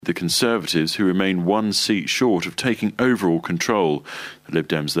The Conservatives, who remain one seat short of taking overall control. The Lib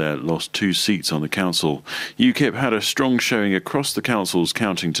Dems there lost 2 seats on the council. UKIP had a strong showing across the council's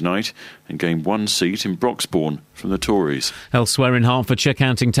counting tonight and gained 1 seat in Broxbourne from the Tories. Elsewhere in Hertfordshire,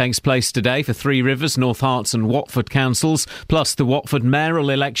 counting takes place today for Three Rivers, North Herts and Watford councils, plus the Watford mayoral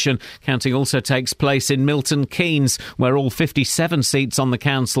election. Counting also takes place in Milton Keynes, where all 57 seats on the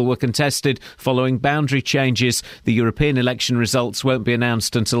council were contested following boundary changes. The European election results won't be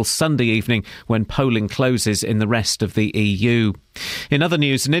announced until Sunday evening, when polling closes in the rest of the EU. In other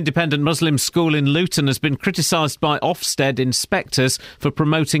news, an independent Muslim school in Luton has been criticised by Ofsted inspectors for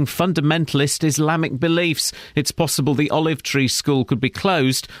promoting fundamentalist Islamic beliefs. It's possible the Olive Tree School could be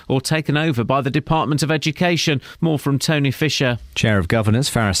closed or taken over by the Department of Education. More from Tony Fisher. Chair of Governors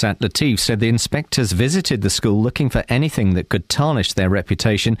Farasat Latif said the inspectors visited the school looking for anything that could tarnish their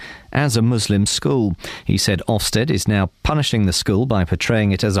reputation as a Muslim school. He said Ofsted is now punishing the school by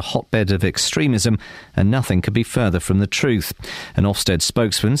portraying it as a hotbed of extremism, and nothing could be further from the truth. An Ofsted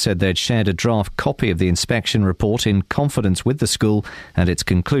spokesman said they'd shared a draft copy of the inspection report in confidence with the school, and its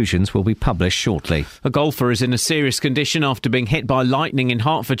conclusions will be published shortly. A golfer is in a serious condition after being hit by lightning in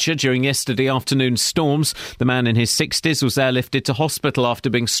Hertfordshire during yesterday afternoon's storms. The man in his 60s was airlifted to hospital after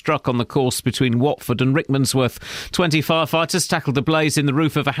being struck on the course between Watford and Rickmansworth. 20 firefighters tackled the blaze in the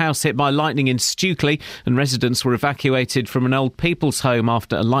roof of a house hit by lightning in Stukely, and residents were evacuated from an old people's home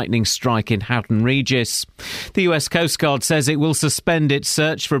after a lightning strike in Houghton Regis. The US Coast Guard says it will suspend its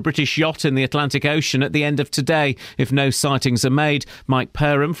search for a British yacht in the Atlantic Ocean at the end of today if no sightings are made. Mike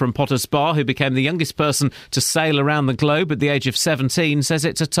Perham from Potters Bar, who became the youngest person to sail around the globe at the age of 17, says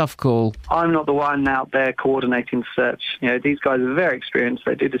it's a tough call. I'm not the one out there coordinating the search. These guys are very experienced.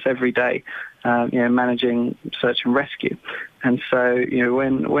 They do this every day, managing search and rescue. And so,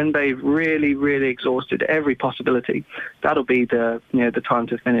 when they've really, really exhausted every possibility, that'll be the time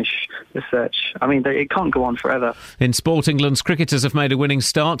to finish the search. I mean, it can't go on forever. In sport, England's cricketers have made a winning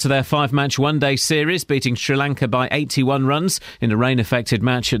start to their 5-match one-day series, beating Sri Lanka by 81 runs in a rain-affected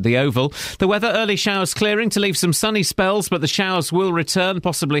match at the Oval. The weather, early showers clearing to leave some sunny spells, but the showers will return,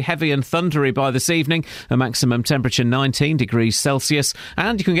 possibly heavy and thundery by this evening. A maximum temperature 19 degrees Celsius.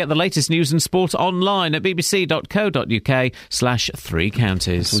 And you can get the latest news and sport online at bbc.co.uk/Three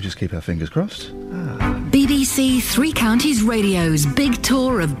Counties. We'll just keep our fingers crossed. BBC Three Counties Radio's big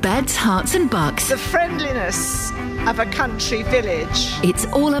tour of beds, hearts and bucks. The friendliness of a country village. It's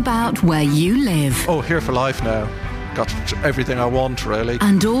all about where you live. Oh, here for life now. Got everything I want, really.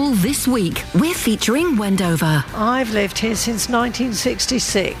 And all this week, we're featuring Wendover. I've lived here since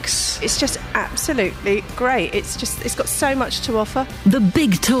 1966. It's just absolutely great. It's got so much to offer. The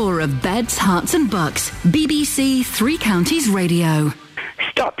big tour of beds, hearts and bucks. BBC Three Counties Radio.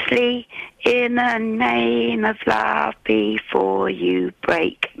 Stopsley, in the name of love, before you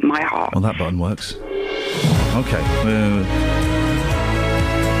break my heart. Well, that button works. Okay.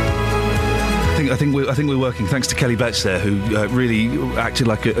 I think we're working. Thanks to Kelly Betts there, who really acted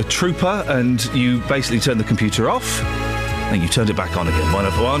like a trooper, and you basically turned the computer off and you turned it back on again.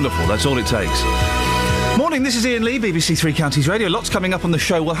 Wonderful, wonderful. That's all it takes. Morning, this is Iain Lee, BBC Three Counties Radio. Lots coming up on the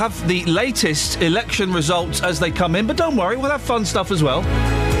show. We'll have the latest election results as they come in, but don't worry, we'll have fun stuff as well.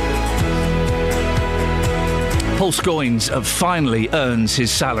 Paul Scoynes finally earns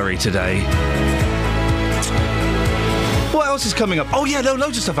his salary today. What else is coming up? Oh, yeah,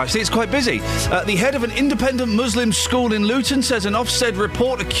 loads of stuff, actually. It's quite busy. The head of an independent Muslim school in Luton says an Ofsted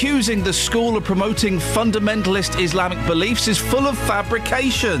report accusing the school of promoting fundamentalist Islamic beliefs is full of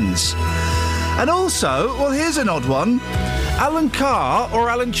fabrications. And also, well, here's an odd one. Alan Carr or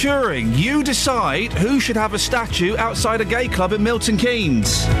Alan Turing, you decide who should have a statue outside a gay club in Milton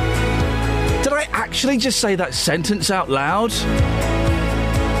Keynes. Did I actually just say that sentence out loud?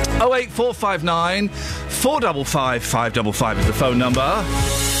 08459 455 555 is the phone number.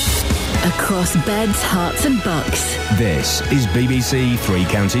 Across beds, hearts and bucks. This is BBC Three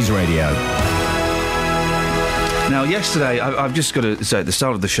Counties Radio. Now, yesterday, I've just got to say, at the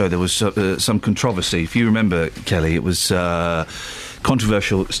start of the show, there was some controversy. If you remember, Kelly, it was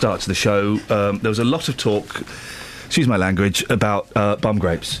controversial start to the show. There was a lot of talk, excuse my language, about bum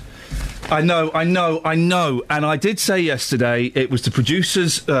grapes. I know. And I did say yesterday it was the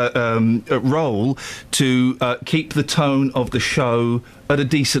producer's role to keep the tone of the show at a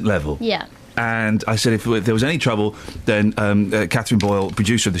decent level. Yeah. And I said if there was any trouble, then Catherine Boyle,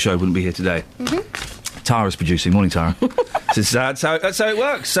 producer of the show, wouldn't be here today. Tara's producing. Morning, Tara. That's how it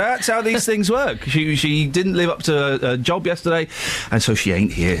works. That's how these things work. She didn't live up to her job yesterday, and so she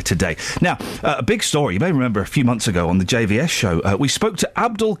ain't here today. Now, a big story. You may remember a few months ago on the JVS show, we spoke to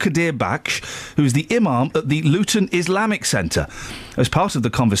Abdul Qadir Baksh, who's the imam at the Luton Islamic Centre. As part of the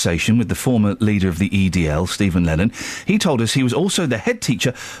conversation with the former leader of the EDL, Stephen Lennon, he told us he was also the head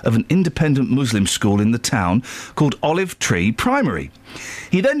teacher of an independent Muslim school in the town called Olive Tree Primary.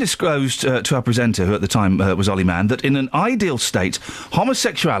 He then disclosed to our presenter, who at the time was Ollie Mann, that in an ideal state,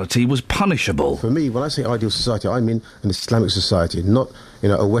 homosexuality was punishable. For me, when I say ideal society, I mean an Islamic society, not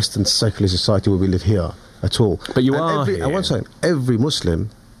a Western secular society where we live here at all. But you are here. One second, every Muslim,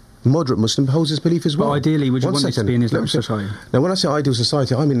 moderate Muslim, holds this belief as well. But ideally, would you want it to be an Islamic society? Now, when I say ideal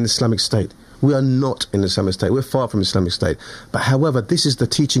society, I mean an Islamic state. We are not in an Islamic state. We're far from Islamic state. But however, this is the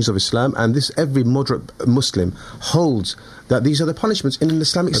teachings of Islam, and every moderate Muslim holds that these are the punishments in an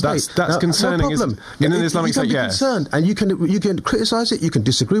Islamic state. That's concerning. No problem. In an Islamic state, you can be concerned, and you can criticise it, you can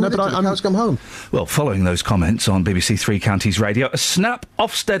disagree with it, but the cows come home. Well, following those comments on BBC Three Counties Radio, a snap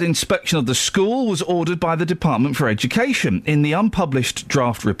Ofsted inspection of the school was ordered by the Department for Education. In the unpublished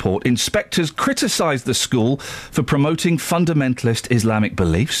draft report, inspectors criticised the school for promoting fundamentalist Islamic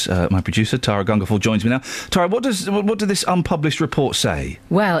beliefs. My producer, Tara Gungerford, joins me now. Tara, what did this unpublished report say?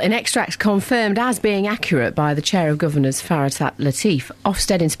 Well, in extracts confirmed as being accurate by the Chair of Governors, Farasat Latif,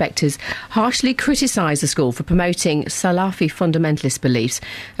 Ofsted inspectors harshly criticised the school for promoting Salafi fundamentalist beliefs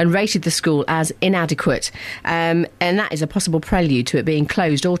and rated the school as inadequate. And that is a possible prelude to it being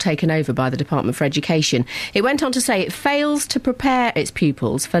closed or taken over by the Department for Education. It went on to say it fails to prepare its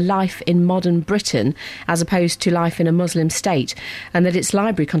pupils for life in modern Britain as opposed to life in a Muslim state, and that its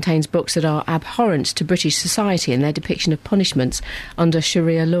library contains books that are abhorrent to British society and their depiction of punishments under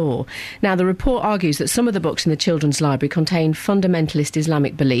Sharia law. Now, the report argues that some of the books in the children's library contain fundamentalist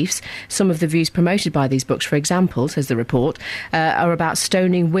Islamic beliefs. Some of the views promoted by these books, for example, says the report, are about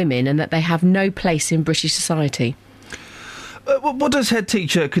stoning women and that they have no place in British society. What does head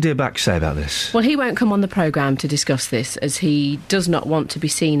teacher Qadir Baksh say about this? Well, he won't come on the programme to discuss this, as he does not want to be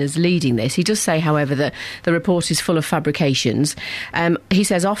seen as leading this. He does say, however, that the report is full of fabrications. He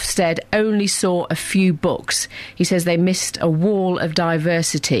says Ofsted only saw a few books. He says they missed a wall of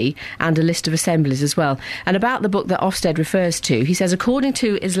diversity and a list of assemblies as well. And about the book that Ofsted refers to, he says, according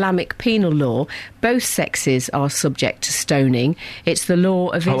to Islamic penal law, both sexes are subject to stoning. It's the law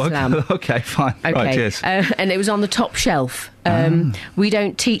of Islam. Okay, fine. Okay. Right, yes. And it was on the top shelf. We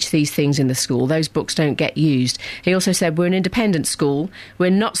don't teach these things in the school. Those books don't get used. He also said we're an independent school. We're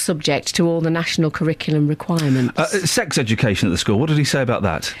not subject to all the national curriculum requirements. Sex education at the school, what did he say about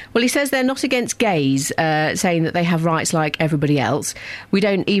that? Well, he says they're not against gays, saying that they have rights like everybody else. We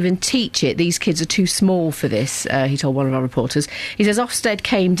don't even teach it. These kids are too small for this, he told one of our reporters. He says Ofsted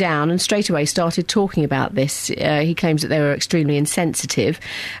came down and straight away started talking about this. He claims that they were extremely insensitive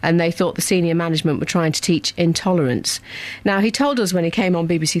and they thought the senior management were trying to teach intolerance. Now, he told us when he came on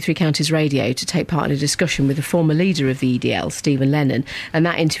BBC Three Counties Radio to take part in a discussion with the former leader of the EDL, Stephen Lennon, and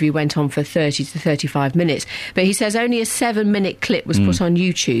that interview went on for 30 to 35 minutes. But he says only a 7-minute clip was put on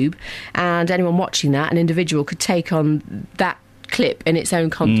YouTube, and anyone watching that, an individual, could take on that clip in its own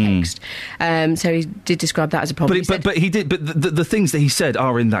context. So he did describe that as a problem. But the things that he said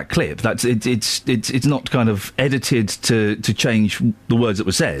are in that clip. That's it's not kind of edited to change the words that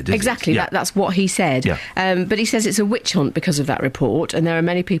were said. Exactly, that's what he said. Yeah. But he says it's a witch hunt because of that report, and there are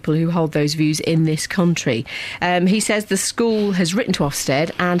many people who hold those views in this country. He says the school has written to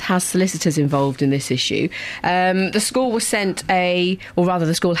Ofsted and has solicitors involved in this issue. The school has sent a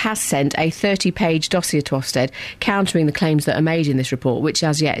 30-page dossier to Ofsted countering the claims that are made in this report, which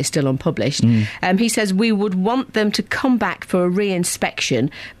as yet is still unpublished. He says we would want them to come back for a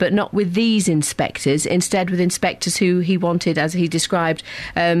re-inspection, but not with these inspectors, instead with inspectors who he wanted, as he described,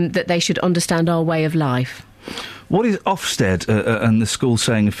 that they should understand our way of life. What is Ofsted and the school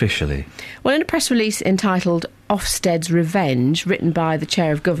saying officially? Well, in a press release entitled Ofsted's Revenge, written by the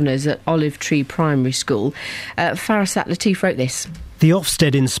Chair of Governors at Olive Tree Primary School, Farasat Latif wrote this. The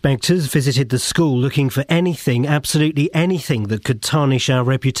Ofsted inspectors visited the school looking for anything, absolutely anything, that could tarnish our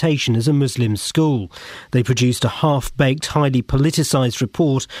reputation as a Muslim school. They produced a half-baked, highly politicised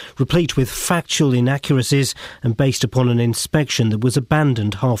report, replete with factual inaccuracies and based upon an inspection that was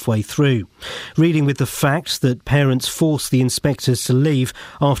abandoned halfway through. Reading with the facts that parents forced the inspectors to leave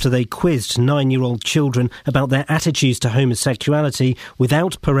after they quizzed 9-year-old children about their attitudes to homosexuality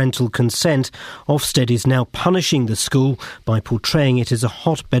without parental consent, Ofsted is now punishing the school by portraying saying it is a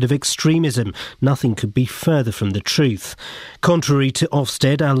hotbed of extremism. Nothing could be further from the truth. Contrary to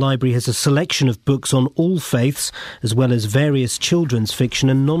Ofsted, our library has a selection of books on all faiths, as well as various children's fiction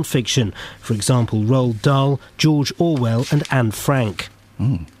and non-fiction. For example, Roald Dahl, George Orwell and Anne Frank.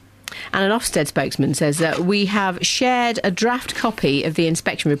 And an Ofsted spokesman says that we have shared a draft copy of the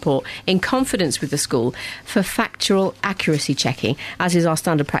inspection report in confidence with the school for factual accuracy checking, as is our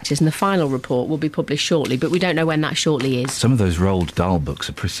standard practice, and the final report will be published shortly, but we don't know when that shortly is. Some of those Roald Dahl books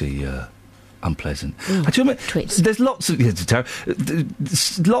are pretty unpleasant. There's lots of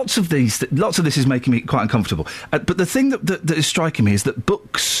lots of this is making me quite uncomfortable. But the thing that is striking me is that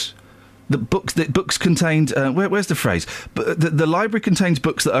books contained. Where's the phrase? The library contains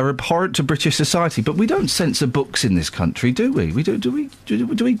books that are abhorrent to British society. But we don't censor books in this country, do we? Do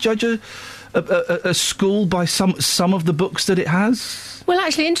we judge a school by some of the books that it has? Well,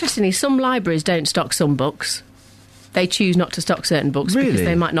 actually, interestingly, some libraries don't stock some books. They choose not to stock certain books because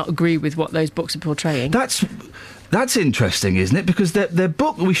they might not agree with what those books are portraying. That's interesting, isn't it? Because their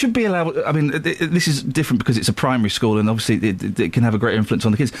book, we should be allowed... I mean, this is different because it's a primary school and obviously it can have a great influence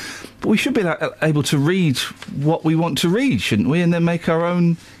on the kids. But we should be able to read what we want to read, shouldn't we? And then make our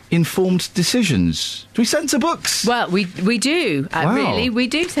own informed decisions. Do we censor books? Well, we do, really. We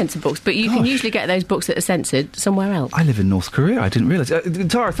do censor books, but you can usually get those books that are censored somewhere else. I live in North Korea. I didn't realise.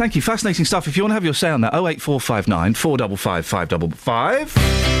 Tara, thank you. Fascinating stuff. If you want to have your say on that, 08459 455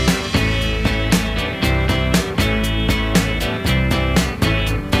 555.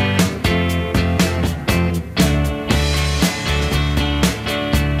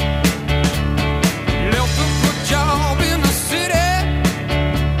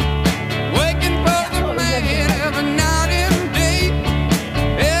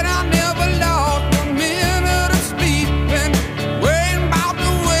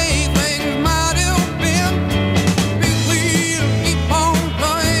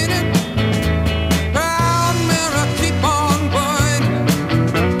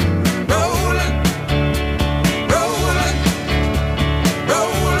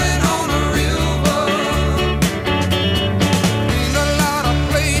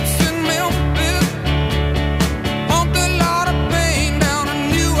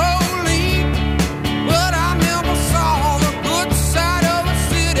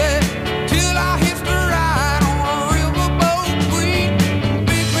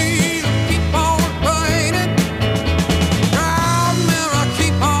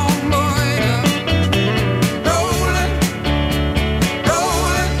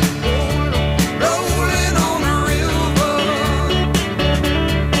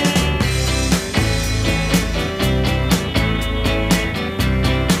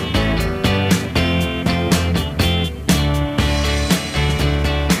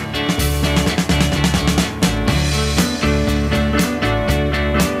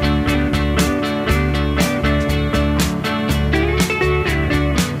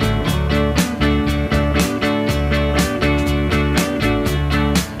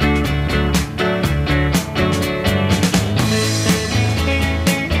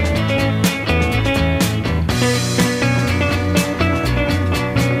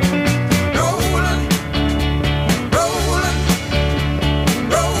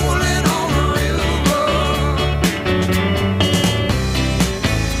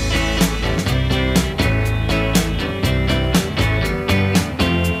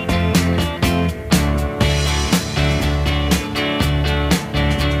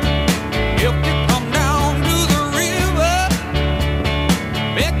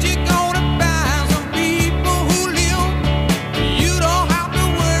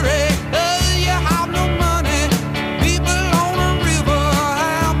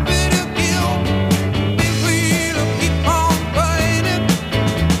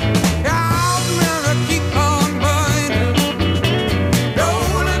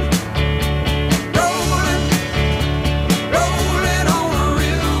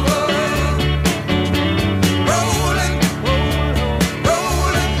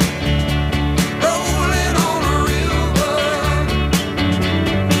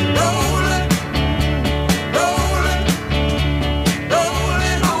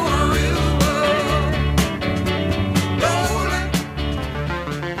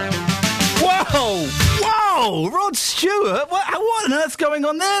 What on earth's going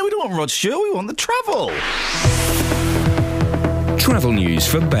on there? We don't want Rod Stewart, we want the travel. Travel news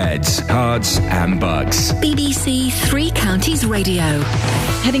for beds, cards and bugs. BBC Three Counties Radio.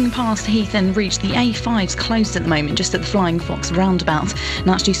 Heading past Heath and Reach, the A5's closed at the moment, just at the Flying Fox roundabout, and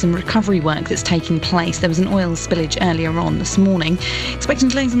that's due to some recovery work that's taking place. There was an oil spillage earlier on this morning. Expecting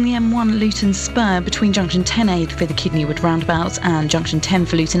delays on the M1 Luton Spur between junction 10A for the Kidneywood roundabout and junction 10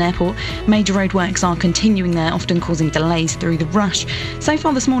 for Luton Airport. Major roadworks are continuing there, often causing delays through the rush. So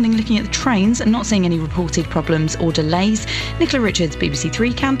far this morning, looking at the trains and not seeing any reported problems or delays. Nicola Richards, BBC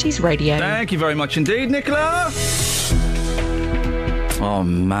Three Counties Radio. Thank you very much indeed, Nicola. Oh,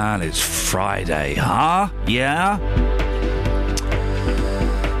 man, it's Friday, huh? Yeah?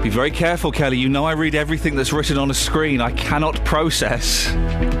 Be very careful, Kelly. You know I read everything that's written on a screen. I cannot process.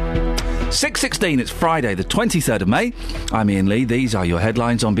 6:16, it's Friday, the 23rd of May. I'm Iain Lee. These are your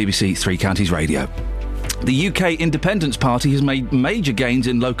headlines on BBC Three Counties Radio. The UK Independence Party has made major gains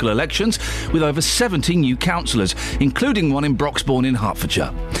in local elections with over 70 new councillors, including one in Broxbourne in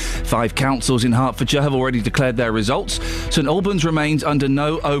Hertfordshire. 5 councils in Hertfordshire have already declared their results. St Albans remains under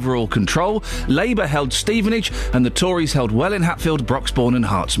no overall control. Labour held Stevenage and the Tories held Welwyn Hatfield, Broxbourne and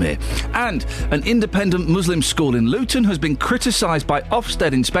Hartsmere. And an independent Muslim school in Luton has been criticised by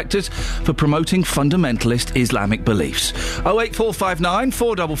Ofsted inspectors for promoting fundamentalist Islamic beliefs. 08459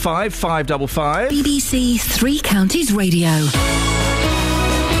 455 555. BBC Three Counties Radio.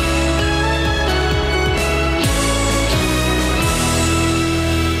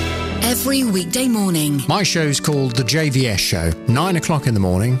 Every weekday morning. My show's called The JVS Show, 9 o'clock in the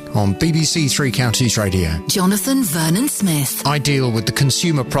morning on BBC Three Counties Radio. Jonathan Vernon Smith. I deal with the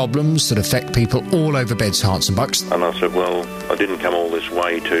consumer problems that affect people all over Beds, Herts and Bucks. And I said, well, I didn't come all this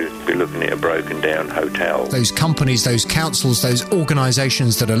way to be looking at a broken down hotel. Those companies, those councils, those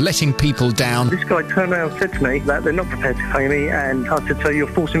organisations that are letting people down. This guy turned around and said to me that they're not prepared to pay me, and I said, so you're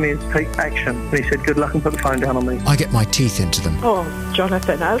forcing me to take action. And he said, good luck, and put the phone down on me. I get my teeth into them. Oh,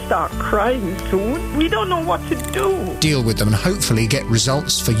 Jonathan, I'll start crying soon. We don't know what to do. Deal with them and hopefully get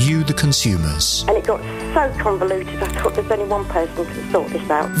results for you, the consumers. And it got so convoluted, I thought there's only one person who can sort this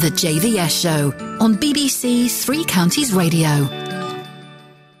out. The JVS Show on BBC Three Counties Radio.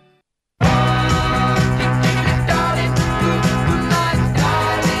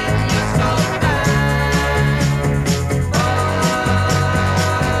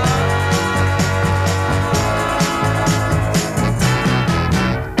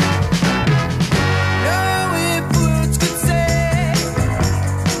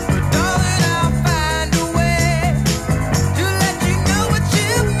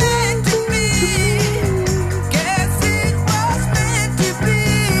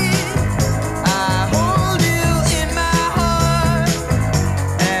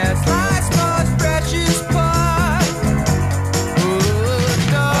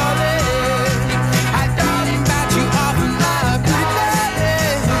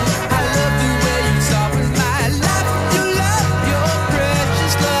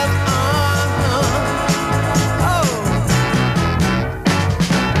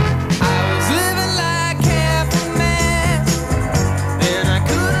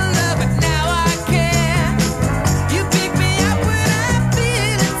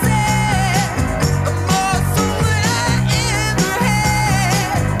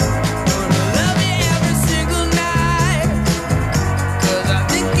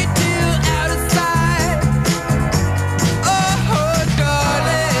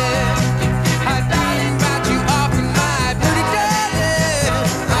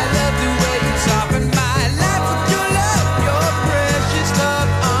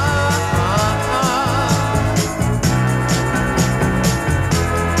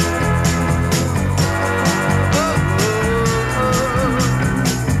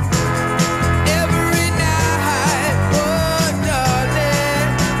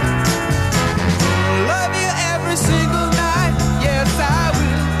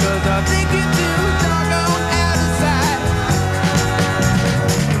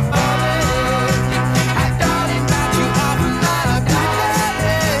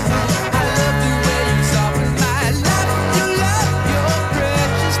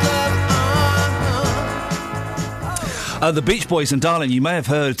 The Beach Boys and Darling, you may have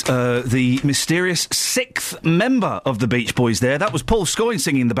heard the mysterious 6th member of the Beach Boys there. That was Paul Scoyne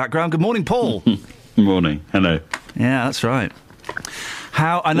singing in the background. Good morning, Paul. Good morning. Hello. Yeah, that's right.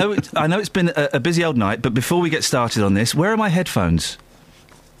 I know it's been a busy old night, but before we get started on this, where are my headphones?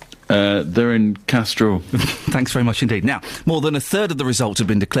 They're in Castrol. Thanks very much indeed. Now, more than a third of the results have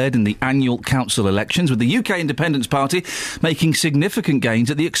been declared in the annual council elections, with the UK Independence Party making significant gains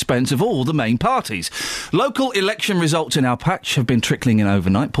at the expense of all the main parties. Local election results in our patch have been trickling in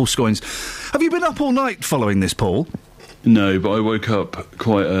overnight. Paul Scoynes, have you been up all night following this, Paul? No, but I woke up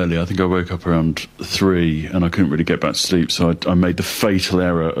quite early. I think I woke up around 3 and I couldn't really get back to sleep, so I made the fatal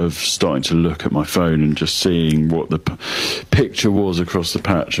error of starting to look at my phone and just seeing what the picture was across the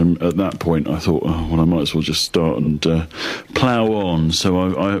patch, and at that point I thought, oh, well, I might as well just start and plough on. So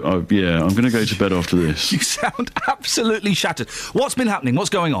I'm going to go to bed after this. You sound absolutely shattered. What's been happening?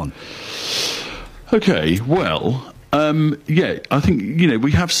 What's going on? Okay, well, I think,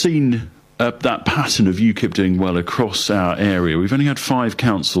 we have seen that pattern of UKIP doing well across our area. We've only had 5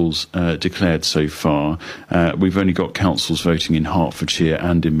 councils declared so far. We've only got councils voting in Hertfordshire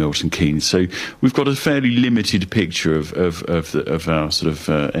and in Milton Keynes. So we've got a fairly limited picture of our sort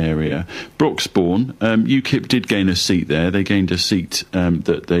of area. Broxbourne, UKIP did gain a seat there. They gained a seat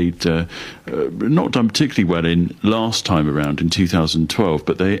that they'd not done particularly well in last time around in 2012,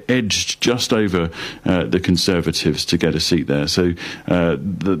 but they edged just over the Conservatives to get a seat there. So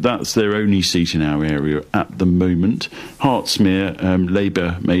that's their only seat in our area at the moment. Hertsmere,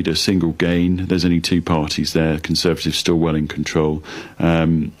 Labour made a single gain. There's only 2 parties there. Conservatives still well in control.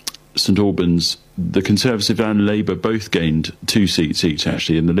 St Albans, the Conservative and Labour both gained 2 seats each,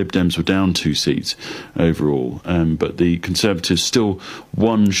 actually, and the Lib Dems were down 2 seats overall. But the Conservatives still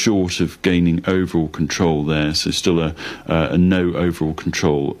 1 short of gaining overall control there, so still a no overall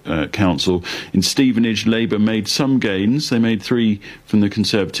control council. In Stevenage, Labour made some gains. They made 3 from the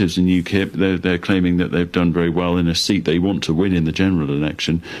Conservatives and UKIP. They're claiming that they've done very well in a seat they want to win in the general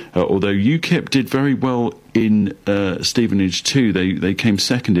election, although UKIP did very well in Stevenage too. They came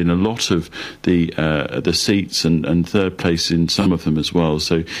second in a lot of the seats and third place in some of them as well.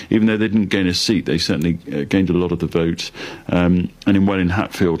 So even though they didn't gain a seat, they certainly gained a lot of the vote. And in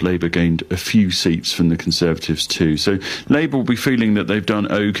Hatfield, Labour gained a few seats from the Conservatives too. So Labour will be feeling that they've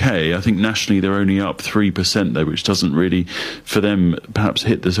done okay. I think nationally they're only up 3% though, which doesn't really, for them, perhaps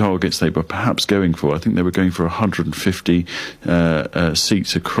hit the targets they were perhaps going for. I think they were going for 150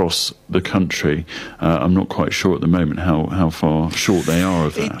 seats across the country. I'm not quite sure at the moment how far short they are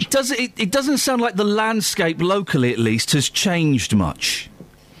of that. It doesn't sound like the landscape locally, at least, has changed much.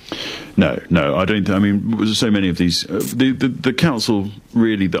 No, I don't. I mean, so many of these. The council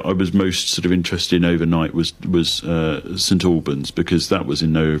really that I was most sort of interested in overnight was St Albans, because that was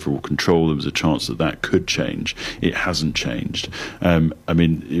in no overall control. There was a chance that could change. It hasn't changed. I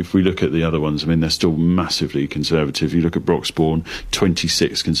mean, if we look at the other ones, I mean, they're still massively Conservative. You look at Broxbourne,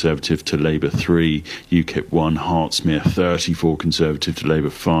 26 Conservative to Labour 3, UKIP 1, Hertsmere 34 Conservative to Labour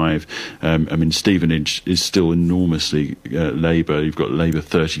 5. I mean, Stevenage is still enormously Labour. You've got Labour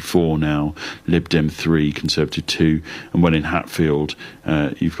 34 now, Lib Dem 3, Conservative 2, and in Hatfield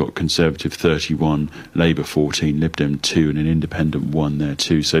you've got Conservative 31, Labour 14, Lib Dem 2, and an Independent 1 there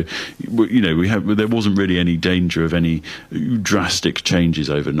too. So there wasn't really any danger of any drastic changes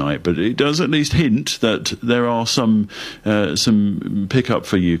overnight, but it does at least hint that there are some pick-up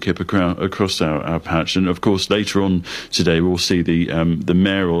for UKIP across our patch. And of course later on today we'll see the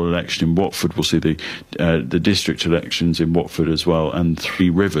mayoral election in Watford. We'll see the district elections in Watford as well, and Three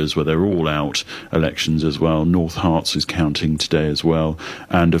Rivers, where they're all out elections as well. North Herts is counting today as well,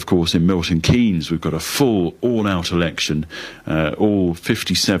 and of course in Milton Keynes we've got a full all-out election. All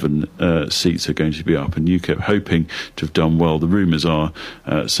 57 seats are going to be up, and UKIP hoping to have done well. The rumours are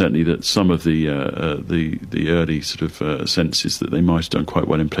certainly that some of the early sort of senses that they might have done quite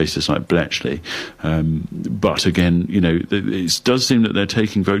well in places like Bletchley, but again, it does seem that they're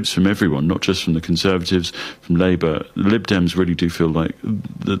taking votes from everyone, not just from the Conservatives, from Labour. The Lib Dems really do feel like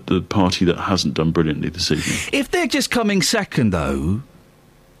the party that hasn't done brilliantly this evening. If they're just coming second, though,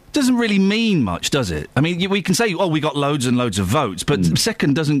 doesn't really mean much, does it? I mean, we can say, we got loads and loads of votes, but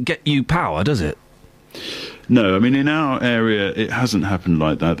second doesn't get you power, does it? No, I mean, in our area, it hasn't happened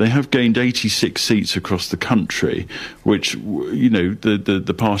like that. They have gained 86 seats across the country, which,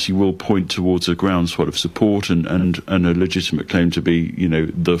 the party will point towards a groundswell of support and a legitimate claim to be,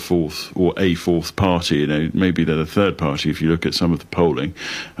 the fourth or a fourth party. Maybe they're the third party if you look at some of the polling.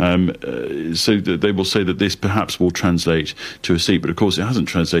 So that they will say that this perhaps will translate to a seat, but of course it hasn't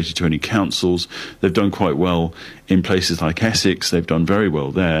translated to any councils. They've done quite well in places like Essex. They've done very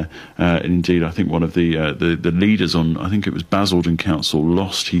well there. And indeed, I think one of the leaders on, I think it was Basildon Council,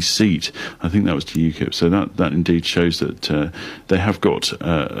 lost his seat. I think that was to UKIP. So that indeed shows that they have got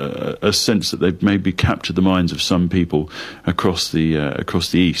a sense that they've maybe captured the minds of some people across the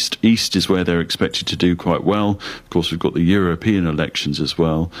east. East is where they're expected to do quite well. Of course, we've got the European elections as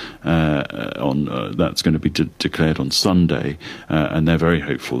well. That's going to be declared on Sunday, and they're very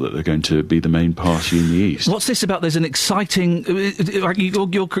hopeful that they're going to be the main party in the east. What's this about? There's an exciting. You'll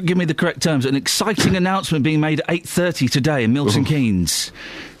give me the correct terms. An exciting announcement being being made at 8:30 today in Milton Keynes.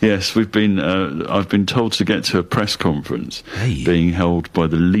 Yes, I've been told to get to a press conference being held by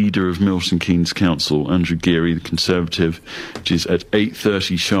the leader of Milton Keynes Council, Andrew Geary, the Conservative, which is at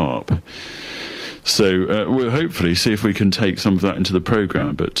 8:30 sharp. So we'll hopefully see if we can take some of that into the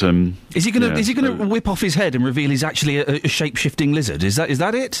programme. But is he going to whip off his head and reveal he's actually a shape-shifting lizard? Is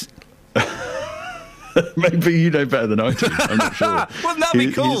that it? Maybe you know better than I do. I'm not sure. Wouldn't that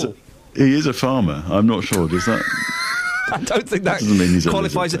be cool? He is a farmer. I'm not sure. Does that? I don't think that doesn't mean he's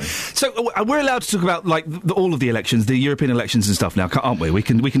qualifies it. So we're allowed to talk about all of the elections, the European elections and stuff now, aren't we? We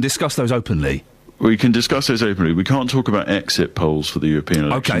can discuss those openly. We can discuss those openly. We can't talk about exit polls for the European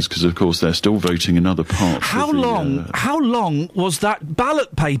elections because, of course, they're still voting in other parts. How long was that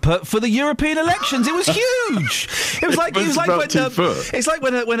ballot paper for the European elections? It was huge. It was like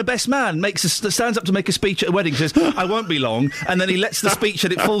when a best man stands up to make a speech at a wedding, says, "I won't be long," and then he lets the speech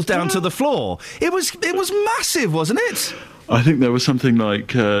and it falls down to the floor. It was massive, wasn't it? I think there was something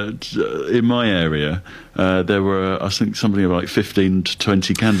like, in my area, there were, I think, something like 15 to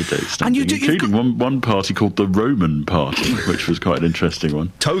 20 candidates standing, including one party called the Roman Party, which was quite an interesting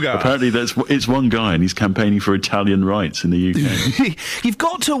one. Toga! Apparently it's one guy and he's campaigning for Italian rights in the UK. You've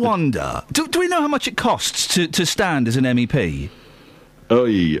got to wonder, do we know how much it costs to stand as an MEP? Oh,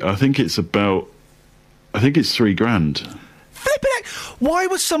 yeah, I think it's $3,000. Flipping it! Why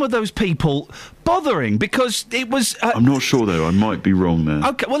were some of those people bothering? Because it was... I'm not sure, though. I might be wrong there.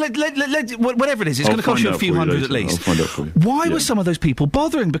 OK, well, whatever it is, it's going to cost you a few hundred at least. I'll find out for you. Why were some of those people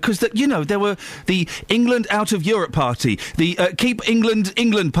bothering? Because, there were the England Out of Europe Party, the Keep England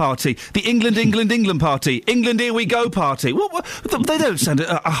Party, the England Party, England Here We Go Party. They don't send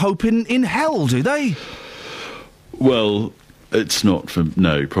a hope in hell, do they? Well... It's not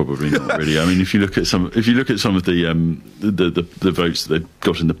probably not really. I mean, if you look at some of the votes that they've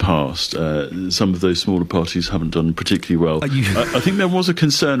got in the past, some of those smaller parties haven't done particularly well. I think there was a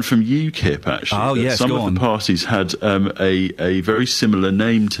concern from UKIP actually. Oh yes, some of the parties had a very similar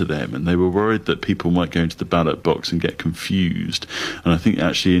name to them, and they were worried that people might go into the ballot box and get confused. And I think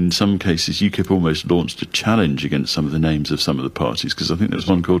actually in some cases UKIP almost launched a challenge against some of the names of some of the parties, because I think there was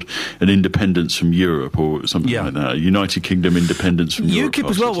one called an Independence from Europe or something like that, United Kingdom Independence from Europe.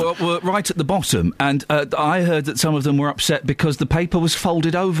 UKIP as well were right at the bottom, and I heard that some of them were upset because the paper was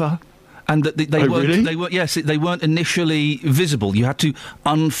folded over, and that they weren't initially visible. You had to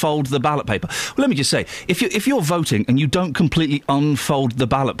unfold the ballot paper. Well, let me just say, if you're voting and you don't completely unfold the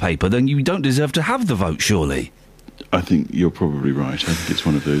ballot paper, then you don't deserve to have the vote, surely. I think you're probably right. I think it's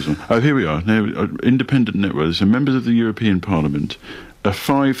one of those ones. Oh, here we are. Now, Independent Network. So members of the European Parliament. A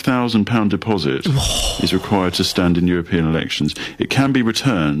 £5,000 deposit is required to stand in European elections. It can be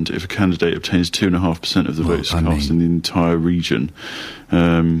returned if a candidate obtains 2.5% of the votes cast in the entire region.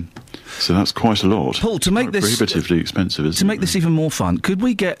 So that's quite a lot. Paul, to make this prohibitively expensive, isn't it? To make this even more fun, could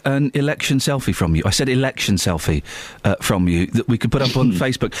we get an election selfie from you? I said election selfie from you that we could put up on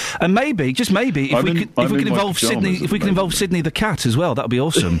Facebook, and maybe, just maybe, if we could involve Sydney the cat as well, that would be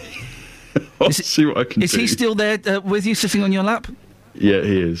awesome. See what I can do. Is he still there with you, sitting on your lap? Yeah,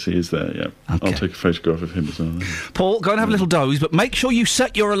 he is. He is there, yeah. Okay. I'll take a photograph of him as well. Paul, go and have a little doze, but make sure you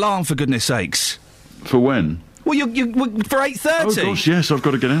set your alarm, for goodness sakes. For when? Well, you for 8:30. Oh, gosh, yes, I've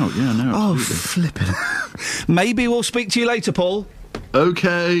got to get out. Yeah, no, absolutely. Oh, flipping. Maybe we'll speak to you later, Paul.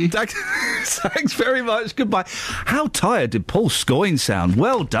 OK. Thanks very much. Goodbye. How tired did Paul Scoyne sound?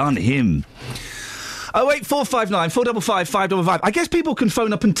 Well done, him. 08459 455 555. I guess people can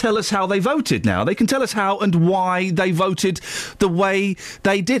phone up and tell us how they voted now. They can tell us how and why they voted the way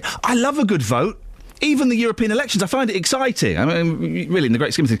they did. I love a good vote. Even the European elections, I find it exciting. I mean, really, in the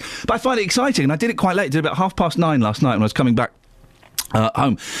great scheme of things. But I find it exciting, and I did it quite late. I did it about 9:30 last night when I was coming back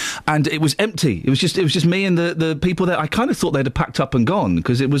home, and it was empty. It was just me and the people there. I kind of thought they'd have packed up and gone,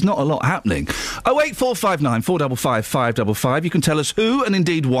 because it was not a lot happening. 08459 455 555. You can tell us who and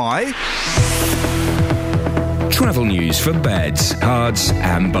indeed why. Travel news for beds, cards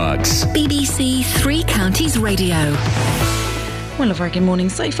and bugs. BBC Three Counties Radio. Well, a very good morning.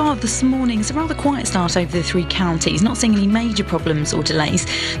 So far this morning, it's a rather quiet start over the three counties. Not seeing any major problems or delays.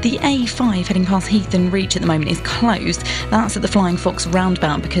 The A5 heading past Heath and Reach at the moment is closed. That's at the Flying Fox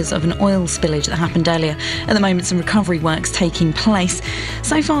roundabout because of an oil spillage that happened earlier. At the moment, some recovery works taking place.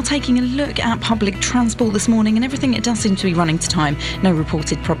 So far, taking a look at public transport this morning, and everything, it does seem to be running to time. No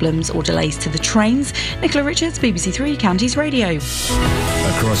reported problems or delays to the trains. Nicola Richards, BBC Three Counties Radio.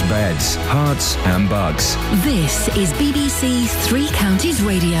 Across beds, hearts and bugs. This is BBC Three Counties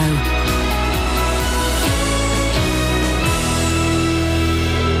Radio.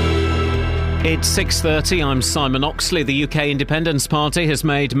 It's 6:30. I'm Simon Oxley. The UK Independence Party has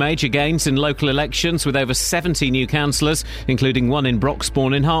made major gains in local elections with over 70 new councillors, including one in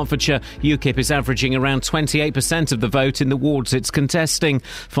Broxbourne in Hertfordshire. UKIP is averaging around 28% of the vote in the wards it's contesting.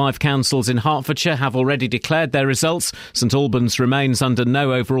 5 councils in Hertfordshire have already declared their results. St Albans remains under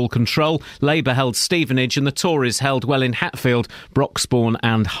no overall control. Labour held Stevenage and the Tories held well in Hatfield, Broxbourne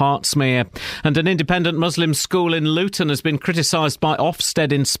and Hertsmere. And an independent Muslim school in Luton has been criticised by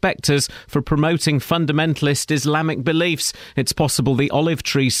Ofsted inspectors for promoting fundamentalist Islamic beliefs. It's possible the Olive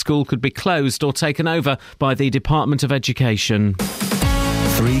Tree School could be closed or taken over by the Department of Education.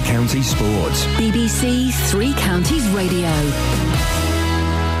 Three Counties Sports. BBC Three Counties Radio.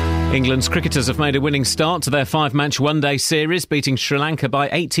 England's cricketers have made a winning start to their 5-match one-day series, beating Sri Lanka by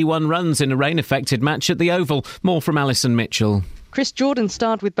 81 runs in a rain-affected match at the Oval. More from Alison Mitchell. Chris Jordan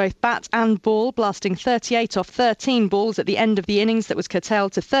starred with both bat and ball, blasting 38 off 13 balls at the end of the innings that was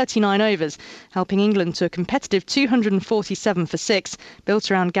curtailed to 39 overs, helping England to a competitive 247 for 6,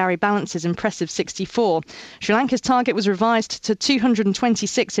 built around Gary Balance's impressive 64. Sri Lanka's target was revised to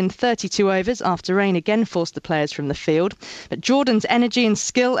 226 in 32 overs after rain again forced the players from the field. But Jordan's energy and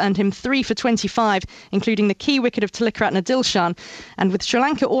skill earned him 3 for 25, including the key wicket of Tilakaratne Dilshan. And with Sri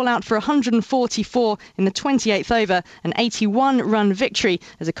Lanka all out for 144 in the 28th over, an 81-run victory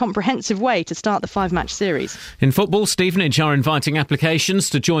as a comprehensive way to start the 5-match series. In football, Stevenage are inviting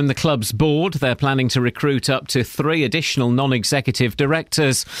applications to join the club's board. They're planning to recruit up to 3 additional non-executive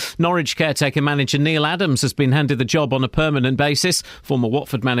directors. Norwich caretaker manager Neil Adams has been handed the job on a permanent basis. Former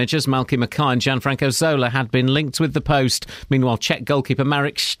Watford managers Malky Mackay and Gianfranco Zola had been linked with the post. Meanwhile, Czech goalkeeper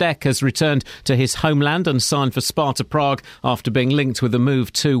Marek Štek has returned to his homeland and signed for Sparta Prague after being linked with a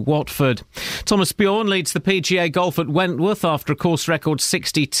move to Watford. Thomas Bjorn leads the PGA Golf at Wentworth after a course record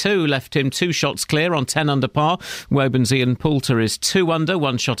 62 left him 2 shots clear on 10 under par. Woburns Ian Poulter is 2 under,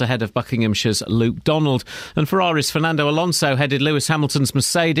 1 shot ahead of Buckinghamshire's Luke Donald. And Ferrari's Fernando Alonso headed Lewis Hamilton's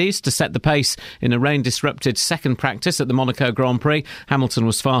Mercedes to set the pace in a rain-disrupted second practice at the Monaco Grand Prix. Hamilton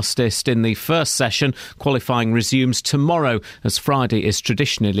was fastest in the first session. Qualifying resumes tomorrow as Friday is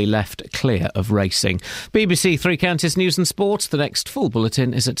traditionally left clear of racing. BBC Three Counties News and Sport. The next full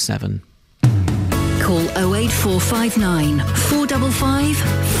bulletin is at 7. Call 08459 455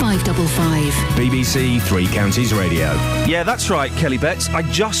 555. BBC Three Counties Radio. Yeah, that's right, Kelly Betts. I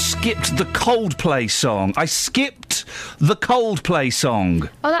just skipped the Coldplay song. I skipped the Coldplay song.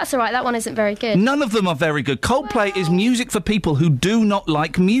 Oh, that's all right. That one isn't very good. None of them are very good. Coldplay is music for people who do not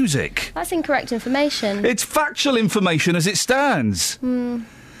like music. That's incorrect information. It's factual information as it stands.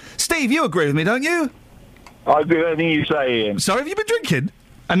 Steve, you agree with me, don't you? I agree with everything you say, Ian. Sorry, have you been drinking?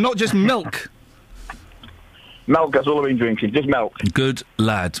 And not just milk? Milk, that's all I've been drinking, just milk. Good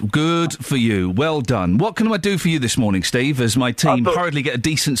lad. Good for you. Well done. What can I do for you this morning, Steve, as my team hurriedly get a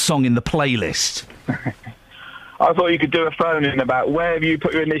decent song in the playlist? I thought you could do a phone-in about where have you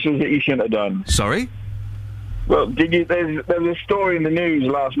put your initials that you shouldn't have done. Sorry? Well, there was a story in the news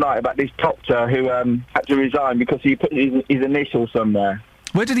last night about this doctor who had to resign because he put his initials somewhere.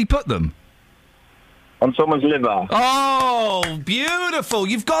 Where did he put them? On someone's liver. Oh, beautiful.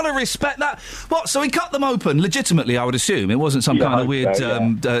 You've got to respect that. What, so he cut them open, legitimately, I would assume. It wasn't some kind of weird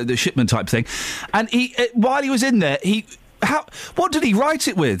the shipment type thing. And he, while he was in there, what did he write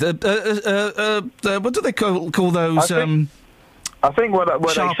it with? What do they call those? I think what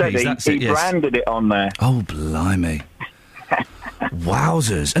Sharpies, they said, he branded it on there. Oh, blimey.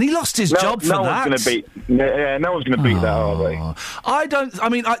 Wowzers. And he lost his job for that. No one's going to beat that, are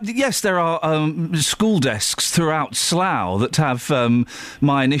they? Yes, there are school desks throughout Slough that have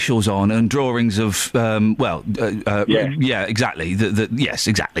my initials on and drawings of, yeah, exactly. Yes,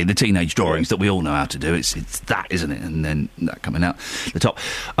 exactly. The teenage drawings that we all know how to do. It's that, isn't it? And then that coming out the top.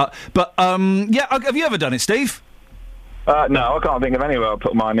 Have you ever done it, Steve? No, I can't think of anywhere I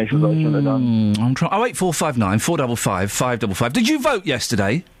put my initials I should have done. I'm trying. 08459 455 555. Did you vote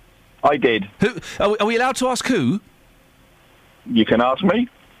yesterday? I did. Who? Are we allowed to ask who? You can ask me.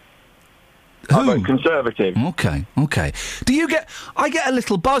 Who? I vote Conservative. Okay. I get a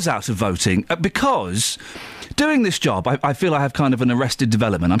little buzz out of voting because doing this job, I feel I have kind of an arrested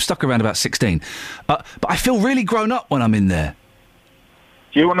development. I'm stuck around about 16. But I feel really grown up when I'm in there.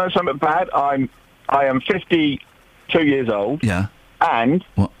 Do you want to know something bad? I am 52 years old. Yeah. And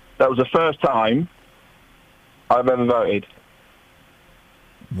that was the first time I've ever voted.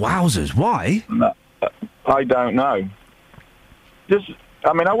 Wowzers, why? I don't know.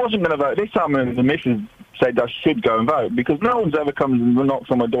 I wasn't going to vote this time when the missus said I should go and vote, because no one's ever come and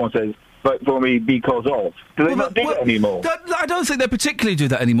knocks on my door and says, vote for me because of. Do they not do that anymore? I don't think they particularly do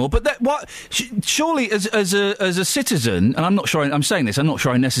that anymore. But surely, as a citizen, and I'm not sure I'm saying this, I'm not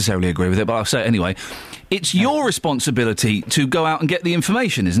sure I necessarily agree with it, but I'll say it anyway. It's your responsibility to go out and get the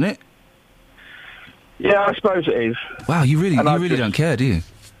information, isn't it? Yeah, I suppose it is. Wow, you really don't care, do you?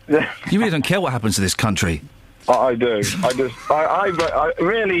 You really don't care what happens to this country. I do. I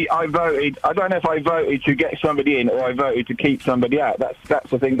voted. I don't know if I voted to get somebody in or I voted to keep somebody out. That's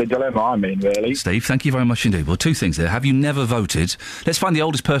the thing, the dilemma I'm in, really. Steve, thank you very much indeed. Well, two things there. Have you never voted? Let's find the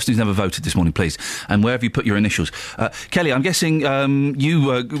oldest person who's never voted this morning, please. And where have you put your initials? Kelly, I'm guessing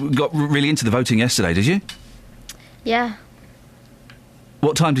you got really into the voting yesterday, did you? Yeah.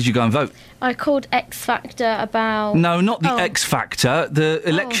 What time did you go and vote? I called X Factor about... No, not the X Factor, the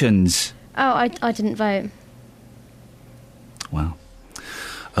elections. Oh, I didn't vote. Wow.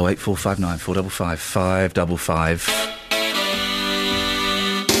 08459 455 555.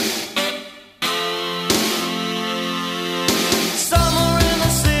 Somewhere in the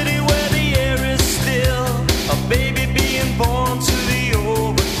city where the air is still, a baby being born to the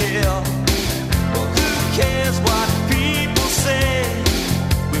overkill. Well, who cares what people say?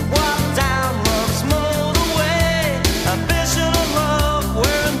 We walk down love's motorway, ambition of love,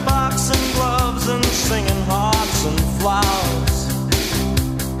 wearing boxing gloves and singing hearts and flowers.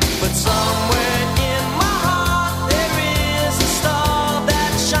 But somewhere in my heart there is a star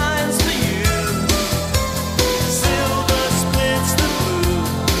that shines for you. Silver splits the blue.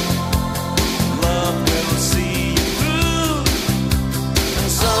 Love will see you through. And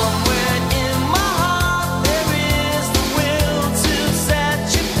somewhere in my heart there is the will to set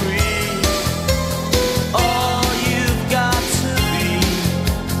you free. All you've got to be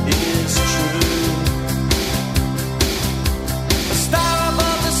is true. A star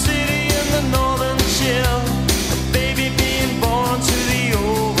above the city in the northern chill, a baby being born to the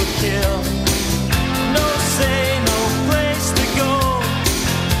overkill. No say, no place to go,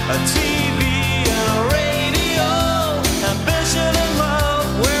 a TV and a radio, ambition and love,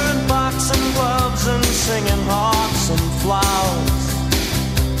 wearing boxing gloves and singing hearts and flowers.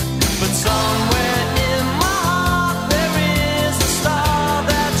 But somewhere in my heart there is a star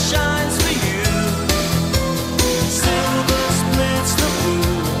that shines for you. Silver splits the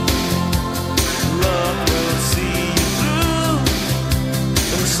blue. Love will see you through.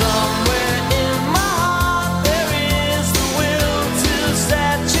 And somewhere in my heart there is the will to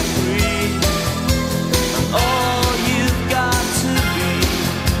set you free. And all you've got to be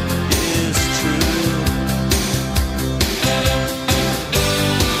is true.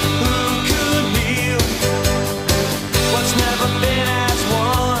 Who could heal what's never been as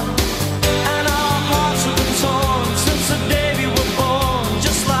one? And our hearts have been torn since the day we were born,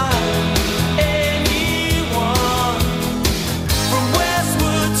 just like anyone. From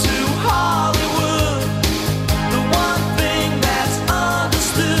Westwood to Hollywood, the one thing that's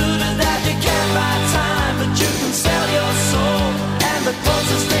understood is that you can't buy time, but you can sell your soul. And the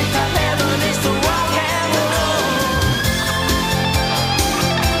closest thing to heaven is to rock and roll.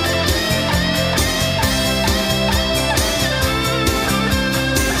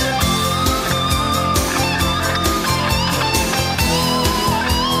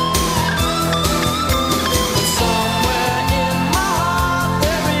 Somewhere in my heart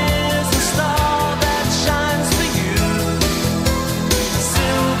there is a star that shines for you.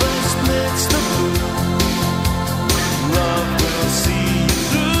 Silver splits the blue. Love will see you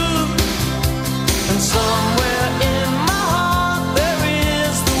through. And somewhere in my heart there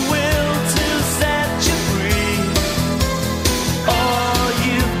is the will to set you free. All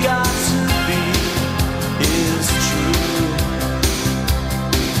you've got to be is true.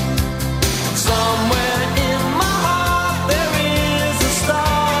 Somewhere in my heart there is a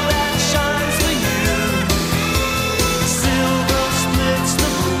star that shines for you. Silver splits the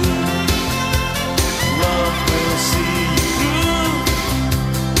blue. Love will see you through.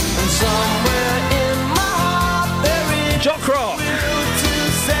 And somewhere in my heart there is Jock Rock. will to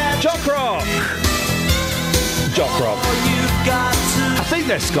set Jock Rock. Jock Rock. all you've got to. I think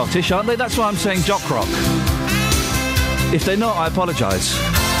they're Scottish, aren't they? That's why I'm saying Jock Rock. If they're not, I apologise.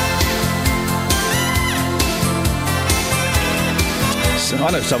 I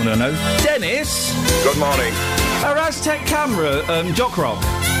know someone who I know. Dennis! Good morning. Our Aztec camera, Jock Rock.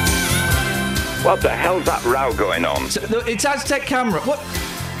 What the hell's that row going on? It's Aztec camera. What?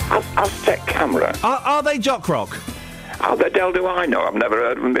 Aztec camera? Are they Jock Rock? How the hell do I know? I've never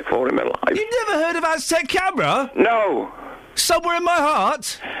heard of them before in my life. You've never heard of Aztec camera? No. Somewhere in my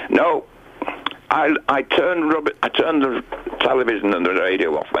heart? No. I turn the television and the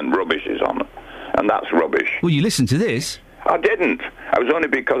radio off when rubbish is on. and that's rubbish. Well, you listened to this. I didn't. It was only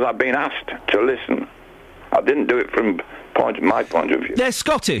because I've been asked to listen. I didn't do it from my point of view. They're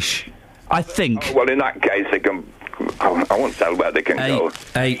Scottish, I think. Oh, well, in that case, they can... I won't tell where they can go.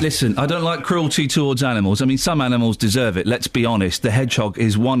 Hey, listen, I don't like cruelty towards animals. I mean, some animals deserve it, let's be honest. The hedgehog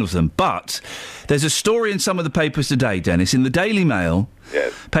is one of them. But there's a story in some of the papers today, Dennis, in the Daily Mail,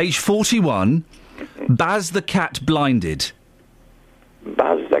 yes. Page 41, Baz the cat blinded.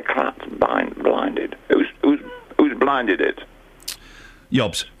 Baz the cat blinded? Who's blinded it?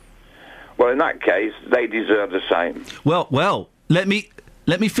 Yobs. Well, in that case, they deserve the same. Well, let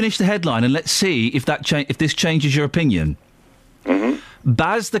me finish the headline and let's see if if this changes your opinion. Mm-hmm.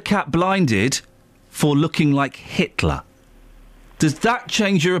 Baz the cat blinded for looking like Hitler. Does that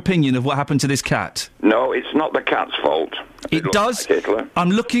change your opinion of what happened to this cat? No, it's not the cat's fault. It does. Like Hitler. I'm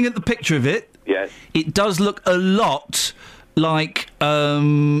looking at the picture of it. Yes. It does look a lot like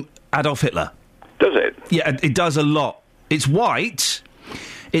Adolf Hitler. Does it? Yeah, it does a lot. It's white.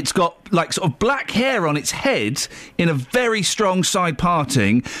 It's got, like, sort of black hair on its head in a very strong side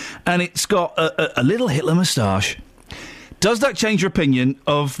parting, and it's got a little Hitler moustache. Does that change your opinion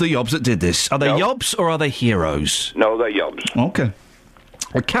of the yobs that did this? Are they yobs or are they heroes? No, they're yobs. Okay.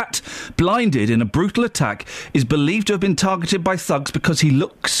 A cat blinded in a brutal attack is believed to have been targeted by thugs because he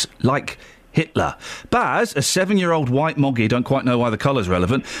looks like Hitler. Baz, a 7-year-old white moggy, don't quite know why the colour's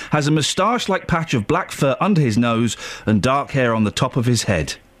relevant, has a moustache-like patch of black fur under his nose and dark hair on the top of his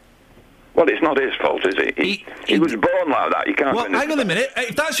head. Well, it's not his fault, is it? He was born like that. You can't... Well, hang on a minute.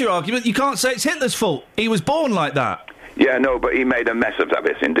 If that's your argument, you can't say it's Hitler's fault. He was born like that. Yeah, no, but he made a mess of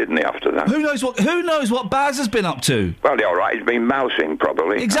everything, didn't he, after that? Who knows what Baz has been up to? Well, all right, he's been mousing,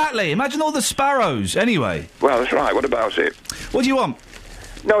 probably. Exactly. Imagine all the sparrows. Anyway. Well, that's right. What about it? What do you want?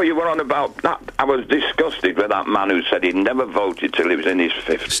 No, you were on about that. I was disgusted with that man who said he'd never voted till he was in his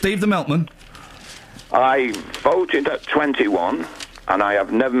 50s. Steve the Meltman. I voted at 21, and I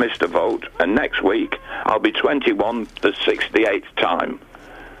have never missed a vote. And next week, I'll be 21 the 68th time.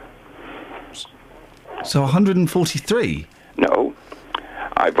 So 143? No.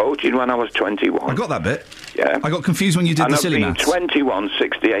 I voted when I was 21. I got that bit. Yeah. I got confused when you did the silly maths. maths. And I've been 21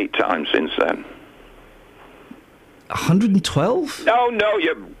 68 times since then. 112? No,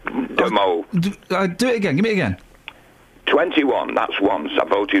 you demo. Do it again. Give me it again. 21, that's once. I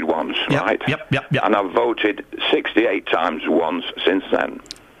voted once, right? Yep. And I've voted 68 times once since then.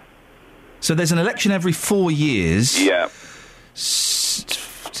 So there's an election every 4 years. Yeah.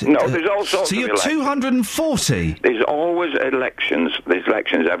 No, there's all sorts so of you're elections. 240? There's always elections. There's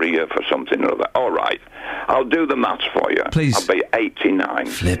elections every year for something or other. All right. I'll do the maths for you. Please. I'll be 89.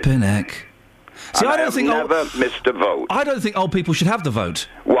 Flippin' heck. See, I don't think never missed a vote. I don't think old people should have the vote.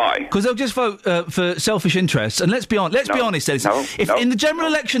 Why? Because they'll just vote for selfish interests. And let's be honest, Dennis. If in the general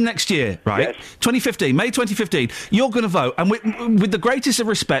election next year, right, yes. 2015, May 2015, you're going to vote, and with the greatest of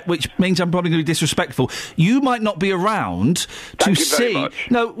respect, which means I'm probably going to be disrespectful, you might not be around to see. Very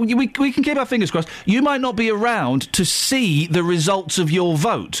much. No, we can keep our fingers crossed. You might not be around to see the results of your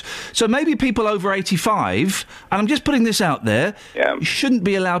vote. So maybe people over 85, and I'm just putting this out there, shouldn't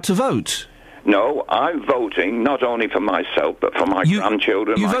be allowed to vote. No, I'm voting not only for myself, but for my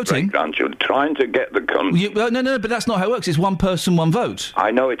grandchildren, my great-grandchildren, trying to get the country... No, but that's not how it works. It's one person, one vote.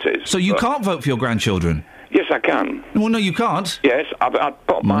 I know it is. So you can't vote for your grandchildren? Yes, I can. Well, no, you can't. Yes, I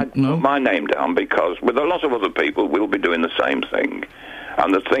put my name down because with a lot of other people, we'll be doing the same thing.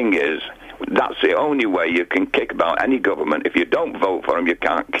 And the thing is... That's the only way you can kick about any government. If you don't vote for them, you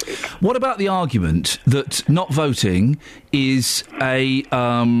can't kick. What about the argument that not voting is a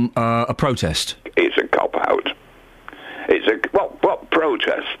protest? It's a cop-out. It's a... What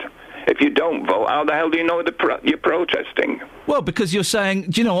protest? If you don't vote, how the hell do you know you're protesting? Well, because you're saying,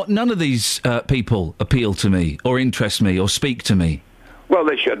 do you know what, none of these people appeal to me or interest me or speak to me. Well,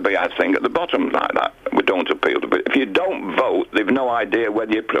 they should be, I think, at the bottom like that. We don't appeal to it. If you don't vote, they've no idea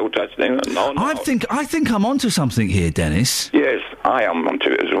whether you're protesting or not. I think I'm onto something here, Dennis. Yes, I am onto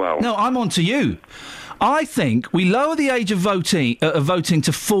it as well. No, I'm onto you. I think we lower the age of voting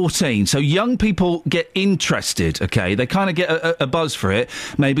to 14, so young people get interested, OK? They kind of get a buzz for it.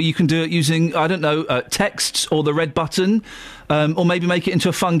 Maybe you can do it using, I don't know, texts or the red button, or maybe make it into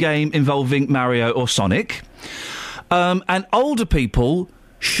a fun game involving Mario or Sonic. And older people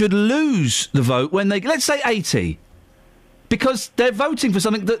should lose the vote when let's say 80. Because they're voting for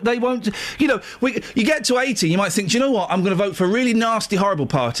something that they won't... You know, you get to 80, you might think, do you know what, I'm going to vote for a really nasty, horrible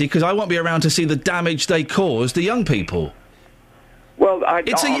party because I won't be around to see the damage they cause the young people. Well,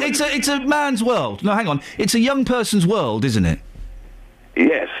 It's a man's world. No, hang on. It's a young person's world, isn't it?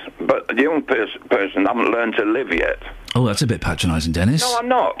 Yes, but the young person haven't learned to live yet. Oh, that's a bit patronising, Dennis. No, I'm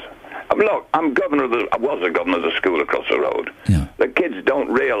not. Look, I was a governor of the school across the road. Yeah. The kids don't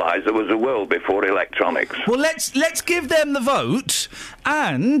realise there was a world before electronics. Well, let's give them the vote,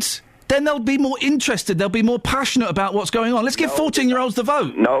 and then they'll be more interested. They'll be more passionate about what's going on. Let's give 14-year-olds the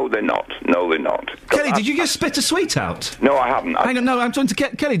vote. No, they're not. Kelly, did you just spit a sweet out? No, I haven't. Hang on, no, I'm talking to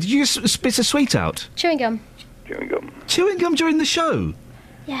Kelly. Did you just spit a sweet out? Chewing gum. Chewing gum during the show?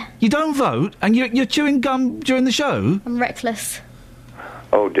 Yeah. You don't vote, and you're chewing gum during the show? I'm reckless.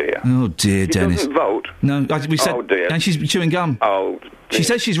 Oh, dear. Oh, dear, She Dennis. doesn't vote? No, we said... Oh, dear. And she's chewing gum. Oh, dear. She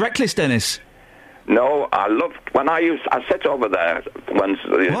says she's reckless, Dennis. No, I sat over there once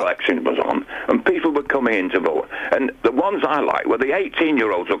the election was on, and people were coming in to vote. And the ones I like were the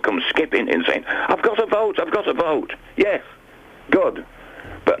 18-year-olds who come skipping in saying, I've got to vote. Yes, good.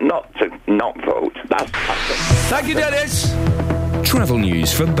 But not to not vote. That's it. Thank you, Dennis. Travel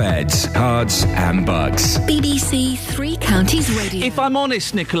news for beds, cards and bugs. BBC Three Counties Radio. If I'm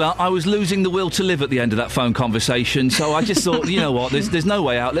honest, Nicola, I was losing the will to live at the end of that phone conversation, so I just thought, you know what, there's no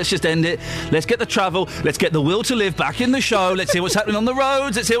way out. Let's just end it. Let's get the travel. Let's get the will to live back in the show. Let's hear what's happening on the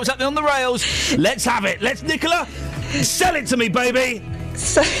roads. Let's hear what's happening on the rails. Let's have it. Let's, Nicola, sell it to me, baby.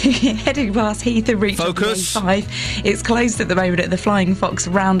 So, heading past Heath and Reach Focus. on the A5, it's closed at the moment at the Flying Fox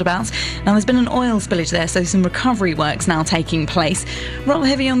roundabout. Now, there's been an oil spillage there, so some recovery works now taking place. Rather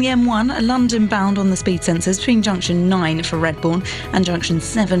heavy on the M1, London bound on the speed sensors between junction 9 for Redbourne and junction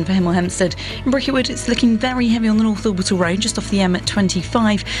 7 for Hemel Hempstead. In Bricketwood, it's looking very heavy on the North Orbital Road, just off the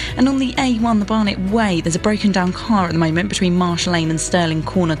M25. And on the A1, the Barnet Way, there's a broken down car at the moment between Marsh Lane and Stirling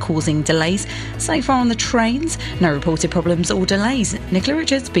Corner, causing delays. So far on the trains, no reported problems or delays. Nicola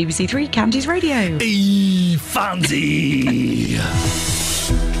Richards, BBC Three Counties Radio. Fancy.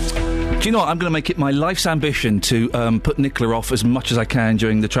 Do you know what? I'm going to make it my life's ambition to put Nicola off as much as I can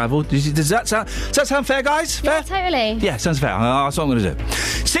during the travel. Does that sound fair, guys? Fair? Yeah, totally. Yeah, sounds fair. That's what I'm going to do.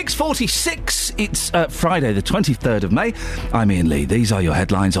 6:46. It's Friday, the 23rd of May. I'm Iain Lee. These are your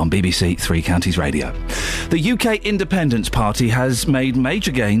headlines on BBC Three Counties Radio. The UK Independence Party has made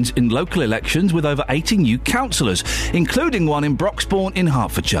major gains in local elections with over 80 new councillors, including one in Broxbourne in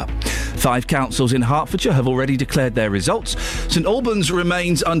Hertfordshire. 5 councils in Hertfordshire have already declared their results. St Albans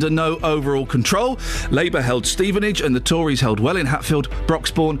remains under no overall control. Labour held Stevenage and the Tories held well in Hatfield,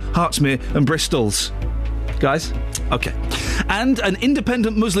 Broxbourne, Hertsmere and Bristols. Guys? OK. And an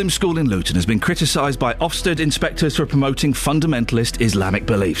independent Muslim school in Luton has been criticised by Ofsted inspectors for promoting fundamentalist Islamic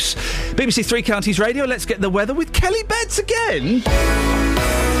beliefs. BBC Three Counties Radio, let's get the weather with Kelly Betts again.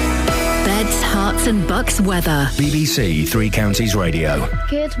 Beds, Herts and Bucks weather. BBC Three Counties Radio.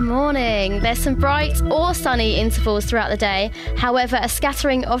 Good morning. There's some bright or sunny intervals throughout the day. However, a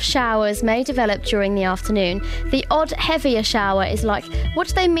scattering of showers may develop during the afternoon. The odd heavier shower is like... What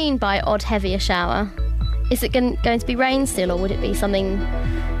do they mean by odd heavier shower? Is it going to be rain still, or would it be something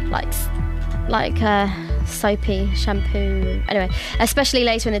like soapy shampoo? Anyway, especially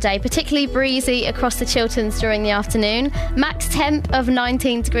later in the day, particularly breezy across the Chilterns during the afternoon. Max temp of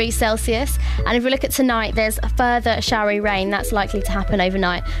 19 degrees Celsius. And if we look at tonight, there's further showery rain that's likely to happen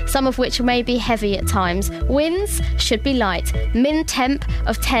overnight, some of which may be heavy at times. Winds should be light. Min temp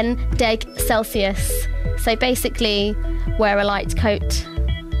of 10 deg Celsius. So basically, wear a light coat.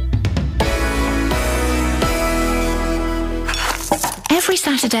 Every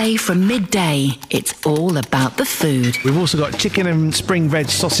Saturday from midday, it's all about the food. We've also got chicken and spring veg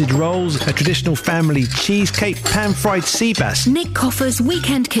sausage rolls, a traditional family cheesecake, pan-fried sea bass. Nick Coffer's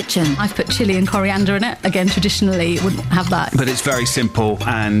Weekend Kitchen. I've put chilli and coriander in it. Again, traditionally, wouldn't have that. But it's very simple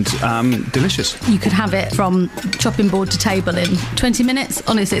and delicious. You could have it from chopping board to table in 20 minutes.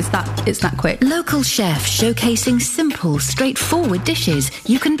 Honestly, it's that quick. Local chef showcasing simple, straightforward dishes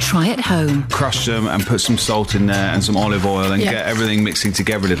you can try at home. Crush them and put some salt in there and some olive oil and get everything mixing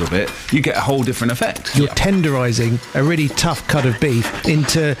together a little bit. You get a whole different effect. You're tenderising a really tough cut of beef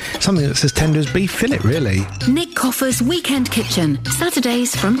into something that's as tender as beef fillet, really. Nick Coffer's Weekend Kitchen,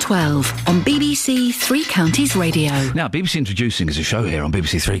 Saturdays from 12 on BBC Three Counties Radio. Now, BBC Introducing is a show here on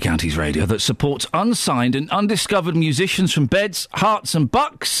BBC Three Counties Radio that supports unsigned and undiscovered musicians from Beds, Herts and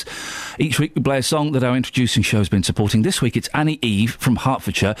Bucks. Each week we play a song that our Introducing show has been supporting. This week it's Annie Eve from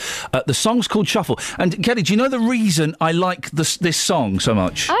Hertfordshire. The song's called Shuffle. And Kelly, do you know the reason I like this song so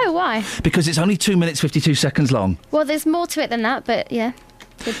much? Oh, why? Because it's only 2 minutes 52 seconds long. Well, there's more to it than that, but yeah.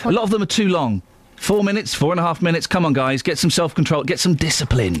 Good point. A lot of them are too long. 4 minutes, 4.5 minutes. Come on, guys, get some self-control, get some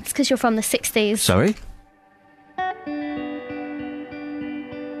discipline. It's because you're from the 60s. Sorry?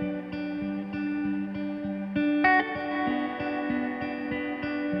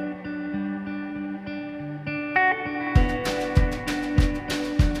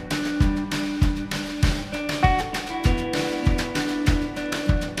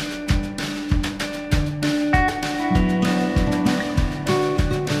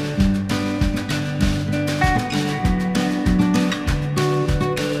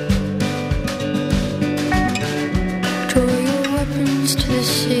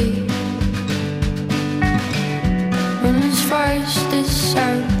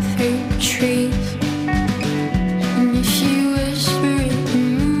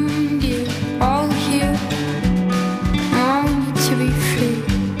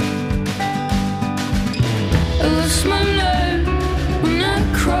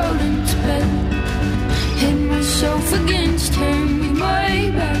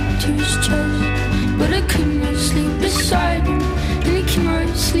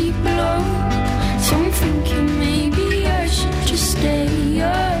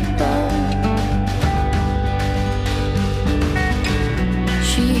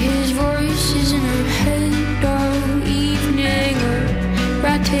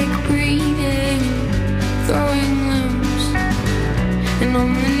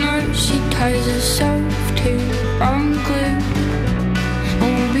 the note she ties herself to. I'm glue, I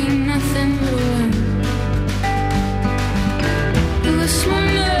won't be nothing but alone. It was my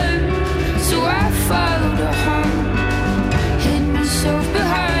nerve, so I followed her home. Hid myself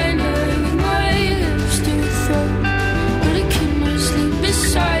behind her with my lips to her throat. But I cannot sleep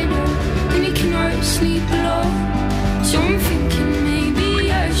beside her, and I cannot sleep alone. So I'm thinking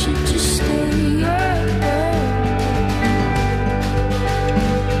maybe I should just stay up.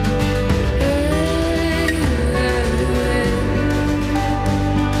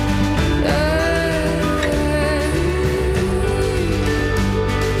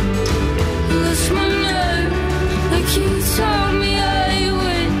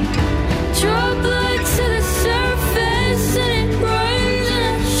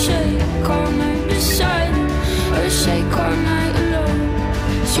 Shake all night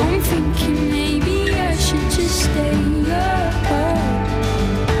alone. So I'm thinking maybe I should just stay up.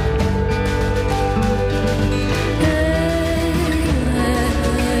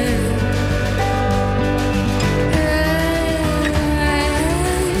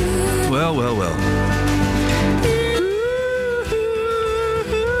 Well, well, well.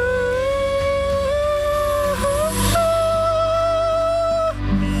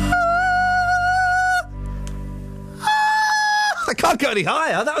 I can't go any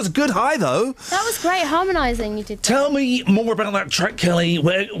higher. That was a good high, though. That was great harmonising you did. Tell me more about that track, Kelly.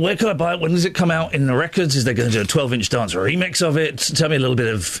 Where can I buy it? When does it come out in the records? Is there going to do a 12-inch dance remix of it? Tell me a little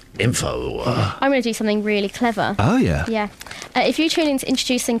bit of info. I'm going to do something really clever. Oh, yeah? Yeah. If you tune into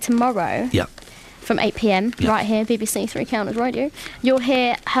Introducing Tomorrow... Yeah. From 8 p.m, right here, BBC Three Counters Radio, you'll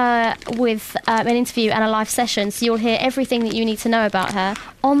hear her with an interview and a live session, so you'll hear everything that you need to know about her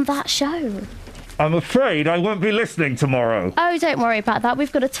on that show. I'm afraid I won't be listening tomorrow. Oh, don't worry about that.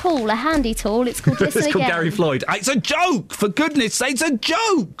 We've got a tool, a handy tool. It's called Listen It's called Again. Gary Floyd. It's a joke! For goodness sakes, it's a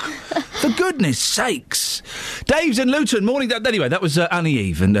joke! For goodness sakes. Dave's in Luton. Morning. Anyway, that was Annie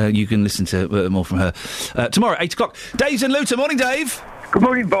Eve, and you can listen to more from her tomorrow at 8 o'clock. Dave's in Luton. Morning, Dave. Good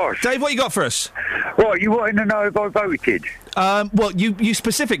morning, boss. Dave, what you got for us? What, you wanting to know if I voted? Well, you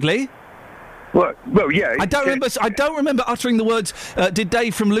specifically? Well, yeah. I don't remember uttering the words, did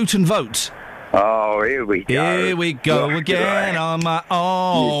Dave from Luton vote? Oh, here we go. Here we go again on my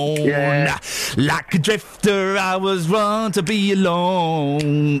own. Yeah. Like a drifter, I was wrong to be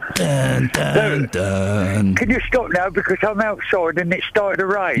alone. Dun, dun, dun. Can you stop now, because I'm outside and it started to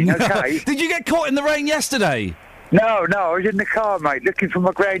rain, okay? Did you get caught in the rain yesterday? No, I was in the car, mate, looking for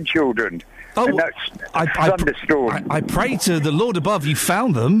my grandchildren. Oh, and that's thunderstorm. I pray to the Lord above you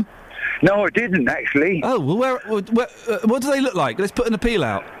found them. No, I didn't, actually. Oh, well, what do they look like? Let's put an appeal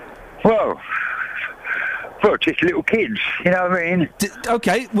out. Well, just little kids, you know what I mean?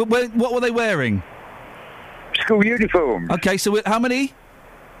 Okay, what were they wearing? School uniforms. Okay, so how many?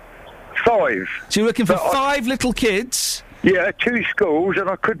 5. So you're looking for 5 little kids? Yeah, 2 schools, and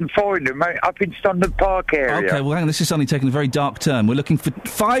I couldn't find them, mate, up in Standard Park area. Okay, well, hang on, this is suddenly taking a very dark turn. We're looking for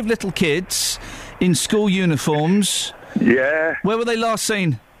 5 little kids in school uniforms. Yeah. Where were they last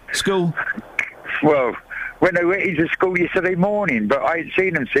seen? School? Well, when they went into school yesterday morning, but I ain't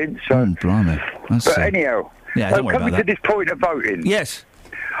seen them since. So. Blimey. Anyhow, yeah, don't worry coming about to this point of voting. Yes.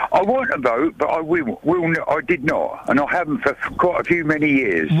 I want to vote, but I did not, and I haven't for quite a few many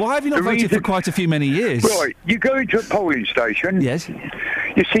years. Why have you not voted for quite a few many years? Right, you go into a polling station. Yes.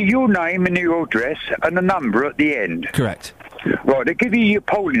 You see your name and your address and a number at the end. Correct. Right, they give you your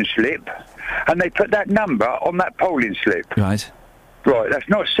polling slip, and they put that number on that polling slip. Right. Right, that's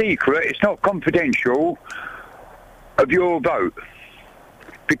not secret, it's not confidential of your vote,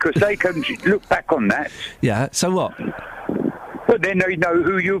 because they can look back on that. Yeah, so what? But then they know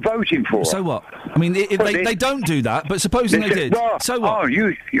who you're voting for. So what? I mean, they don't do that, but supposing they did, so what?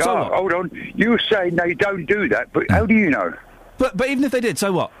 Hold on. You're saying they don't do that, but how do you know? But even if they did,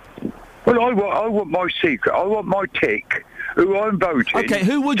 so what? Well, I want my secret. I want my tick, who I'm voting. Okay,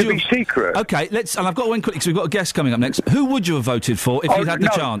 who would to you be secret? Okay, and I've got one quickly because we've got a guest coming up next. Who would you have voted for if you'd had the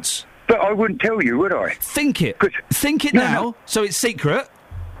chance? But I wouldn't tell you, would I? Think it. Think it now, so it's secret.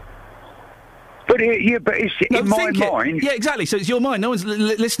 But it's in my mind. Yeah, exactly. So it's your mind. No one's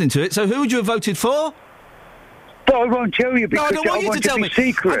listening to it. So who would you have voted for? But I won't tell you because I don't want you to tell me.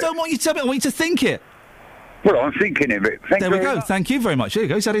 Secret. I don't want you to tell me. I want you to think it. Well, I'm thinking of it. There we go. Thank you very much. There you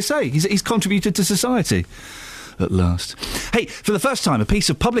go. He's had his say. He's contributed to society. At last. Hey, for the first time, a piece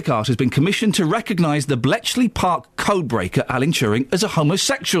of public art has been commissioned to recognise the Bletchley Park codebreaker Alan Turing as a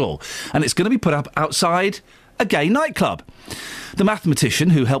homosexual. And it's going to be put up outside a gay nightclub. The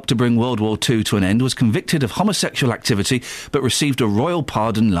mathematician who helped to bring World War II to an end was convicted of homosexual activity but received a royal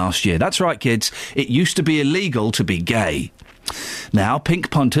pardon last year. That's right, kids. It used to be illegal to be gay. Now,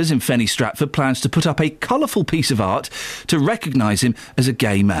 Pink Punters in Fenny Stratford plans to put up a colourful piece of art to recognise him as a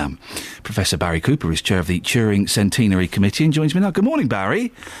gay man. Professor Barry Cooper is chair of the Turing Centenary Committee and joins me now. Good morning,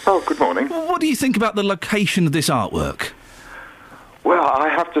 Barry. Oh, good morning. What do you think about the location of this artwork? Well, I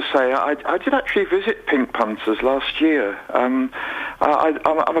have to say, I did actually visit Pink Punters last year. I'm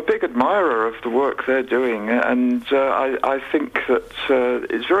a big admirer of the work they're doing, and I think that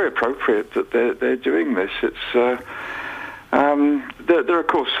it's very appropriate that they're doing this. It's there are, of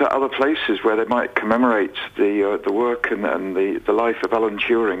course, other places where they might commemorate the work and the life of Alan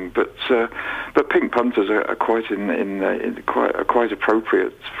Turing, but Pink Punters are quite quite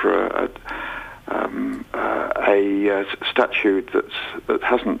appropriate for a statue that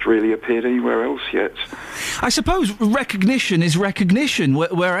hasn't really appeared anywhere else yet. I suppose recognition is recognition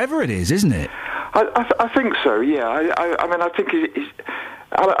wherever it is, isn't it? I think so. Yeah. I mean, I think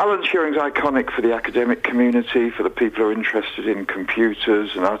Alan Turing's iconic for the academic community, for the people who are interested in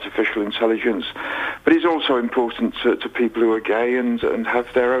computers and artificial intelligence, but he's also important to people who are gay and have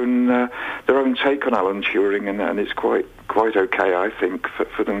their own take on Alan Turing, and it's quite okay, I think,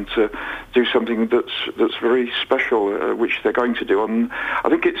 for them to do something that's very special, which they're going to do on, I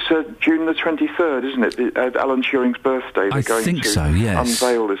think it's June the 23rd, isn't it? Alan Turing's birthday. They're going think to so, yes.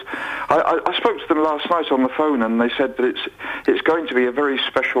 unveil this. I spoke to them last night on the phone, and they said that it's going to be a very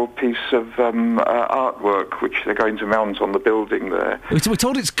special piece of artwork which they're going to mount on the building there. We're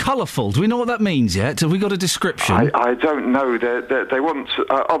told it's colourful. Do we know what that means yet? Have we got a description? I don't know. They want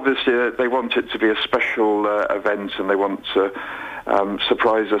obviously they want it to be a special event, and they want to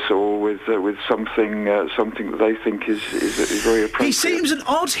surprise us all with something that they think is very appropriate. He seems an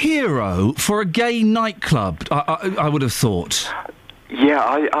odd hero for a gay nightclub. I would have thought. Yeah,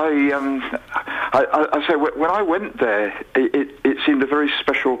 I say when I went there, it seemed a very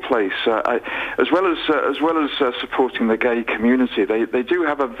special place. As well as supporting the gay community, they do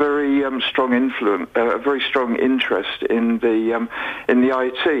have a very strong influence, a very strong interest in the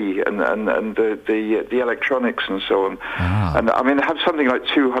IT and the electronics and so on. And I mean, they have something like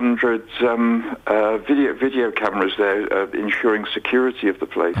 200 video cameras there, ensuring security of the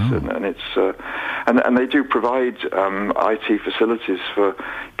place, and it's and they do provide IT facilities for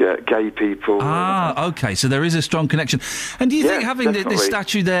gay people. OK, so there is a strong connection. And do you think having this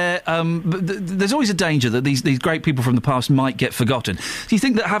statue there, there's always a danger that these great people from the past might get forgotten. Do you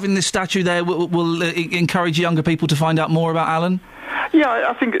think that having this statue there will encourage younger people to find out more about Alan? Yeah,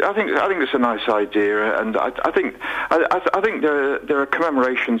 I think it's a nice idea, and I think there are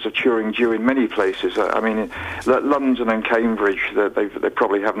commemorations of Turing due in many places. I mean, London and Cambridge, they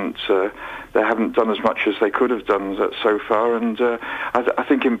probably haven't done as much as they could have done so far, and I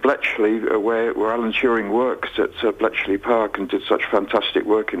think in Bletchley, where Alan Turing worked at Bletchley Park and did such fantastic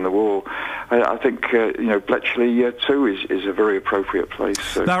work in the war, I think Bletchley too is a very appropriate place.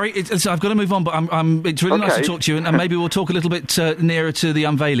 So. Barry, I've got to move on, but it's really nice to talk to you, and maybe we'll talk a little bit nearer to the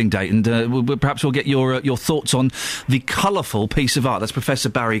unveiling date, and perhaps we'll get your thoughts on the colourful piece of art. That's Professor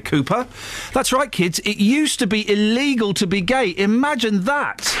Barry Cooper. That's right, kids. It used to be illegal to be gay. Imagine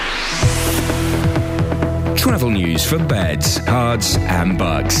that. Travel news for beds, cards and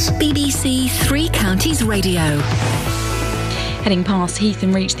bugs. BBC Three Counties Radio. Heading past Heath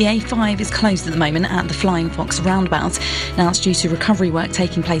and Reach, the A5 is closed at the moment at the Flying Fox roundabout. Now it's due to recovery work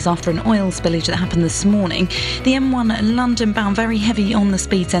taking place after an oil spillage that happened this morning. The M1 London bound very heavy on the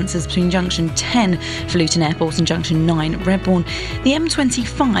speed sensors between junction 10 for Luton Airport and junction 9 Redbourne. The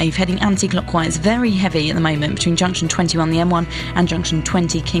M25 heading anti-clockwise very heavy at the moment between junction 21 the M1 and junction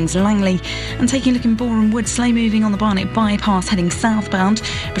 20 Kings Langley. And taking a look in Boreham Wood, slow moving on the Barnet bypass heading southbound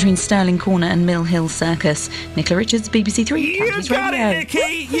between Stirling Corner and Mill Hill Circus. Nicola Richards, BBC Three. You got it,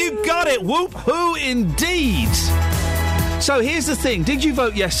 Nikki! You got it! Whoop-hoo indeed! So here's the thing. Did you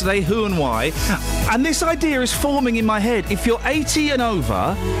vote yesterday? Who and why? And this idea is forming in my head. If you're 80 and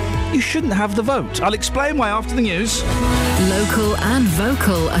over, you shouldn't have the vote. I'll explain why after the news. Local and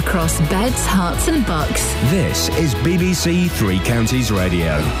vocal across beds, hearts and bucks. This is BBC Three Counties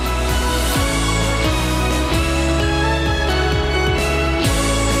Radio.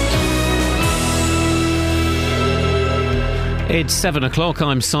 It's 7 o'clock.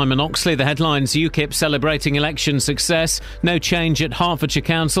 I'm Simon Oxley. The headlines: UKIP celebrating election success, no change at Hertfordshire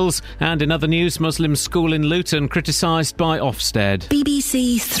councils, and in other news, Muslim school in Luton criticised by Ofsted.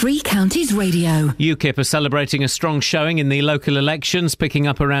 BBC Three Counties Radio. UKIP are celebrating a strong showing in the local elections, picking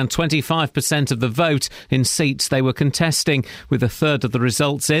up around 25% of the vote in seats they were contesting. With a third of the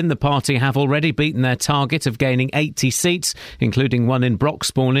results in, the party have already beaten their target of gaining 80 seats, including one in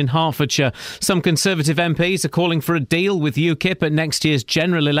Broxbourne in Hertfordshire. Some Conservative MPs are calling for a deal with UKIP UKIP at next year's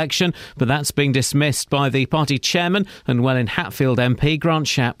general election, but that's being dismissed by the party chairman and Welwyn-Hatfield MP Grant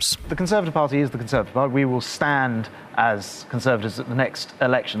Shapps. The Conservative Party is the Conservative Party. We will stand as Conservatives at the next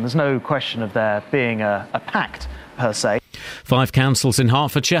election. There's no question of there being a pact, per se. 5 councils in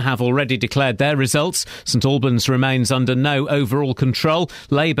Hertfordshire have already declared their results. St Albans remains under no overall control.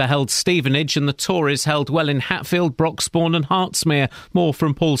 Labour held Stevenage and the Tories held Welwyn-Hatfield, Broxbourne and Hertsmere. More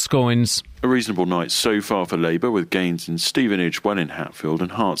from Paul Scoynes. A reasonable night so far for Labour, with gains in Stevenage, Welwyn-Hatfield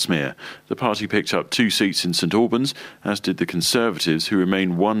and Hertsmere. The party picked up 2 seats in St Albans, as did the Conservatives, who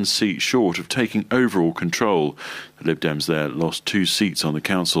remain 1 seat short of taking overall control. The Lib Dems there lost 2 seats on the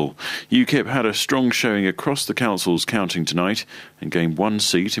council. UKIP had a strong showing across the councils counting tonight and gained 1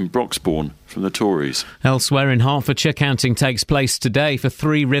 seat in Broxbourne from the Tories. Elsewhere in Hertfordshire, counting takes place today for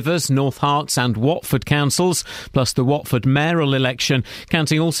Three Rivers, North Herts and Watford councils, plus the Watford mayoral election.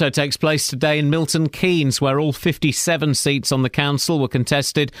 Counting also takes place today in Milton Keynes, where all 57 seats on the council were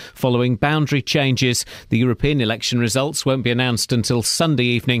contested following boundary changes. The European election results won't be announced until Sunday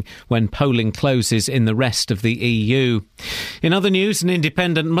evening, when polling closes in the rest of the EU. In other news, an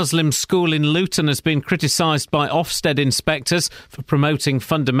independent Muslim school in Luton has been criticised by Ofsted inspectors for promoting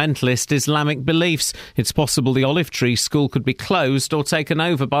fundamentalist Islamic beliefs. It's possible the Olive Tree School could be closed or taken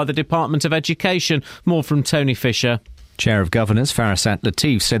over by the Department of Education. More from Tony Fisher. Chair of Governors Farasat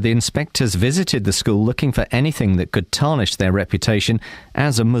Latif said the inspectors visited the school looking for anything that could tarnish their reputation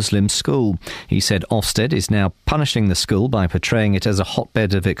as a Muslim school. He said Ofsted is now punishing the school by portraying it as a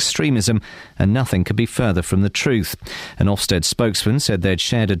hotbed of extremism, and nothing could be further from the truth. An Ofsted spokesman said they'd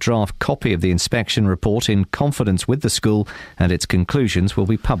shared a draft copy of the inspection report in confidence with the school, and its conclusions will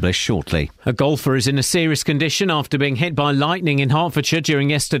be published shortly. A golfer is in a serious condition after being hit by lightning in Hertfordshire during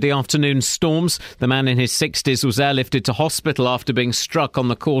yesterday afternoon's storms. The man in his 60s was airlifted to hospital after being struck on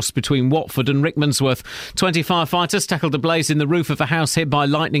the course between Watford and Rickmansworth. 20 firefighters tackled a blaze in the roof of a house hit by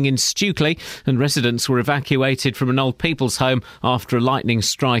lightning in Stukely, and residents were evacuated from an old people's home after a lightning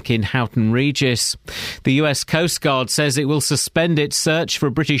strike in Houghton Regis. The US Coast Guard says it will suspend its search for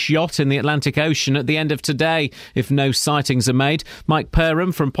a British yacht in the Atlantic Ocean at the end of today if no sightings are made. Mike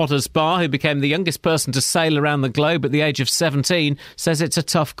Perham from Potter's Bar, who became the youngest person to sail around the globe at the age of 17, says it's a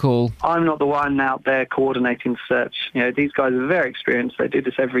tough call. I'm not the one out there coordinating search. These guys are very experienced. They do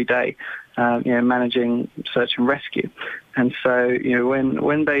this every day, managing search and rescue. And so,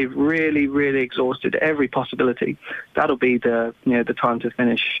 when they've really, really exhausted every possibility, that'll be the time to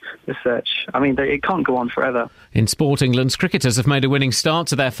finish the search. I mean, it can't go on forever. In sport, England's cricketers have made a winning start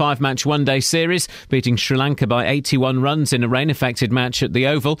to their 5-match one-day series, beating Sri Lanka by 81 runs in a rain-affected match at the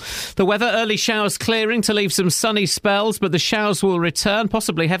Oval. The weather, early showers clearing to leave some sunny spells, but the showers will return,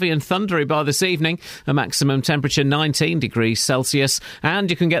 possibly heavy and thundery by this evening. A maximum temperature 19 degrees Celsius. And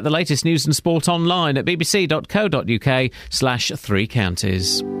you can get the latest news and sport online at bbc.co.uk/Three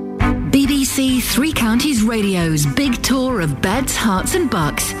Counties. BBC Three Counties Radio's big tour of beds, hearts and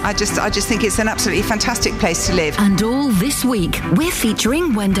bucks. I just think it's an absolutely fantastic place to live. And all this week, we're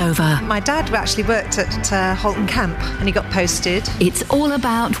featuring Wendover. My dad actually worked at Halton Camp and he got posted. It's all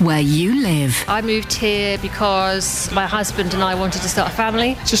about where you live. I moved here because my husband and I wanted to start a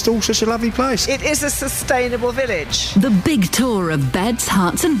family. It's just all such a lovely place. It is a sustainable village. The big tour of beds,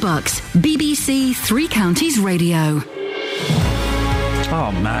 hearts and bucks. BBC Three Counties Radio. Oh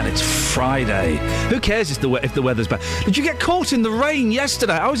man, it's Friday. Who cares if the weather's bad? Did you get caught in the rain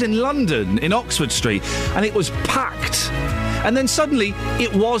yesterday? I was in London, in Oxford Street, and it was packed. And then suddenly,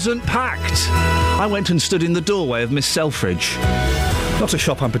 it wasn't packed. I went and stood in the doorway of Miss Selfridge. Not a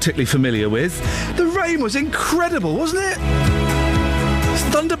shop I'm particularly familiar with. The rain was incredible, wasn't it?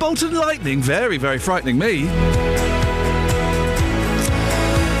 Thunderbolt and lightning, very, very frightening me.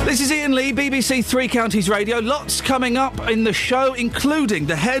 This is Iain Lee, BBC Three Counties Radio. Lots coming up in the show, including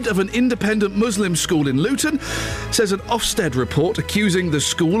the head of an independent Muslim school in Luton says an Ofsted report accusing the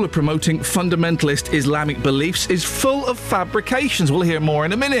school of promoting fundamentalist Islamic beliefs is full of fabrications. We'll hear more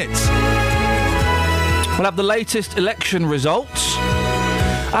in a minute. We'll have the latest election results.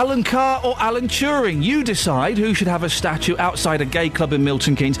 Alan Carr or Alan Turing, you decide who should have a statue outside a gay club in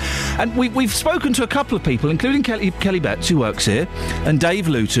Milton Keynes. And we've spoken to a couple of people, including Kelly Betts, who works here, and Dave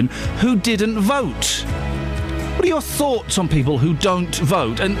Luton, who didn't vote. What are your thoughts on people who don't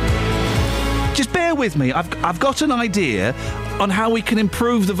vote? And just bear with me, I've got an idea on how we can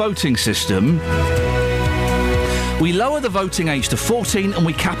improve the voting system. We lower the voting age to 14 and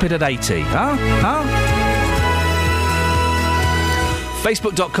we cap it at 80.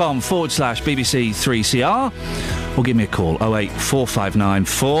 Facebook.com/BBC3CR or give me a call 08459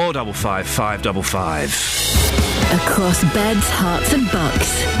 455 555. Across beds, hearts and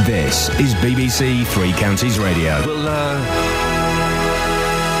bucks. This is BBC Three Counties Radio. We'll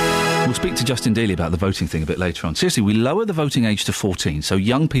we'll speak to Justin Dealey about the voting thing a bit later on. Seriously, we lower the voting age to 14 so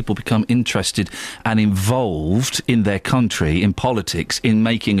young people become interested and involved in their country, in politics, in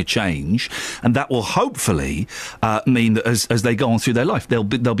making a change, and that will hopefully mean that as they go on through their life, they'll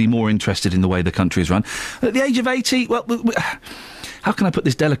be more interested in the way the country is run. At the age of 80, well, how can I put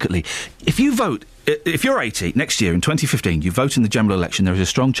this delicately? If you vote, if you're 80 next year in 2015, you vote in the general election, there is a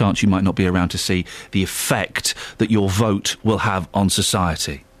strong chance you might not be around to see the effect that your vote will have on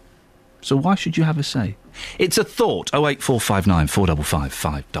society. So why should you have a say? It's a thought. 08459 455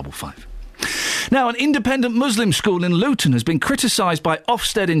 555. Now, an independent Muslim school in Luton has been criticised by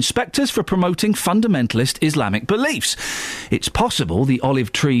Ofsted inspectors for promoting fundamentalist Islamic beliefs. It's possible the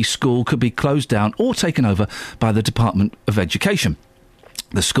Olive Tree School could be closed down or taken over by the Department of Education.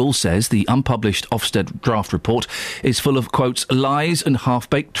 The school says the unpublished Ofsted draft report is full of, quotes, lies and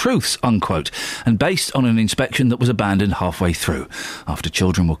half-baked truths, unquote, and based on an inspection that was abandoned halfway through after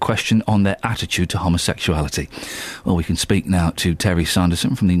children were questioned on their attitude to homosexuality. Well, we can speak now to Terry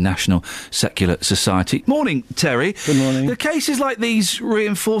Sanderson from the National Secular Society. Morning, Terry. Good morning. Do cases like these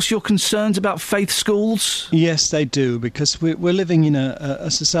reinforce your concerns about faith schools? Yes, they do, because we're living in a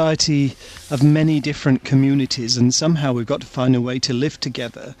society of many different communities, and somehow we've got to find a way to live together.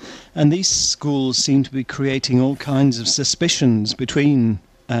 And these schools seem to be creating all kinds of suspicions between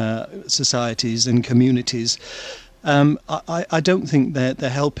societies and communities. I don't think they're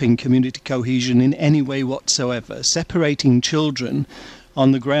helping community cohesion in any way whatsoever. Separating children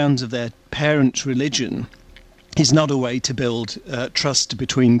on the grounds of their parents' religion is not a way to build trust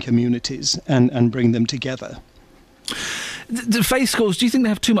between communities and bring them together. The faith schools, do you think they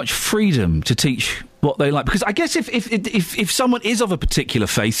have too much freedom to teach what they like? Because I guess if someone is of a particular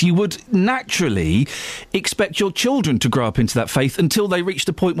faith, you would naturally expect your children to grow up into that faith until they reach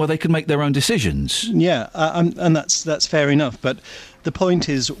the point where they can make their own decisions. Yeah, and that's fair enough. But the point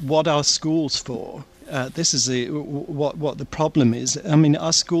is, what are schools for? This is what the problem is. I mean,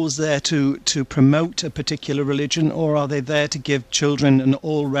 are schools there to promote a particular religion, or are they there to give children an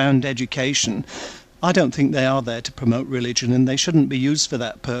all-round education? I don't think they are there to promote religion, and they shouldn't be used for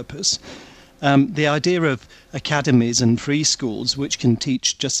that purpose. The idea of academies and free schools, which can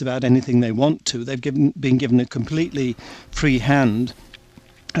teach just about anything they want to, they've been given a completely free hand.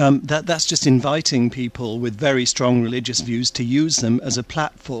 That's just inviting people with very strong religious views to use them as a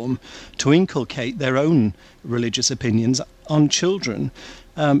platform to inculcate their own religious opinions on children.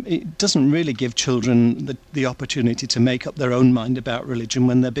 It doesn't really give children the opportunity to make up their own mind about religion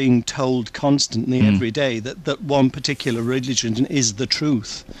when they're being told constantly every day that one particular religion is the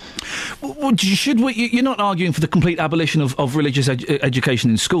truth. Well, you're not arguing for the complete abolition of religious education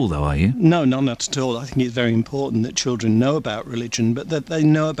in school, though, are you? No, not at all. I think it's very important that children know about religion, but that they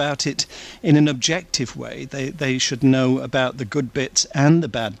know about it in an objective way. They should know about the good bits and the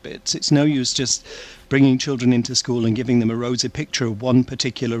bad bits. It's no use just bringing children into school and giving them a rosy picture of one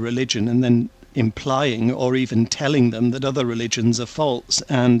particular religion and then implying or even telling them that other religions are false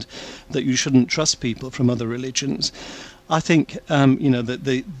and that you shouldn't trust people from other religions. I think,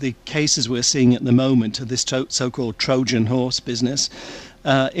 that the cases we're seeing at the moment of this so-called Trojan horse business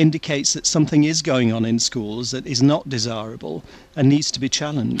indicates that something is going on in schools that is not desirable and needs to be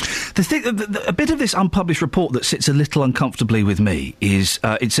challenged. A bit of this unpublished report that sits a little uncomfortably with me is,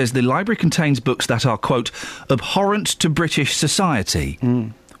 it says the library contains books that are, quote, abhorrent to British society.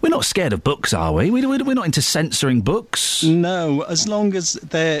 We're not scared of books, are we? We're not into censoring books. No, as long as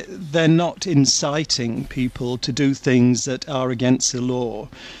they're not inciting people to do things that are against the law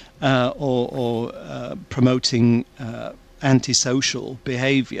or promoting antisocial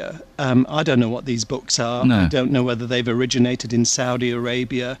behaviour. I don't know what these books are. No. I don't know whether they've originated in Saudi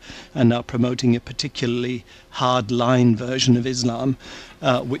Arabia and are promoting a particularly hard-line version of Islam,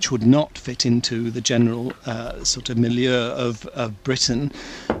 which would not fit into the general sort of milieu of Britain.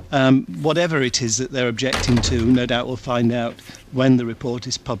 Whatever it is that they're objecting to, no doubt we'll find out when the report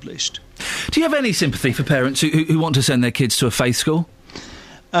is published. Do you have any sympathy for parents who want to send their kids to a faith school?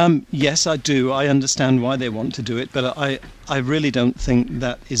 Yes, I do. I understand why they want to do it, but I really don't think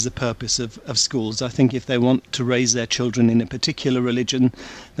that is the purpose of schools. I think if they want to raise their children in a particular religion,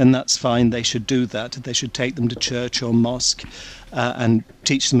 then that's fine. They should do that. They should take them to church or mosque and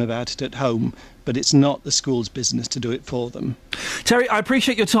teach them about it at home. But it's not the school's business to do it for them. Terry, I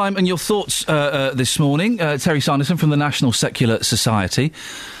appreciate your time and your thoughts this morning. Terry Sanderson from the National Secular Society.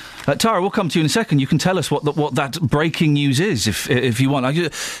 Tara, we'll come to you in a second. You can tell us what that breaking news is if you want. I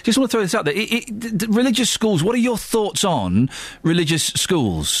just want to throw this out there. Religious schools, what are your thoughts on religious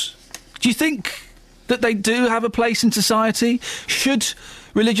schools? Do you think that they do have a place in society? Should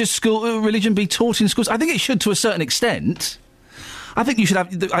religion be taught in schools? I think it should to a certain extent. I think you should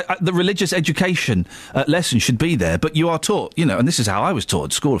have the religious education lesson should be there, but you are taught, and this is how I was taught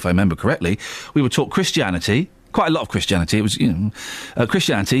at school, if I remember correctly. We were taught Christianity, quite a lot of Christianity. It was,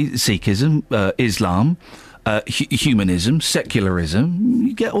 Christianity, Sikhism, Islam, humanism, secularism.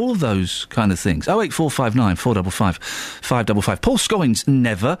 You get all of those kind of things. 08459 455 555. Paul Scoggins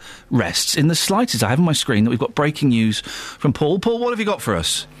never rests in the slightest. I have on my screen that we've got breaking news from Paul. Paul, what have you got for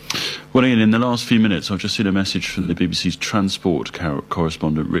us? Well, Ian, in the last few minutes, I've just seen a message from the BBC's transport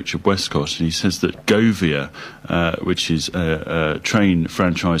correspondent, Richard Westcott, and he says that Govia, which is a train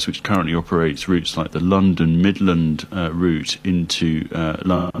franchise which currently operates routes like the London Midland route into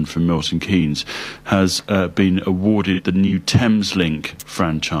London from Milton Keynes, has been awarded the new Thameslink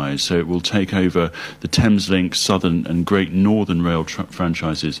franchise. So it will take over the Thameslink, Southern and Great Northern Rail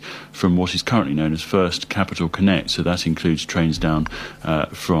franchises from what is currently known as First Capital Connect. So that includes trains down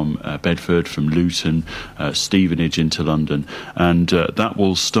from Bedford, from Luton, Stevenage into London, and that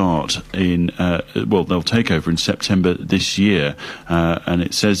will start in, they'll take over in September this year, and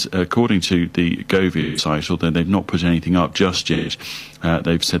it says, according to the Govia site, although they've not put anything up just yet,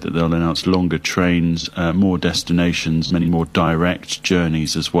 they've said that they'll announce longer trains, more destinations, many more direct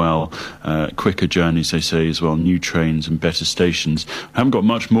journeys as well, quicker journeys, they say, as well, new trains and better stations. I haven't got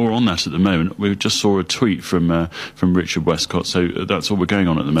much more on that at the moment. We just saw a tweet from Richard Westcott, so that's all we're going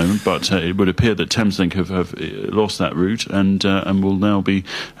on at the moment, but it would appear that Thameslink have lost that route and will now be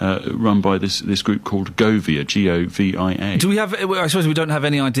run by this group called Govia, Govia. Do we have, I suppose we don't have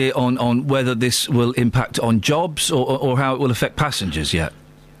any idea on whether this will impact on jobs or how it will affect passengers yet?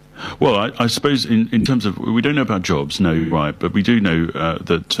 Well, I suppose in terms of, we don't know about jobs, no, right, but we do know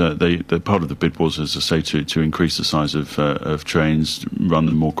that the part of the bid was, as I say, to increase the size of trains, run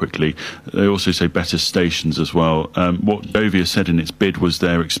them more quickly. They also say better stations as well. What Govia said in its bid was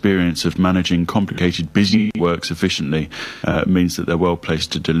their experience of managing complicated, busy works efficiently means that they're well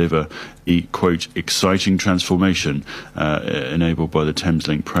placed to deliver the, quote, exciting transformation enabled by the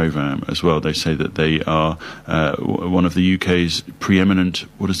Thameslink programme as well. They say that they are one of the UK's preeminent,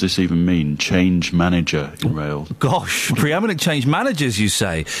 what does this even mean? Change manager in rail. Gosh, preeminent change managers, you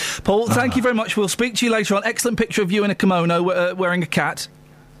say. Paul, thank you very much. We'll speak to you later on. Excellent picture of you in a kimono wearing a cat.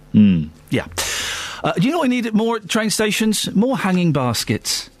 Yeah. Do you know what we need more at train stations? More hanging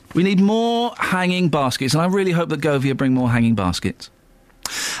baskets. We need more hanging baskets, and I really hope that Govia bring more hanging baskets.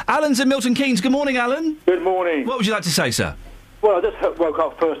 Alan's in Milton Keynes. Good morning, Alan. Good morning. What would you like to say, sir? Well, I just woke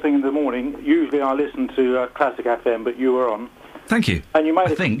up first thing in the morning. Usually I listen to Classic FM, but you were on. Thank you. And you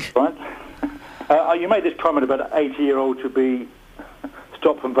made right? You made this comment about an 80-year-old to be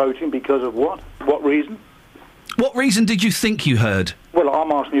stopped from voting because of what? What reason? What reason did you think you heard? Well,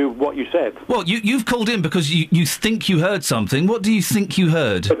 I'm asking you what you said. Well, you've called in because you think you heard something. What do you think you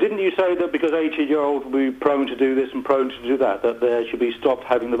heard? But didn't you say that because 80-year-olds will be prone to do this and prone to do that they should be stopped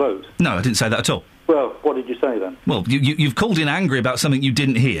having the vote? No, I didn't say that at all. Well, what did you say then? Well, you've called in angry about something you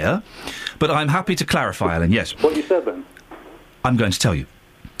didn't hear, but I'm happy to clarify, Alan, yes. What you said then? I'm going to tell you.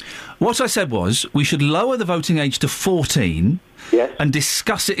 What I said was we should lower the voting age to 14 and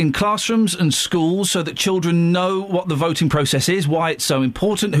discuss it in classrooms and schools so that children know what the voting process is, why it's so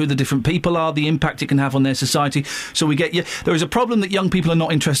important, who the different people are, the impact it can have on their society. So we get there is a problem that young people are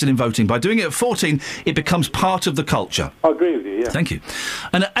not interested in voting. By doing it at 14, it becomes part of the culture. I agree with you, yeah. Thank you.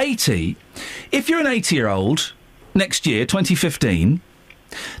 And at 80, if you're an 80-year-old next year, 2015,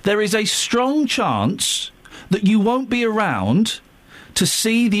 there is a strong chance that you won't be around to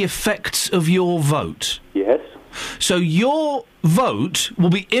see the effects of your vote. Yes. So your vote will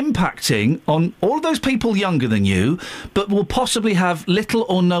be impacting on all of those people younger than you, but will possibly have little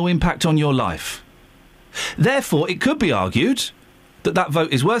or no impact on your life. Therefore, it could be argued that that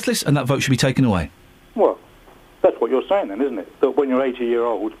vote is worthless and that vote should be taken away. Well, that's what you're saying then, isn't it? That when you're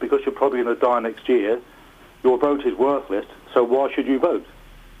 80-year-old, because you're probably going to die next year, your vote is worthless, so why should you vote?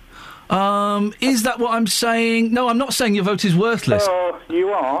 Is that what I'm saying? No, I'm not saying your vote is worthless. You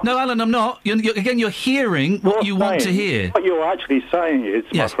are. No, Alan, I'm not. You're hearing what you want to hear. What you're actually saying is,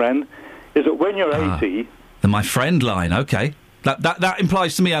 my friend, is that when you're 80... The my friend line, OK. That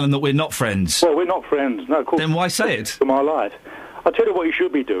implies to me, Alan, that we're not friends. Well, we're not friends, no, of course. Then why say it? For my life. I'll tell you what you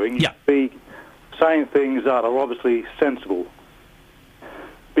should be doing. You should be saying things that are obviously sensible.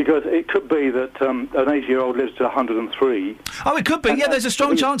 Because it could be that an 80-year-old lives to 103. Oh, it could be. Yeah, there's a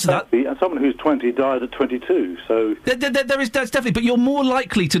strong chance of that. And someone who's 20 died at 22. So that's definitely. But you're more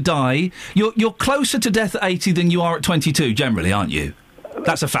likely to die. You're closer to death at 80 than you are at 22. Generally, aren't you?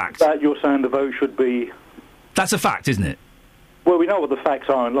 That's a fact. That you're saying the vote should be. That's a fact, isn't it? Well, we know what the facts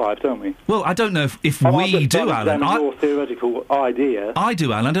are in life, don't we? Well, I don't know if we do, Alan. Your theoretical idea. I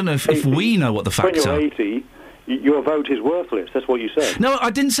do, Alan. I don't know if we know what the facts are. When you're 80, your vote is worthless. That's what you said. No, I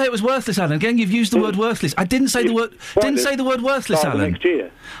didn't say it was worthless, Alan. Again, you've used the word worthless. I didn't say the word. Didn't say the word worthless, Alan. Next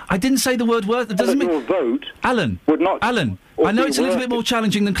year. I didn't say the word worthless. Doesn't mean your vote. Alan would not. Alan, I know it's a little bit more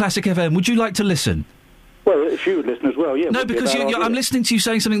challenging than Classic FM. Would you like to listen? Well, if you would listen as well, yeah. No, because I'm listening to you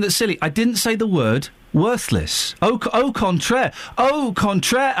saying something that's silly. I didn't say the word worthless. Au contraire. Au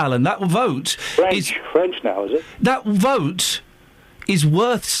contraire, Alan. That vote is French now, is it? That vote is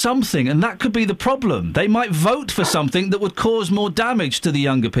worth something, and that could be the problem. They might vote for something that would cause more damage to the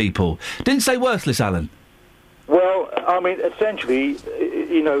younger people. Didn't say worthless, Alan. Well, I mean, essentially,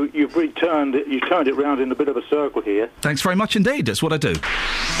 you've turned it round in a bit of a circle here. Thanks very much indeed. That's what I do.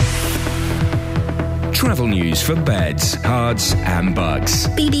 Travel news for beds, cards and bugs.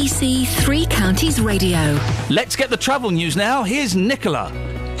 BBC Three Counties Radio. Let's get the travel news now. Here's Nicola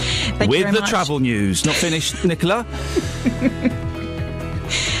Thank you with very the much. travel news. Not finished, Nicola.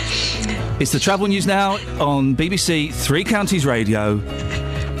 It's the travel news now on BBC Three Counties Radio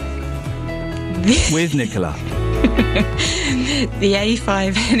with Nicola. The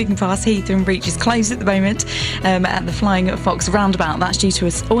A5 heading past Heathrow and Breach is closed at the moment at the Flying Fox roundabout. That's due to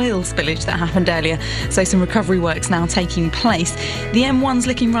an oil spillage that happened earlier, so some recovery work's now taking place. The M1's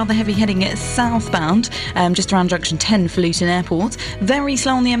looking rather heavy heading southbound, just around junction 10 for Luton Airport. Very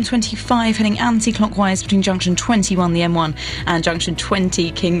slow on the M25 heading anti-clockwise between junction 21, the M1, and junction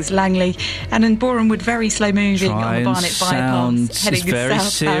 20, Kings Langley. And in Borehamwood, very slow moving on the Barnet bypass heading very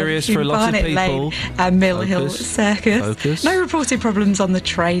southbound serious for a lot of Barnet people. Lane and Mill Hill Circus. No reported problems on the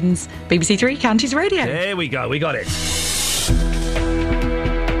trains. BBC Three Counties Radio. There we go, we got it.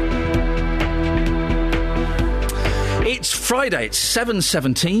 It's Friday, it's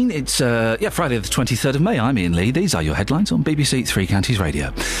 7:17. It's, Friday the 23rd of May. I'm Iain Lee. These are your headlines on BBC Three Counties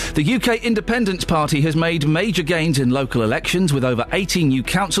Radio. The UK Independence Party has made major gains in local elections with over 18 new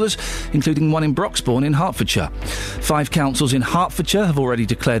councillors, including one in Broxbourne in Hertfordshire. 5 councils in Hertfordshire have already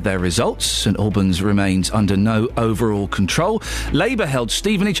declared their results. St Albans remains under no overall control. Labour held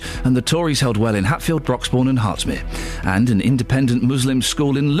Stevenage and the Tories held well in Hatfield, Broxbourne and Hertsmere. And an independent Muslim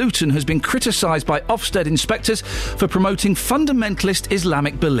school in Luton has been criticised by Ofsted inspectors for promoting fundamentalist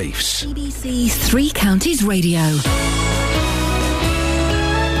Islamic beliefs. BBC Three Counties Radio.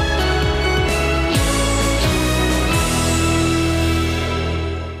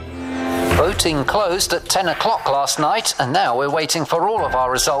 Voting closed at 10 o'clock last night, and now we're waiting for all of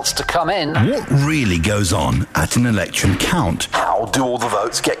our results to come in. What really goes on at an election count? How do all the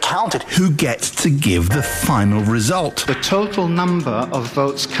votes get counted? Who gets to give the final result? The total number of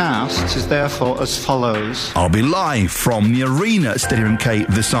votes cast is therefore as follows. I'll be live from the arena at Stadium K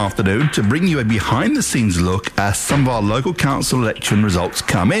this afternoon to bring you a behind-the-scenes look as some of our local council election results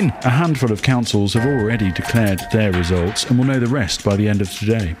come in. A handful of councils have already declared their results and will know the rest by the end of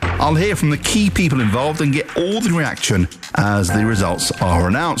today. I'll hear from the key people involved and get all the reaction as the results are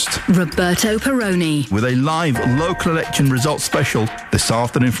announced. Roberto Perroni. With a live local election results special this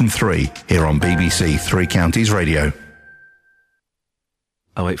afternoon from 3 here on BBC Three Counties Radio.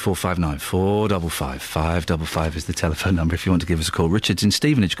 08459 455 555 is the telephone number if you want to give us a call. Richard's in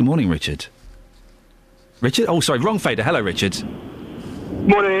Stevenage. Good morning, Richard. Richard? Oh, sorry, wrong fader. Hello, Richard.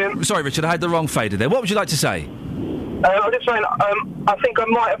 Morning, Ian. Sorry, Richard, I had the wrong fader there. What would you like to say? I'm just saying, I think I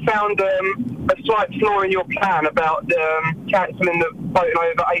might have found a slight flaw in your plan about cancelling the voting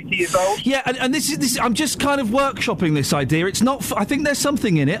over 80 years old. Yeah, and this is I'm just kind of workshopping this idea. It's not. I think there's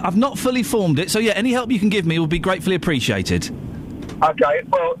something in it. I've not fully formed it. So yeah, any help you can give me will be gratefully appreciated. Okay,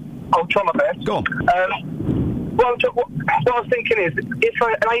 well, I'll try my best. Go on. What I was thinking is, if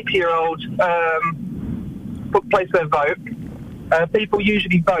an 80-year-old places their vote, people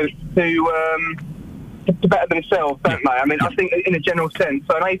usually vote to better themselves, don't they? I mean, I think in a general sense,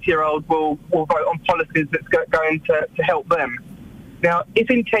 so an 80-year-old will vote on policies that's going to help them. Now, if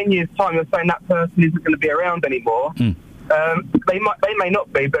in 10 years' time you're saying that person isn't going to be around anymore, they may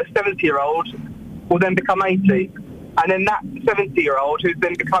not be, but a 70-year-old will then become 80. And then that 70-year-old who's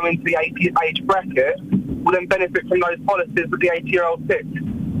then becoming to the 80 age bracket will then benefit from those policies that the 80-year-old picked.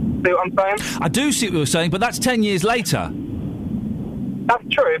 See what I'm saying? I do see what you're saying, but that's 10 years later. That's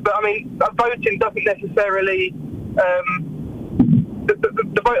true, but I mean, voting doesn't necessarily...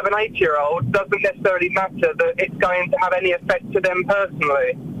 the vote of an 80-year-old doesn't necessarily matter that it's going to have any effect to them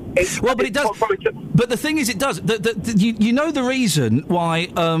personally. But it does. But the thing is, it does. You know the reason why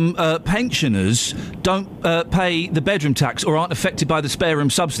pensioners don't pay the bedroom tax or aren't affected by the spare room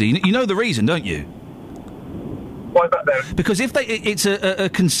subsidy? You know the reason, don't you? Why is that then? Because it's a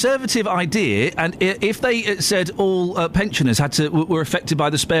Conservative idea, and if they said all pensioners were affected by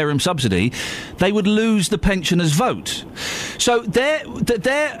the spare room subsidy, they would lose the pensioners' vote. So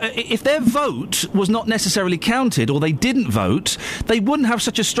if their vote was not necessarily counted, or they didn't vote, they wouldn't have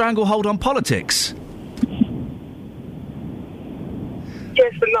such a stranglehold on politics.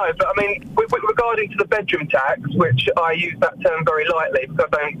 Yes and no, but I mean, regarding to the bedroom tax, which I use that term very lightly because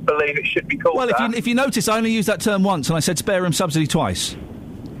I don't believe it should be called that. Well, if you notice, I only used that term once, and I said spare room subsidy twice.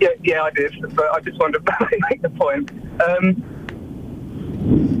 Yeah, I did, but I just wanted to make the point.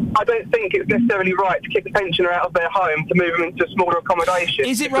 I don't think it's necessarily right to kick a pensioner out of their home to move them into smaller accommodation.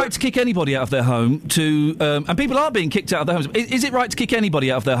 Is it right to kick anybody out of their home and people are being kicked out of their homes, is it right to kick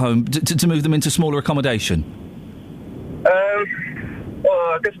anybody out of their home to move them into smaller accommodation?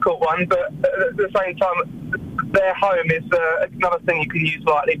 Well, a difficult one, but at the same time, their home is another thing you can use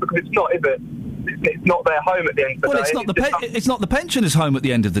lightly because it's not, is it? It's not their home at the end of the day. Well, it's not the pensioner's home at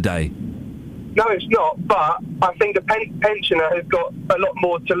the end of the day. No, it's not, but I think a pensioner has got a lot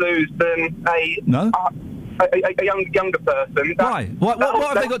more to lose than a younger person. Why? What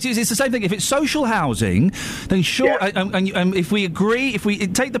have they got to use? It's the same thing. If it's social housing, then sure, and if we agree, if we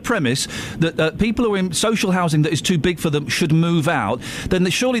take the premise that people who are in social housing that is too big for them should move out, then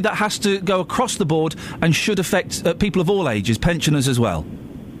surely that has to go across the board and should affect people of all ages, pensioners as well.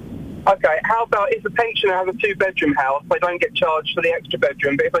 Okay, how about if a pensioner has a 2-bedroom house, they don't get charged for the extra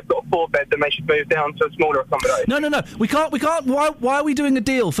bedroom, but if they've got a 4-bed, then they should move down to a smaller accommodation? No. We can't. Why are we doing a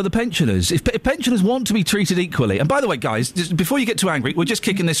deal for the pensioners? If pensioners want to be treated equally, and by the way, guys, just before you get too angry, we're just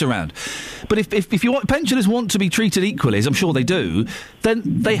kicking this around. But if you want pensioners want to be treated equally, as I'm sure they do, then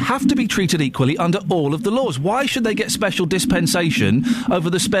they have to be treated equally under all of the laws. Why should they get special dispensation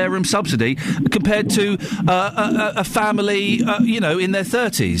over the spare room subsidy compared to a family, in their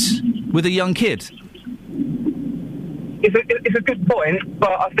 30s? With a young kid? It's a good point,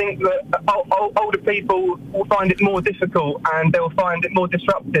 but I think that older people will find it more difficult and they will find it more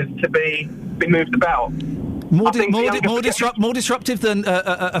disruptive to be moved about. More disruptive than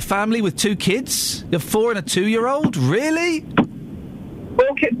a family with 2 kids? A 4 and a 2-year-old? Really?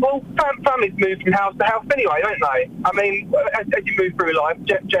 Well, families move from house to house anyway, don't they? I mean, as you move through life,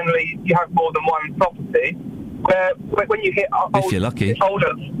 generally you have more than one property. Where when you hit if you're lucky, if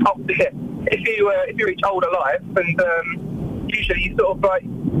you reach older life, and usually you sort of like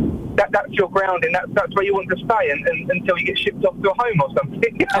that's your grounding. That's where you want to stay until you get shipped off to a home or something.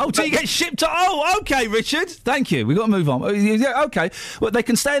 Till you get shipped off. Oh, okay, Richard. Thank you. We've got to move on. Yeah, okay. Well, they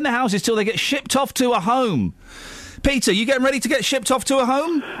can stay in their houses till they get shipped off to a home. Peter, you getting ready to get shipped off to a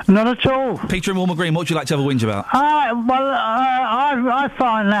home? Not at all. Peter in Walmer Green, what would you like to have a whinge about? I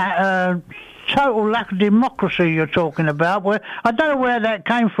find that total lack of democracy you're talking about. Where I don't know where that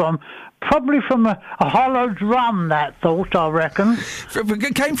came from. Probably from a hollow drum, that thought, I reckon.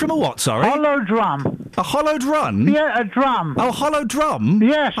 It came from a what, sorry? Hollow drum. A hollow drum? Yeah, a drum. Oh, a hollow drum?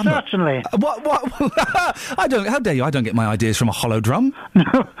 Yes, certainly. What? I don't... How dare you? I don't get my ideas from a hollow drum.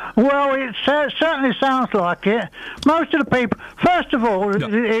 Well, it certainly sounds like it. Most of the people... First of all,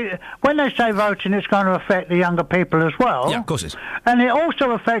 when they say voting, it's going to affect the younger people as well. Yeah, of course it is. And it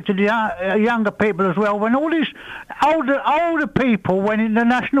also affected the younger people as well when all these older people went into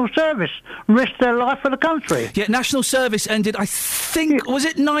national service. Risked their life for the country. Yeah, national service ended, I think, was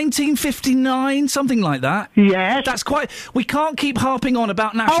it 1959? Something like that? Yes. That's quite... We can't keep harping on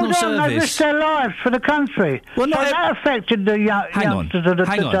about national service. They risked their lives for the country. Well, that affected the youngsters of today.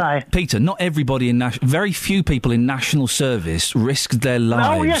 Hang on, Peter, not everybody in... Very few people in national service risked their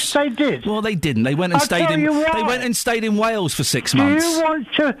lives. Oh, yes, they did. Well, they didn't. They went and stayed in Wales for 6 months.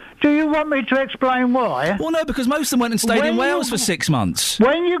 Do you want me to explain why? Well, no, because most of them went and stayed in Wales for 6 months.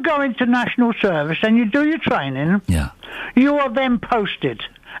 When you go into national service and you do your training, you are then posted.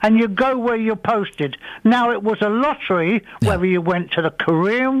 And you go where you're posted. Now, it was a lottery whether you went to the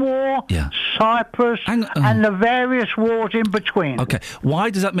Korean War, Cyprus, and the various wars in between. OK.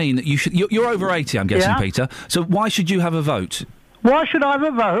 Why does that mean that you should... You're over 80, I'm guessing, Peter. So why should you have a vote? Why should I have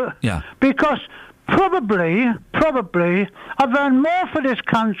a vote? Yeah. Because... Probably, I've earned more for this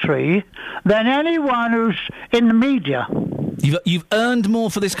country than anyone who's in the media. You've earned more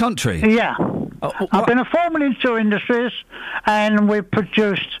for this country? Yeah. I've been a foreman in 2 industries, and we've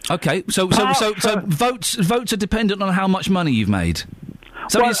produced... OK, so votes are dependent on how much money you've made?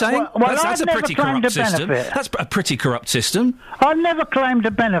 Is that what you're saying? That's a pretty corrupt system. That's a pretty corrupt system. I've never claimed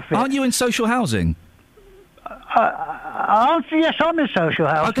a benefit. Aren't you in social housing? Yes, I'm in social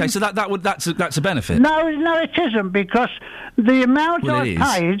housing. Okay, so that's a benefit. No, it isn't, because the amount Well, I it is.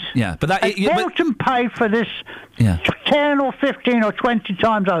 paid, Yeah, but that Bolton paid for this 10 or 15 or 20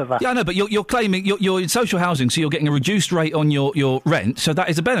 times over. Yeah, I know, but you're claiming you're in social housing, so you're getting a reduced rate on your rent, so that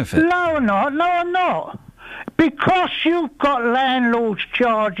is a benefit. No, I'm not. Because you've got landlords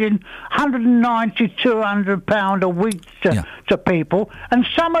charging £190, £200 a week to people, and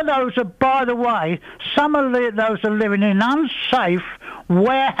some of those are, by the way, those are living in unsafe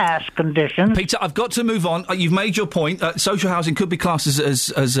warehouse conditions. Peter, I've got to move on. You've made your point. Social housing could be classed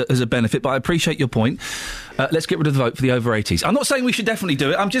as a benefit, but I appreciate your point. Let's get rid of the vote for the over 80s. I'm not saying we should definitely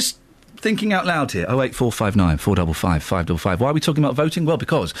do it. I'm just thinking out loud here. 08459 455 555. Why are we talking about voting? Well,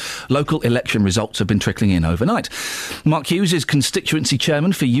 because local election results have been trickling in overnight. Mark Hughes is constituency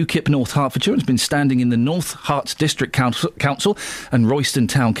chairman for UKIP North Hertfordshire and has been standing in the North Herts District Council and Royston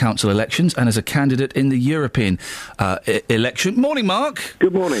Town Council elections and as a candidate in the European election. Morning, Mark.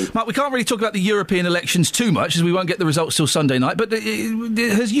 Good morning. Mark, we can't really talk about the European elections too much as we won't get the results till Sunday night, but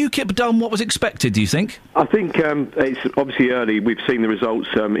has UKIP done what was expected, do you think? I think it's obviously early. We've seen the results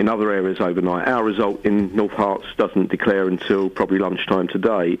in other areas overnight. Our result in North Herts doesn't declare until probably lunchtime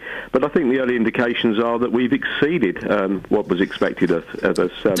today, but I think the early indications are that we've exceeded what was expected of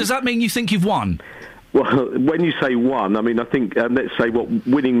us. Does that mean you think you've won? Well, when you say won, I mean, I think, let's say what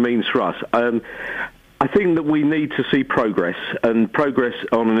winning means for us. I think that we need to see progress, and progress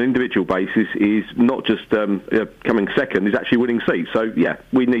on an individual basis is not just coming second, is actually winning seats. So, yeah,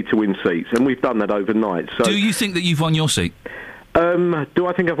 we need to win seats, and we've done that overnight. So, do you think that you've won your seat? Do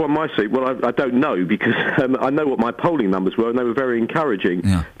I think I've won my seat? Well, I don't know, because I know what my polling numbers were, and they were very encouraging.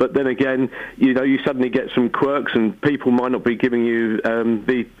 Yeah. But then again, you suddenly get some quirks, and people might not be giving you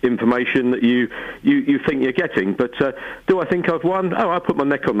the information that you think you're getting. But do I think I've won? Oh, I put my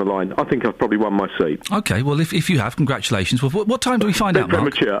neck on the line. I think I've probably won my seat. Okay, well, if you have, congratulations. Well, what time do we find out,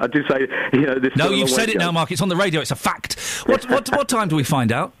 Mark? Premature. I did say, this. No, you've said it now, Mark. It's on the radio. It's a fact. What time do we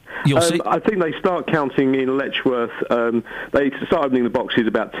find out? I think they start counting in Letchworth. They start opening the boxes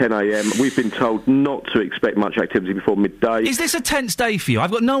about 10 a.m. We've been told not to expect much activity before midday. Is this a tense day for you?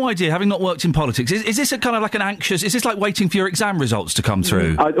 I've got no idea, having not worked in politics. Is this a kind of like an anxious... Is this like waiting for your exam results to come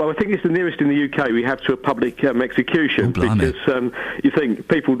through? I think it's the nearest in the UK we have to a public execution, because you think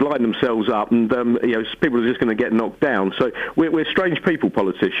people line themselves up and people are just going to get knocked down. So we're strange people,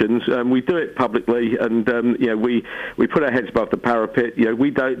 politicians. We do it publicly, and we put our heads above the parapet.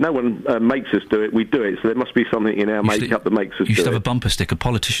 We don't. No one makes us do it. We do it. So there must be something in our makeup that makes us do it. You should have a bumper sticker.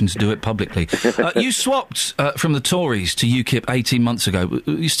 Politicians do it publicly. You swapped from the Tories to UKIP 18 months ago.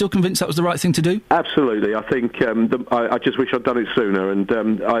 Are you still convinced that was the right thing to do? Absolutely. I think I just wish I'd done it sooner. And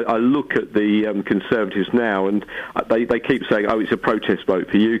I look at the Conservatives now, and they keep saying, "Oh, it's a protest vote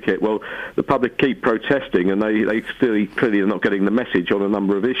for UKIP." Well, the public keep protesting, and they still clearly are not getting the message on a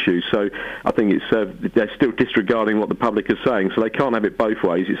number of issues. So I think they're still disregarding what the public is saying. So they can't have it both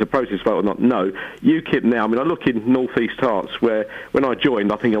ways. It's a protest vote or not. No, UKIP now. I mean, I look in North East Herts, where when I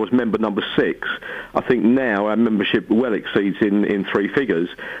joined, I think I was member number 6. I think now our membership well exceeds in 3 figures,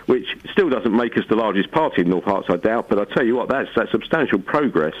 which still doesn't make us the largest party in North Herts, I doubt. But I tell you what, that's substantial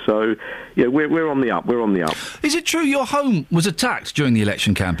progress. So yeah, we're on the up. We're on the up. Is it true your home was attacked during the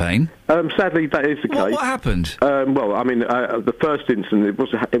election campaign? Sadly, that is the case. What happened? Well, I mean, the first incident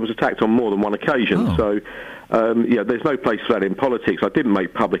it was attacked on more than one occasion. Oh. So. There's no place for that in politics. I didn't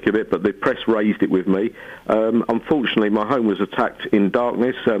make public of it, but the press raised it with me. Unfortunately, my home was attacked in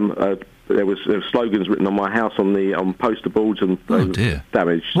darkness. There was slogans written on my house on poster boards and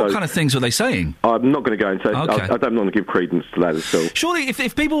damage. What kind of things were they saying? I'm not going to go into. Okay. I don't want to give credence to that at all. Surely,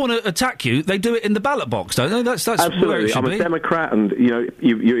 if people want to attack you, they do it in the ballot box, don't they? That's absolutely. Where it should I'm a Democrat, and you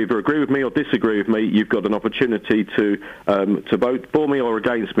either agree with me or disagree with me. You've got an opportunity to vote for me or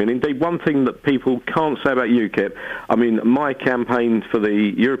against me. And indeed, one thing that people can't say about UKIP, I mean, my campaign for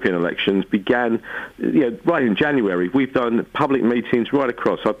the European elections began right in January. We've done public meetings right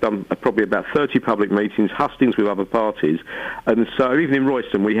across. I've done probably about 30 public meetings, hustings with other parties, and so even in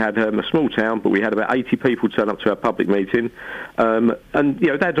Royston we had a small town, but we had about 80 people turn up to our public meeting, and they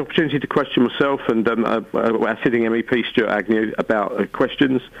had the opportunity to question myself and our sitting MEP Stuart Agnew about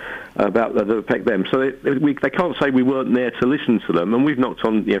questions about that affect them. So they can't say we weren't there to listen to them, and we've knocked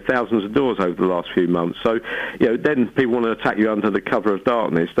on thousands of doors over the last few months. So then people want to attack you under the cover of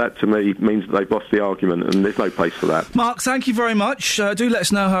darkness. That to me means that they've lost the argument, and there's no place for that. Mark, thank you very much. Do let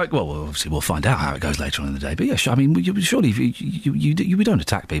us know how it... Well, obviously we'll find out how it goes later on in the day. But yeah, I mean, surely we don't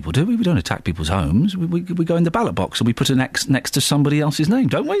attack people, do we? We don't attack people's homes. We go in the ballot box and we put an X next to somebody else's name,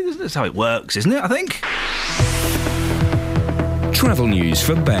 don't we? That's how it works, isn't it, I think? Travel news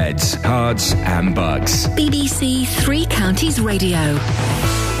for beds, cards and bugs. BBC Three Counties Radio.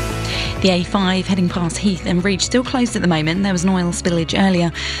 The A5 heading past Heath and Bridge still closed at the moment. There was an oil spillage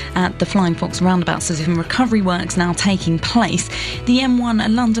earlier at the Flying Fox roundabout, so some recovery works now taking place. The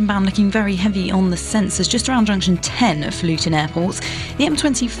M1 London bound looking very heavy on the sensors just around junction 10 for Luton Airport. The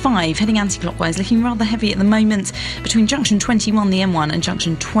M25 heading anti-clockwise looking rather heavy at the moment between junction 21 the M1 and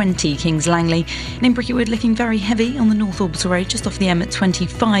junction 20 Kings Langley. And in Bricketwood looking very heavy on the North Orbital Road just off the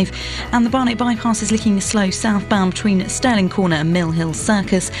M25, and the Barnet bypass is looking slow southbound between Stirling Corner and Mill Hill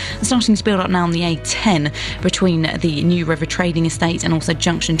Circus, and starting to build up now on the A10 between the New River Trading Estate and also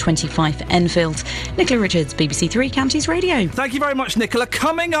junction 25 for Enfield. Nicola Richards, BBC Three Counties Radio. Thank you very much, Nicola.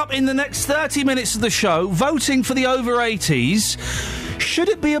 Coming up in the next 30 minutes of the show, voting for the over 80s. Should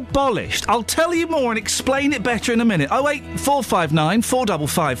it be abolished? I'll tell you more and explain it better in a minute. 08459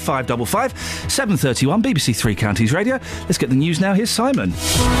 455 555 7:31 BBC Three Counties Radio. Let's get the news now. Here's Simon.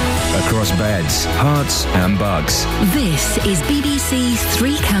 Across beds, hearts and bugs. This is BBC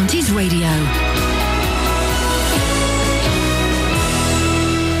Three Counties Radio.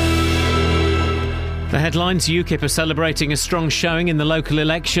 The headlines: UKIP are celebrating a strong showing in the local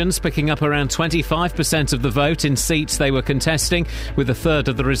elections, picking up around 25% of the vote in seats they were contesting. With a third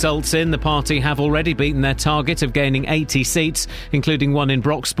of the results in, the party have already beaten their target of gaining 80 seats, including one in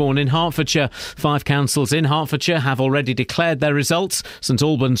Broxbourne in Hertfordshire. 5 councils in Hertfordshire have already declared their results. St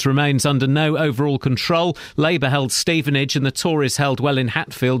Albans remains under no overall control. Labour held Stevenage and the Tories held well in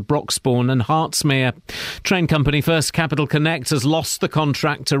Hatfield, Broxbourne and Hertsmere. Train company First Capital Connect has lost the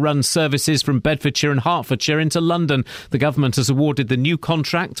contract to run services from Bedfordshire and Hertfordshire into London. The government has awarded the new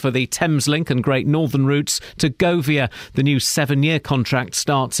contract for the Thameslink and Great Northern routes to Govia. The new 7-year contract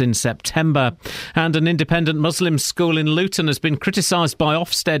starts in September. And an independent Muslim school in Luton has been criticised by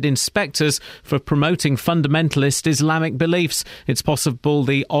Ofsted inspectors for promoting fundamentalist Islamic beliefs. It's possible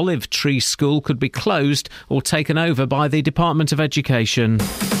the Olive Tree School could be closed or taken over by the Department of Education.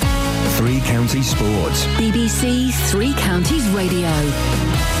 Three Counties Sports. BBC Three Counties Radio.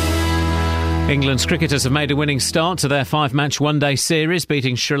 England's cricketers have made a winning start to their 5-match one-day series,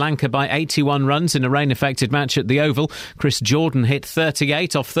 beating Sri Lanka by 81 runs in a rain-affected match at the Oval. Chris Jordan hit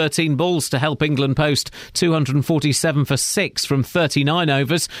 38 off 13 balls to help England post 247 for 6 from 39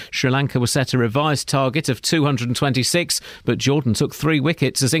 overs. Sri Lanka was set a revised target of 226, but Jordan took 3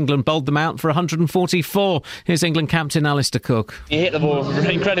 wickets as England bowled them out for 144. Here's England captain Alistair Cook. He hit the ball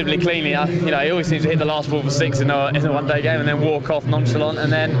incredibly cleanly. He always seems to hit the last ball for 6 in a one-day game and then walk off nonchalant.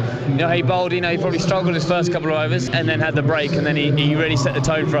 And then, he bowled. He probably struggled his first couple of overs and then had the break, and then he really set the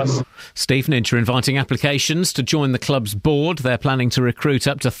tone for us. Stevenage are inviting applications to join the club's board. They're planning to recruit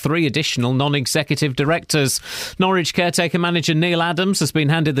up to 3 additional non-executive directors. Norwich caretaker manager Neil Adams has been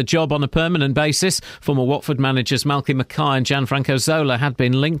handed the job on a permanent basis. Former Watford managers Malky Mackay and Gianfranco Zola had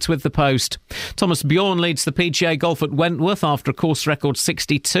been linked with the post. Thomas Bjorn leads the PGA Golf at Wentworth after a course record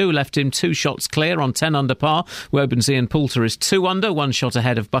 62 left him 2 shots clear on 10 under par. Woburn's Ian Poulter is 2 under, 1 shot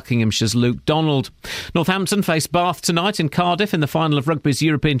ahead of Buckinghamshire's Luke Donald. Northampton face Bath tonight in Cardiff in the final of Rugby's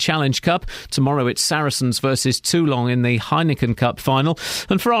European Challenge Cup. Tomorrow it's Saracens versus Toulon in the Heineken Cup final.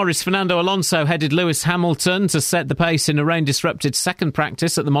 And Ferrari's Fernando Alonso headed Lewis Hamilton to set the pace in a rain-disrupted second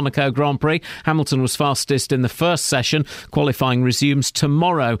practice at the Monaco Grand Prix. Hamilton was fastest in the first session. Qualifying resumes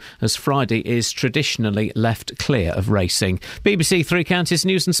tomorrow as Friday is traditionally left clear of racing. BBC Three Counties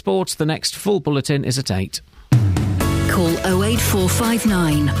News and Sports. The next full bulletin is at 8. Call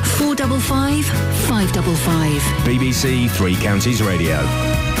 08459 455 555. BBC Three Counties Radio.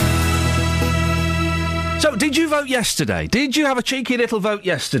 So, did you vote yesterday? Did you have a cheeky little vote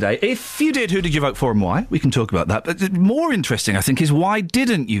yesterday? If you did, who did you vote for and why? We can talk about that. But more interesting, I think, is why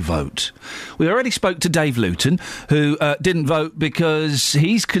didn't you vote? We already spoke to Dave Luton, who didn't vote because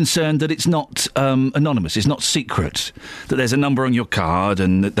he's concerned that it's not anonymous, it's not secret, that there's a number on your card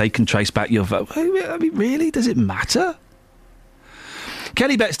and that they can trace back your vote. I mean, really? Does it matter?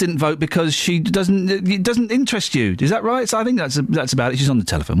 Kelly Betts didn't vote because it doesn't interest you. Is that right? So I think that's about it. She's on the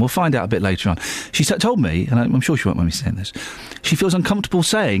telephone. We'll find out a bit later on. She told me, and I'm sure she won't mind me saying this, she feels uncomfortable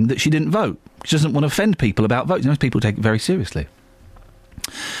saying that she didn't vote. She doesn't want to offend people about voting. Most people take it very seriously.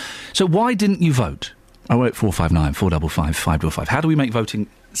 So why didn't you vote? 08459 455 555. How do we make voting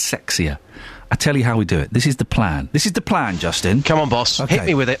sexier? I tell you how we do it. This is the plan. This is the plan, Justin. Come on, boss. Okay. Hit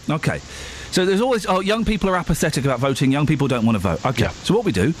me with it. Okay. So there's always, young people are apathetic about voting, young people don't want to vote. Okay. Yeah. So what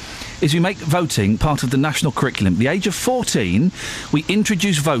we do is we make voting part of the national curriculum. At the age of 14, we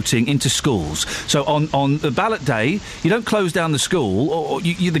introduce voting into schools. So on the ballot day, you don't close down the school, or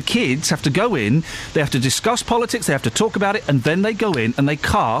the kids have to go in, they have to discuss politics, they have to talk about it, and then they go in and they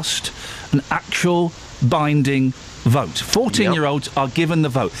cast an actual binding vote. 14-year-olds are given the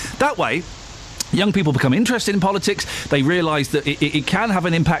vote. That way, young people become interested in politics, they realise that it can have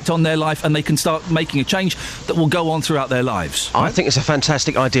an impact on their life, and they can start making a change that will go on throughout their lives. Right? I think it's a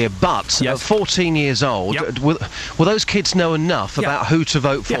fantastic idea, but at 14 years old, will those kids know enough about who to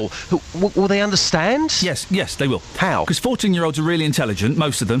vote for? Will they understand? Yes, they will. How? Because 14-year-olds are really intelligent,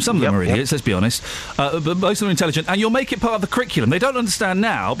 most of them. Some of them are idiots, let's be honest. But most of them are intelligent, and you'll make it part of the curriculum. They don't understand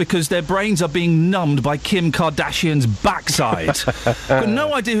now because their brains are being numbed by Kim Kardashian's backside. Got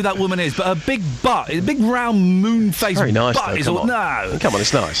no idea who that woman is, but her big butt, a big round moon-faced very nice, butt. Though, come on,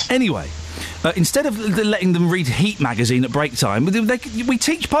 it's nice. Anyway, instead of letting them read Heat magazine at break time, we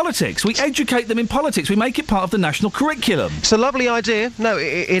teach politics. We educate them in politics. We make it part of the national curriculum. It's a lovely idea. No,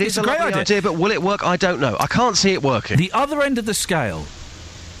 it is a lovely idea, but will it work? I don't know. I can't see it working. The other end of the scale,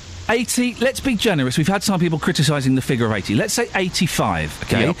 80, let's be generous. We've had some people criticising the figure of 80. Let's say 85,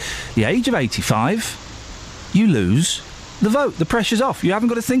 OK? Yep. The age of 85, you lose the vote. The pressure's off. You haven't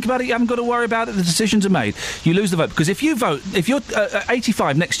got to think about it. You haven't got to worry about it. The decisions are made. You lose the vote. Because if you vote, if you're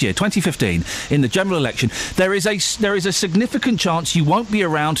 85 next year, 2015, in the general election, there is a significant chance you won't be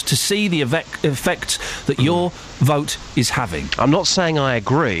around to see the effect that your vote is having. I'm not saying I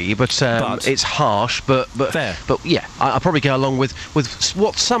agree, but it's harsh, but fair. But yeah, I'll probably go along with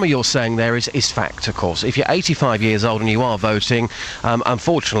what some of you're saying there is fact, of course. If you're 85 years old and you are voting,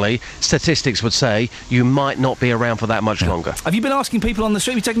 unfortunately, statistics would say you might not be around for that much longer. Have you been asking people on the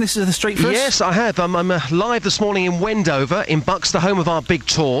street? Have you taken this to the street for us? Yes, I have. I'm live this morning in Wendover, in Bucks, the home of our big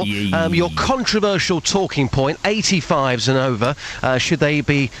tour. Your controversial talking point, 85s and over, should they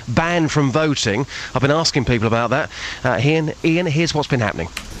be banned from voting? I've been asking people about that. Iain, here's what's been happening.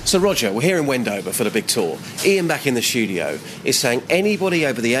 So, Roger, we're here in Wendover for the big tour. Iain, back in the studio, is saying anybody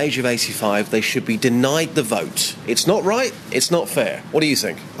over the age of 85, they should be denied the vote. It's not right, it's not fair. What do you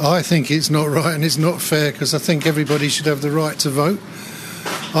think? I think it's not right and it's not fair, because I think everybody should have the right to vote.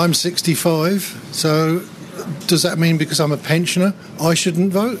 I'm 65, so does that mean because I'm a pensioner I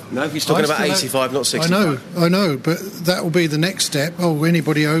shouldn't vote? No, he's talking about 85, not 65. I know, but that will be the next step. Oh,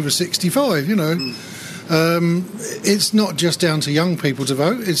 anybody over 65, you know. It's not just down to young people to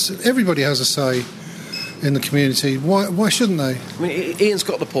vote. It's everybody has a say in the community. Why shouldn't they? I mean, Ian's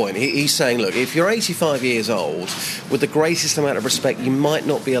got the point. He's saying, look, if you're 85 years old, with the greatest amount of respect, you might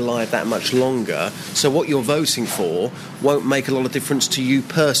not be alive that much longer, so what you're voting for won't make a lot of difference to you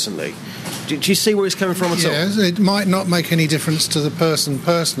personally. Do you see where he's coming from at all? Yes, it might not make any difference to the person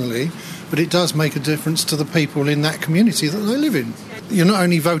personally, but it does make a difference to the people in that community that they live in. You're not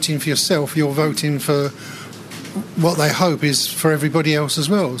only voting for yourself, you're voting for what they hope is for everybody else as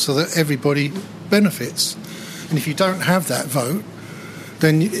well, so that everybody benefits. And if you don't have that vote,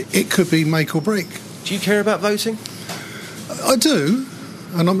 then it could be make or break. Do you care about voting? I do,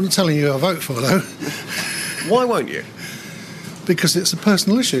 and I'm not telling you who I vote for, though. Why won't you? Because it's a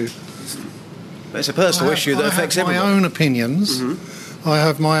personal issue. It's a personal issue that affects everyone. I have my own opinions. Mm-hmm. I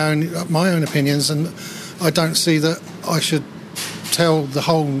have my own opinions, and I don't see that I should tell the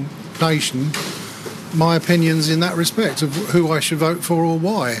whole nation my opinions in that respect of who I should vote for or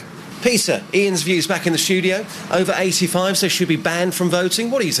why. Peter, Ian's views back in the studio. Over 85, so should be banned from voting.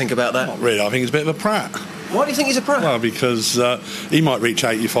 What do you think about that? Not really. I think he's a bit of a prat. Why do you think he's a prat? Well, because he might reach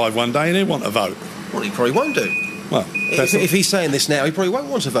 85 one day and he'll want to vote. Well, he probably won't do. Well, if he's saying this now, he probably won't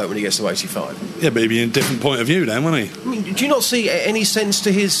want to vote when he gets to 85. Yeah, but he'd be in a different point of view then, wouldn't he? I mean, do you not see any sense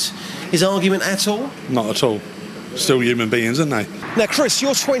to his argument at all? Not at all. Still human beings, aren't they? Now, Chris,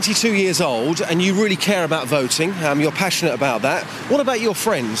 you're 22 years old and you really care about voting. You're passionate about that. What about your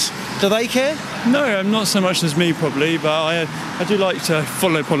friends? Do they care? No, not so much as me, probably, but I do like to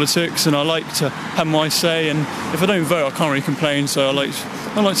follow politics and I like to have my say, and if I don't vote, I can't really complain, so I like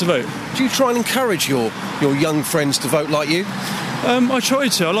to vote. Do you try and encourage your young friends to vote like you? I try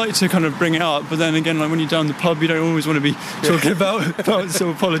to. I like to kind of bring it up, but then again, like when you're down the pub, you don't always want to be talking about sort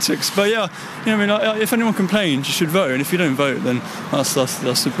of politics. But yeah, you know, I mean, if anyone complains, you should vote, and if you don't vote, then that's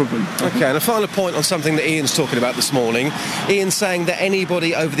the problem. Okay, and a final point on something that Iain's talking about this morning. Iain's saying that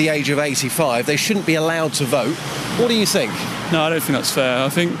anybody over the age of 85, they shouldn't be allowed to vote. What do you think? No, I don't think that's fair. I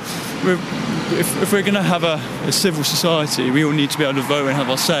think if we're going to have a civil society, we all need to be able to vote and have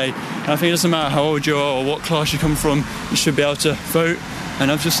our say. And I think it doesn't matter how old you are or what class you come from, you should be able to vote and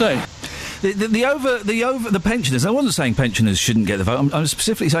have your say. The pensioners. I wasn't saying pensioners shouldn't get the vote. I'm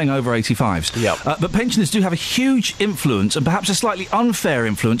specifically saying over 85s. Yep. But pensioners do have a huge influence, and perhaps a slightly unfair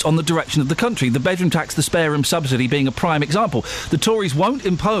influence, on the direction of the country. The bedroom tax, the spare room subsidy being a prime example. The Tories won't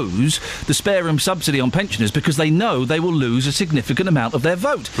impose the spare room subsidy on pensioners because they know they will lose a significant amount of their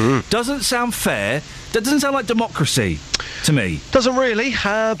vote. Doesn't sound fair. That doesn't sound like democracy to me. Doesn't really,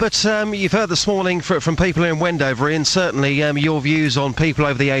 but you've heard this morning from people in Wendover, Ian, certainly your views on people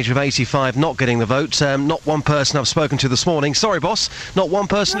over the age of 85 not getting the vote. Not one person I've spoken to this morning. Sorry, boss, not one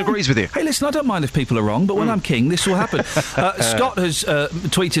person agrees with you. Hey, listen, I don't mind if people are wrong, but when I'm king, this will happen. Scott has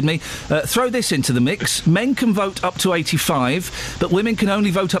tweeted me, throw this into the mix. Men can vote up to 85, but women can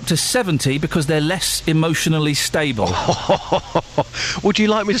only vote up to 70 because they're less emotionally stable. Would you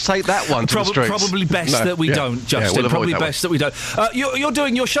like me to take that one to the streets? Probably best that we don't, Justin. Probably best that we don't. You're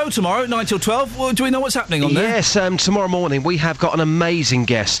doing your show tomorrow at 9 till 12. Well, do we know what's happening on there? Yes, tomorrow morning we have got an amazing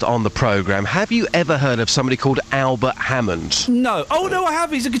guest on the programme. Have you ever heard of somebody called Albert Hammond? No. Oh, no, I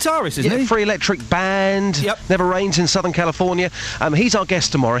have. He's a guitarist, isn't he? Free Electric Band. Yep. Never Rains in Southern California. He's our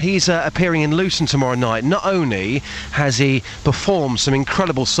guest tomorrow. He's appearing in Luton tomorrow night. Not only has he performed some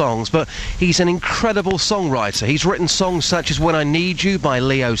incredible songs, but he's an incredible songwriter. He's written songs such as When I Need You by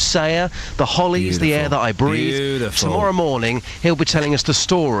Leo Sayer, The Hollies, The Air That I Breathe. Beautiful. Tomorrow morning, he'll be telling us the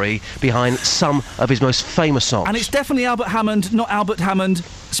story behind some of his most famous songs. And it's definitely Albert Hammond, not Albert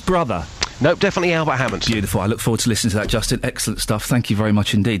Hammond's brother. Nope, definitely Albert Hammond. Beautiful. I look forward to listening to that, Justin. Excellent stuff. Thank you very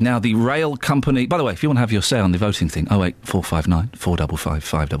much indeed. Now, the rail company... By the way, if you want to have your say on the voting thing, 08459 455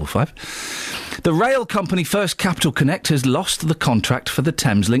 555. The rail company First Capital Connect has lost the contract for the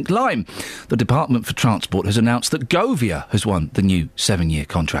Thameslink line. The Department for Transport has announced that Govia has won the new 7-year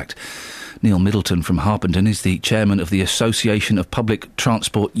contract. Neil Middleton from Harpenden is the chairman of the Association of Public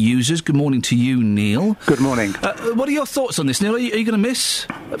Transport Users. Good morning to you, Neil. Good morning. What are your thoughts on this, Neil? Are you going to miss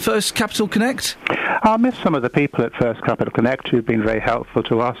First Capital Connect? I'll miss some of the people at First Capital Connect who've been very helpful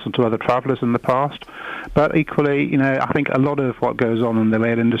to us and to other travellers in the past. But equally, I think a lot of what goes on in the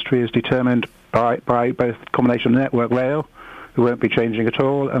rail industry is determined by both the combination of Network Rail, who won't be changing at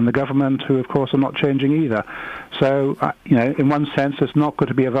all, and the government, who, of course, are not changing either. So, in one sense, there's not going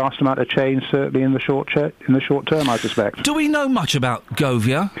to be a vast amount of change, certainly in the short term, I suspect. Do we know much about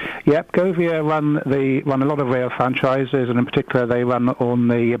Govia? Yep, Govia run a lot of rail franchises, and in particular, they run on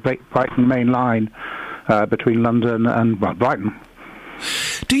the Brighton main line between London and Brighton.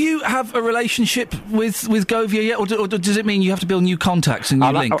 Do you have a relationship with Govia yet, or does it mean you have to build new contacts and new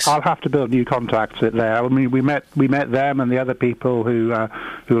links? I'll have to build new contacts there. I mean, we met them and the other people who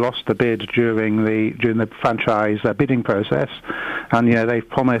lost the bid during the franchise bidding process, and they've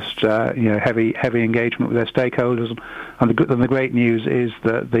promised heavy engagement with their stakeholders. And the great news is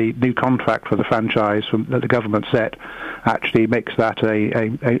that the new contract for the franchise that the government set actually makes that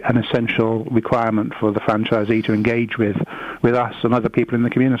an essential requirement for the franchisee to engage with us and other people in the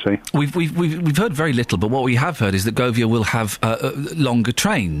community. We've heard very little, but what we have heard is that Govia will have longer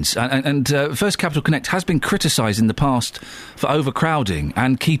trains, and First Capital Connect has been criticised in the past for overcrowding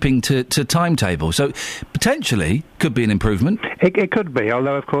and keeping to timetable. So potentially could be an improvement. It could be,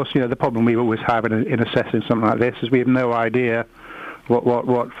 although of course the problem we always have in assessing something like this is we have no idea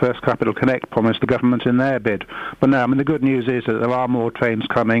what First Capital Connect promised the government in their bid. But no, I mean, the good news is that there are more trains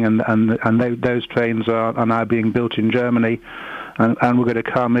coming, and those trains are now being built in Germany, and we're going to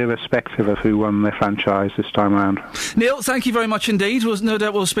come irrespective of who won the franchise this time around. Neil, thank you very much indeed. No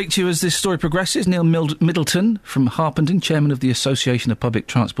doubt we'll speak to you as this story progresses. Neil Middleton from Harpenden, chairman of the Association of Public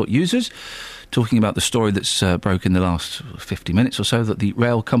Transport Users, talking about the story that's broke in the last 50 minutes or so, that the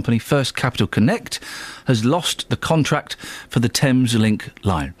rail company First Capital Connect has lost the contract for the Thameslink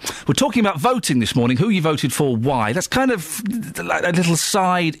line. We're talking about voting this morning, who you voted for, why. That's kind of like a little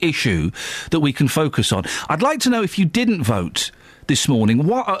side issue that we can focus on. I'd like to know, if you didn't vote this morning,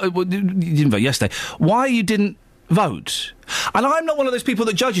 you didn't vote yesterday, why you didn't vote. And I'm not one of those people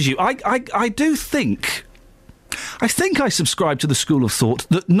that judges you. I do think... I think I subscribe to the school of thought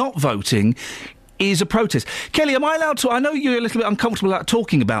that not voting is a protest. Kelly, am I allowed to... I know you're a little bit uncomfortable about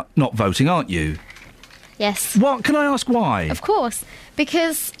talking about not voting, aren't you? Yes. What? Can I ask why? Of course.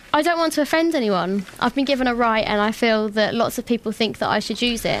 Because I don't want to offend anyone. I've been given a right, and I feel that lots of people think that I should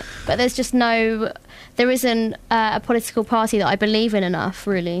use it. But there's just no... There isn't a political party that I believe in enough,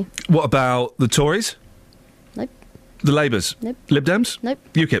 really. What about the Tories? Nope. The Labours? Nope. Lib Dems? Nope.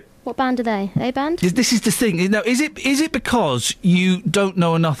 UKIP? What band are they? Are they a band? This is the thing. Now, is it because you don't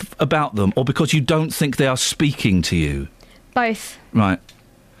know enough about them, or because you don't think they are speaking to you? Both. Right.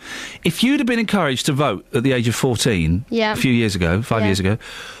 If you'd have been encouraged to vote at the age of 14, yeah, a few years ago, 5 years ago,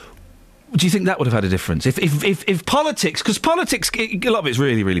 Do you think that would have had a difference? If politics... Because politics, a lot of it's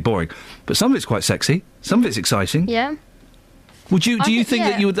really, really boring, but some of it's quite sexy, some of it's exciting. Yeah. Do you think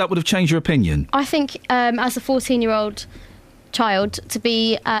that that would have changed your opinion? I think as a 14-year-old child, to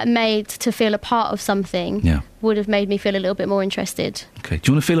be made to feel a part of something would have made me feel a little bit more interested. Okay.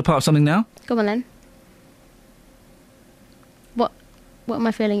 Do you want to feel a part of something now? Go on then. What am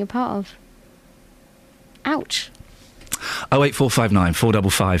I feeling a part of? Ouch. 08459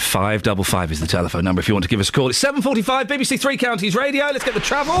 455 555 is the telephone number if you want to give us a call. It's 7:45, BBC Three Counties Radio. Let's get the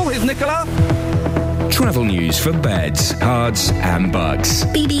travel. Here's Nicola. Travel news for beds, cards and bugs.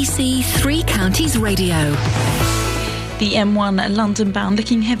 BBC Three Counties Radio. The M1 London bound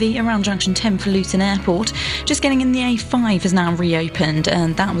looking heavy around junction 10 for Luton Airport. Just getting in, the A5 is now reopened,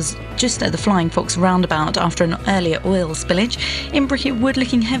 and that was just at the Flying Fox roundabout after an earlier oil spillage. In Bricket Wood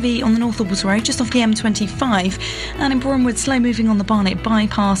looking heavy on the North Albans Road just off the M25, and in Bournemouth slow moving on the Barnet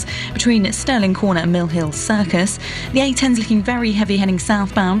bypass between Stirling Corner and Mill Hill Circus. The A10's looking very heavy heading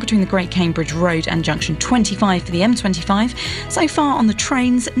southbound between the Great Cambridge Road and junction 25 for the M25. So far on the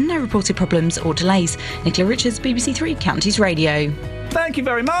trains, no reported problems or delays. Nicola Richards, BBC Three Counties Radio. Thank you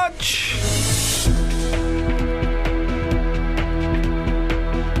very much.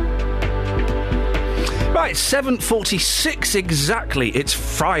 Right, 7:46 exactly. It's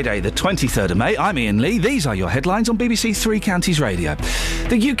Friday, the 23rd of May. I'm Iain Lee. These are your headlines on BBC Three Counties Radio.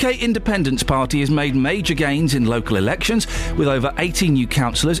 The UK Independence Party has made major gains in local elections, with over 80 new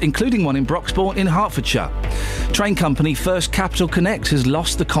councillors, including one in Broxbourne in Hertfordshire. Train company First Capital Connect has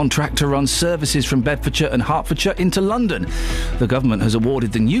lost the contract to run services from Bedfordshire and Hertfordshire into London. The government has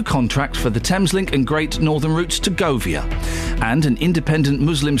awarded the new contract for the Thameslink and Great Northern routes to Govia. And an independent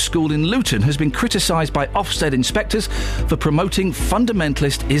Muslim school in Luton has been criticised by Ofsted inspectors for promoting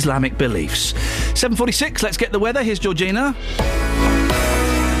fundamentalist Islamic beliefs. 7:46, let's get the weather. Here's Georgina.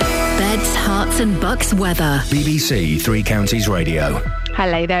 Beds, Herts and Bucks weather. BBC Three Counties Radio.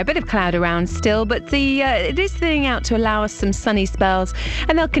 Hello there, a bit of cloud around still, but it is thinning out to allow us some sunny spells,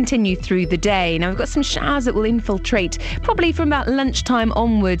 and they'll continue through the day. Now, we've got some showers that will infiltrate probably from about lunchtime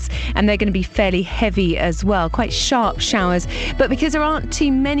onwards, and they're going to be fairly heavy as well, quite sharp showers. But because there aren't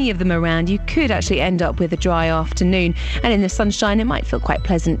too many of them around, you could actually end up with a dry afternoon, and in the sunshine it might feel quite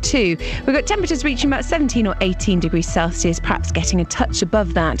pleasant too. We've got temperatures reaching about 17 or 18 degrees Celsius, perhaps getting a touch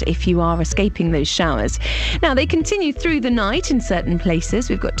above that if you are escaping those showers. Now, they continue through the night in certain places.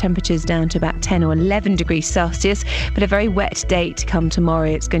 We've got temperatures down to about 10 or 11 degrees Celsius, but a very wet day to come tomorrow.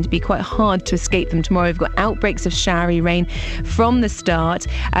 It's going to be quite hard to escape them tomorrow. We've got outbreaks of showery rain from the start.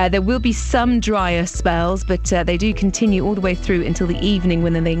 There will be some drier spells, but they do continue all the way through until the evening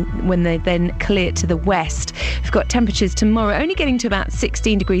when they then clear to the west. We've got temperatures tomorrow only getting to about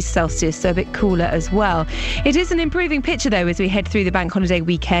 16 degrees Celsius, so a bit cooler as well. It is an improving picture, though, as we head through the bank holiday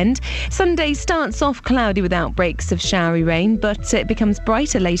weekend. Sunday starts off cloudy with outbreaks of showery rain, but it becomes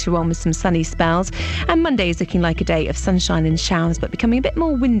brighter later on with some sunny spells, and Monday is looking like a day of sunshine and showers, but becoming a bit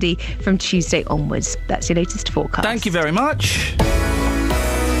more windy from Tuesday onwards. That's your latest forecast. Thank you very much.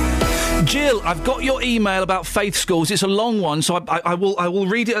 Jill, I've got your email about faith schools. It's a long one, so I will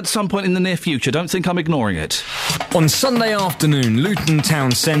read it at some point in the near future. Don't think I'm ignoring it. On Sunday afternoon, Luton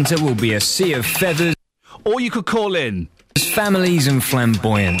Town Centre will be a sea of feathers. Or you could call in. Families and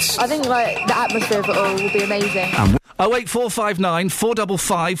flamboyance. I think the atmosphere of it all will be amazing. 08459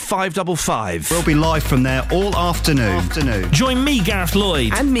 455 555. We'll be live from there all afternoon. Join me, Gareth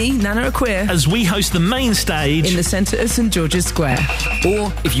Lloyd. And me, Nana Aquia. As we host the main stage. In the centre of St George's Square.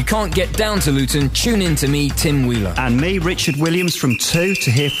 Or, if you can't get down to Luton, tune in to me, Tim Wheeler. And me, Richard Williams, from 2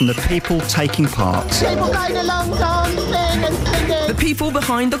 to hear from the people taking part. People going along dancing and singing. The people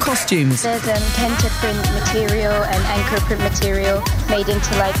behind the costumes. There's tenta print material and anchor print material made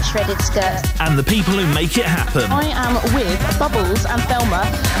into like shredded skirts. And the people who make it happen. I am with Bubbles and Thelma,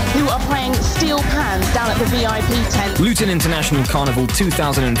 who are playing steel pans down at the VIP tent. Luton International Carnival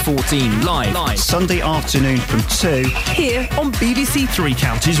 2014 live. Sunday afternoon from 2. Here on BBC Three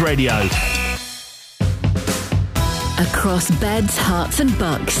Counties Radio. Across beds, Herts and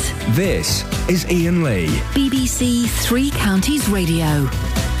Bucks. This is Iain Lee. BBC Three Counties Radio.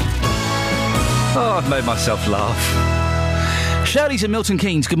 Oh, I've made myself laugh. Shirley's in Milton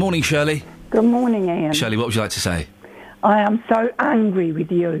Keynes. Good morning, Shirley. Good morning, Iain. Shirley, what would you like to say? I am so angry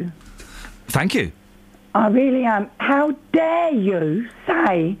with you. Thank you. I really am. How dare you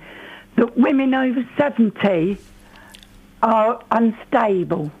say that women over 70 are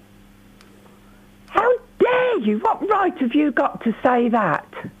unstable? How dare you? What right have you got to say that?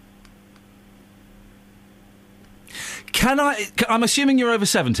 I'm assuming you're over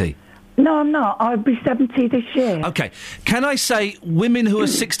 70? No, I'm not. I'll be 70 this year. Okay. Can I say women who are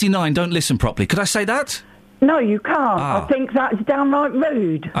 69 don't listen properly? Could I say that? No, you can't. Ah. I think that's downright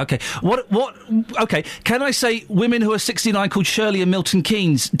rude. Okay. Okay. Can I say women who are 69 called Shirley and Milton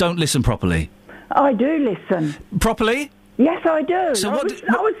Keynes don't listen properly? I do listen. Properly? Yes, I do. So I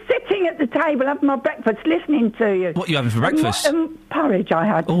was sitting at the table having my breakfast listening to you. What are you having for breakfast? Porridge I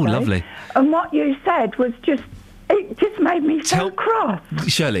had. Oh, today. lovely. And what you said was it just made me so cross.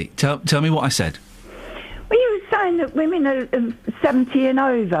 Shirley, tell me what I said. Well, you were saying that women are 70 and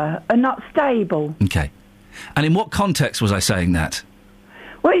over are not stable. Okay. And in what context was I saying that?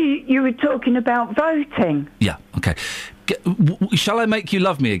 Well, you were talking about voting. Yeah, okay. Shall I make you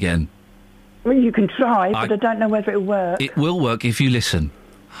love me again? Well, you can try, but I don't know whether it'll work. It will work if you listen.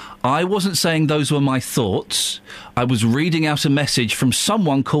 I wasn't saying those were my thoughts. I was reading out a message from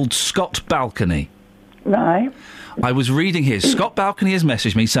someone called Scott Balcony. Right. I was reading here. Scott Balcony has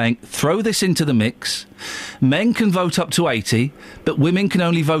messaged me saying, throw this into the mix. Men can vote up to 80, but women can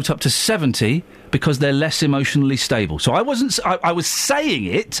only vote up to 70 because they're less emotionally stable. So I was saying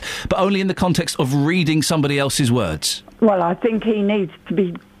it, but only in the context of reading somebody else's words. Well, I think he needs to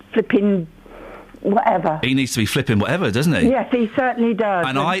be flipping whatever. He needs to be flipping whatever, doesn't he? Yes, he certainly does.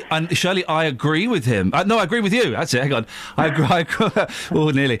 And Shirley, I agree with him. No, I agree with you. That's it. Hang on. I agree.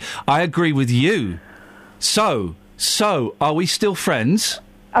 Oh, nearly. I agree with you. So, are we still friends?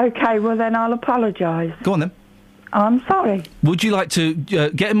 OK, well then I'll apologise. Go on then. I'm sorry. Would you like to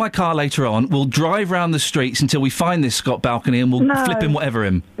get in my car later on? We'll drive round the streets until we find this Scott Balcony and we'll flip him whatever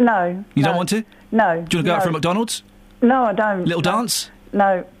him. No. You don't want to? No. Do you want to go out for a McDonald's? No, I don't. Little dance?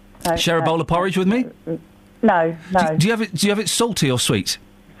 No. Share a bowl of porridge with me? No. Do you have it salty or sweet?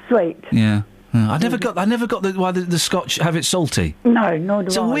 Sweet. Yeah. I never got why the Scotch have it salty. No, nor do I.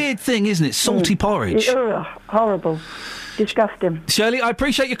 It's a weird thing, isn't it? Salty porridge. Ugh, horrible. Disgusting. Shirley, I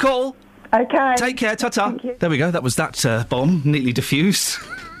appreciate your call. OK. Take care, ta-ta. There we go, that was that bomb, neatly diffused.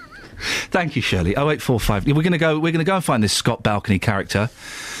 Thank you, Shirley. 0845. We're going to go and find this Scott Balcony character.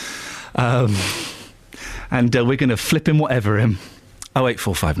 And we're going to flip him whatever him.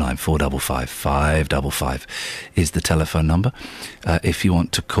 08459 455 555 is the telephone number if you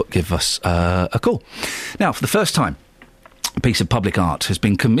want to give us a call. Now, for the first time, a piece of public art has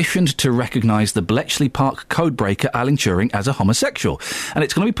been commissioned to recognise the Bletchley Park codebreaker Alan Turing as a homosexual, and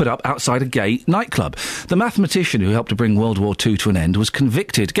it's going to be put up outside a gay nightclub. The mathematician who helped to bring World War II to an end was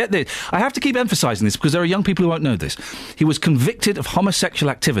convicted. Get this, I have to keep emphasising this because there are young people who won't know this. He was convicted of homosexual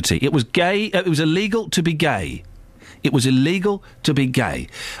activity. It was illegal to be gay. It was illegal to be gay,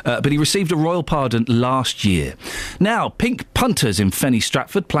 but he received a royal pardon last year. Now, Pink Punters in Fenny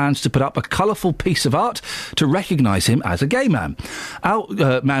Stratford plans to put up a colourful piece of art to recognise him as a gay man. Our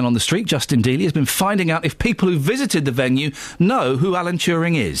man on the street, Justin Dealey, has been finding out if people who visited the venue know who Alan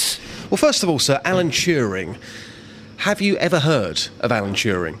Turing is. Well, first of all, sir, Alan Turing. Have you ever heard of Alan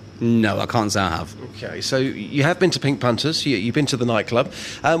Turing? No, I can't say I have. OK, so you have been to Pink Punters, you've been to the nightclub.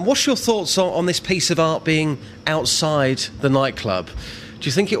 What's your thoughts on this piece of art being outside the nightclub? Do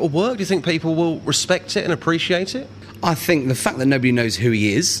you think it will work? Do you think people will respect it and appreciate it? I think the fact that nobody knows who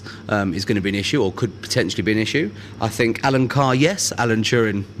he is going to be an issue, or could potentially be an issue. I think Alan Carr, yes. Alan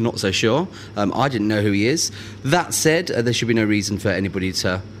Turing, not so sure. I didn't know who he is. That said, there should be no reason for anybody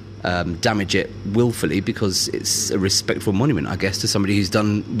to damage it willfully, because it's a respectful monument, I guess, to somebody who's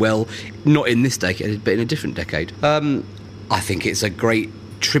done well, not in this decade, but in a different decade. I think it's a great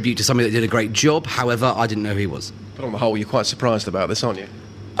tribute to somebody that did a great job. However, I didn't know who he was. But on the whole, you're quite surprised about this, aren't you?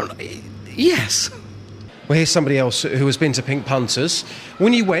 Yes. Well, here's somebody else who has been to Pink Punters.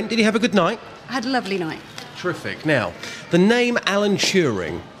 When you went, did you have a good night? I had a lovely night. Terrific. Now, the name Alan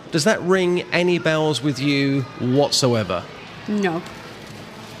Turing, does that ring any bells with you whatsoever? No.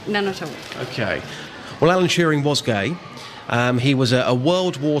 None at all. OK. Well, Alan Turing was gay. He was a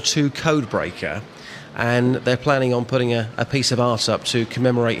World War II codebreaker, and they're planning on putting a piece of art up to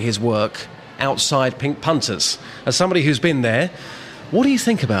commemorate his work outside Pink Punters. As somebody who's been there, what do you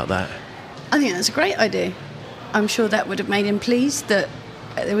think about that? I think that's a great idea. I'm sure that would have made him pleased that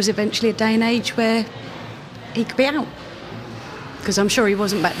there was eventually a day and age where he could be out. Because I'm sure he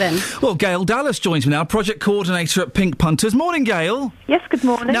wasn't back then. Well, Gail Dallas joins me now, project coordinator at Pink Punters. Morning, Gail. Yes, good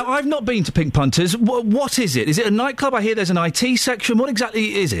morning. Now, I've not been to Pink Punters. What is it? Is it a nightclub? I hear there's an IT section. What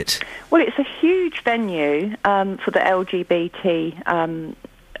exactly is it? Well, it's a huge venue for the LGBT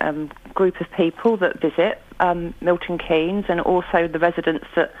group of people that visit Milton Keynes, and also the residents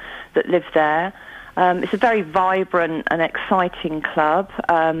that live there. It's a very vibrant and exciting club,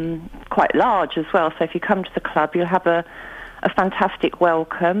 quite large as well. So if you come to the club, you'll have a fantastic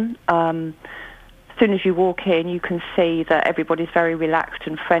welcome. soon as you walk in, you can see that everybody's very relaxed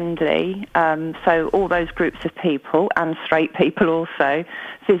and friendly. So all those groups of people, and straight people also,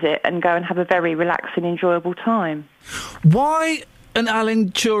 visit and go and have a very relaxed and enjoyable time. Why an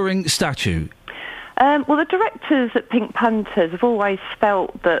Alan Turing statue? Well, the directors at Pink Punters have always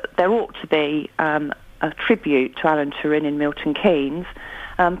felt that there ought to be a tribute to Alan Turing in Milton Keynes,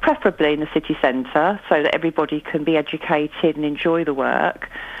 preferably in the city centre, so that everybody can be educated and enjoy the work.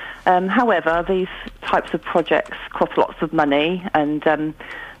 However, these types of projects cost lots of money, and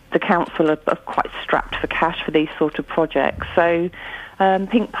the council are quite strapped for cash for these sort of projects. So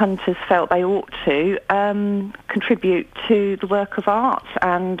Pink Punters felt they ought to contribute to the work of art,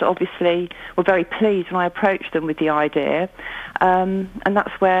 and obviously were very pleased when I approached them with the idea, and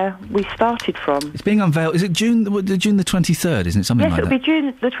that's where we started from. It's being unveiled. Is it June the 23rd, isn't it? Something like that? Yes, it'll be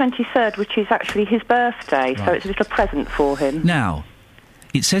June the 23rd, which is actually his birthday, so it's a little present for him. Now,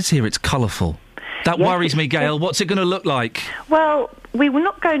 it says here it's colourful. That worries me, Gail. What's it going to look like? Well, we were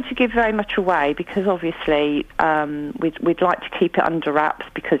not going to give very much away because obviously we'd like to keep it under wraps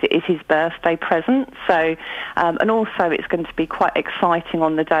because it is his birthday present. So, and also it's going to be quite exciting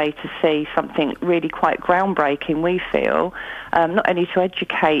on the day to see something really quite groundbreaking, we feel, not only to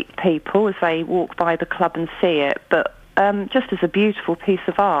educate people as they walk by the club and see it, but just as a beautiful piece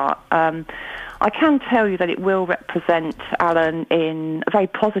of art. I can tell you that it will represent Alan in a very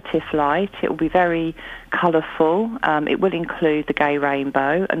positive light. It will be very colourful. It will include the gay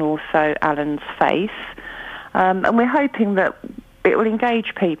rainbow and also Alan's face. And we're hoping that it will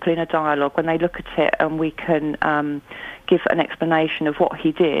engage people in a dialogue when they look at it, and we can give an explanation of what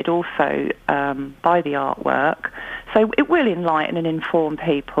he did also by the artwork. So it will enlighten and inform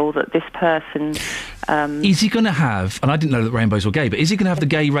people that this person... is he going to have, and I didn't know that rainbows were gay, but is he going to have the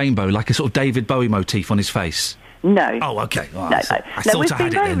gay rainbow, like a sort of David Bowie motif on his face? No. Oh, OK. Oh, no, I thought we've I been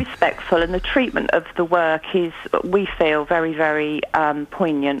had very it then. respectful, and the treatment of the work is, we feel, very, very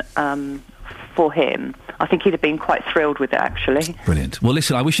poignant for him. I think he'd have been quite thrilled with it, actually. Brilliant. Well,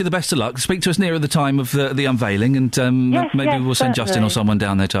 listen, I wish you the best of luck. Speak to us nearer the time of the unveiling, and maybe we'll send Justin or someone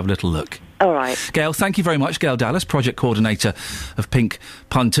down there to have a little look. All right. Gail, thank you very much. Gail Dallas, project coordinator of Pink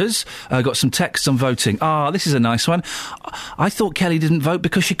Punters. Got some texts on voting. This is a nice one. I thought Kelly didn't vote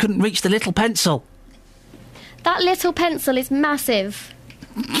because she couldn't reach the little pencil. That little pencil is massive.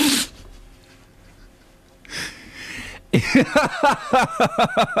 Nice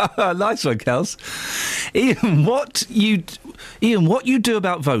one, Kels. Iain, what you do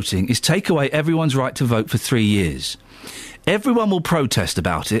about voting is take away everyone's right to vote for 3 years. Everyone will protest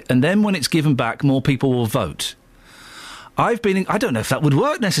about it, and then when it's given back, more people will vote. I don't know if that would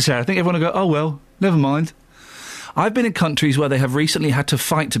work necessarily. I think everyone will go, oh, well, never mind. I've been in countries where they have recently had to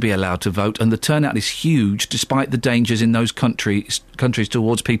fight to be allowed to vote, and the turnout is huge despite the dangers in those countries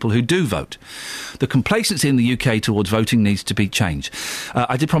towards people who do vote. The complacency in the UK towards voting needs to be changed.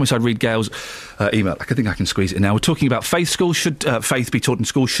 I did promise I'd read Gail's email. I think I can squeeze it now. We're talking about faith schools. Should faith be taught in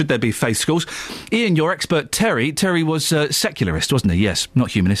schools? Should there be faith schools? Iain, your expert Terry was secularist, wasn't he? Yes,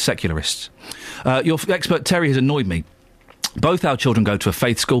 not humanist, secularist. Your expert Terry has annoyed me. Both our children go to a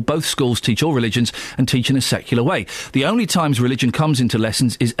faith school. Both schools teach all religions and teach in a secular way. The only times religion comes into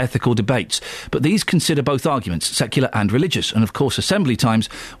lessons is ethical debates. But these consider both arguments, secular and religious. And of course, assembly times,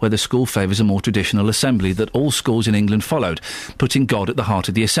 where the school favours a more traditional assembly that all schools in England followed, putting God at the heart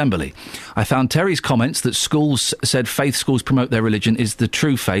of the assembly. I found Terry's comments that schools said faith schools promote their religion is the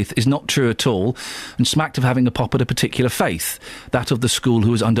true faith is not true at all, and smacked of having a pop at a particular faith, that of the school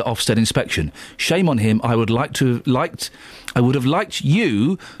who was under Ofsted inspection. Shame on him. I would have liked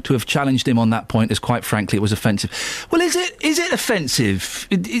you to have challenged him on that point, as quite frankly it was offensive. Well, is it offensive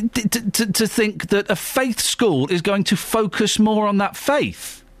to think that a faith school is going to focus more on that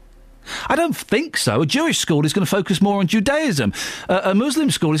faith? I don't think so. A Jewish school is going to focus more on Judaism. A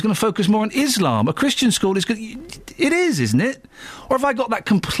Muslim school is going to focus more on Islam. A Christian school is going... It is, isn't it? Or have I got that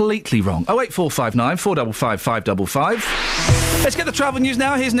completely wrong? 08459 455 555. Let's get the travel news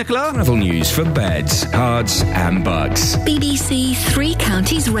now. Here's Nicola. Travel news for beds, cards and bugs. BBC Three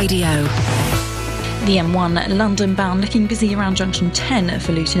Counties Radio. The M1 London bound looking busy around junction 10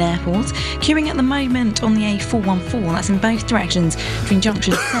 for Luton Airport. Queuing at the moment on the A414, that's in both directions, between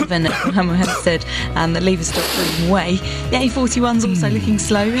junction 7 at Hempstead and the Leverstock Way. The A41's also looking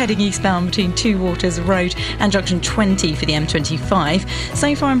slow, heading eastbound between Two Waters Road and junction 20 for the M25.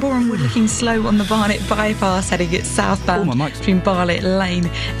 So far in Borehamwood, looking slow on the Barnet bypass, heading southbound between Barlet Lane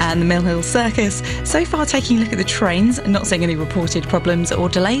and the Mill Hill Circus. So far, taking a look at the trains, not seeing any reported problems or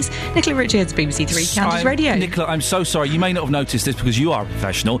delays. Nicola Richards, BBC Three Counties Radio. Nicola, I'm so sorry. You may not have noticed this because you are a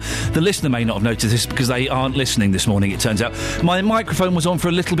professional. The listener may not have noticed this because they aren't listening this morning, it turns out. My microphone was on for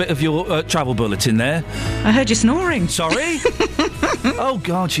a little bit of your travel bulletin there. I heard you snoring. Sorry? Oh,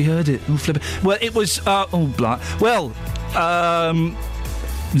 God, she heard it. Oh, flip it. Well, it was... Well,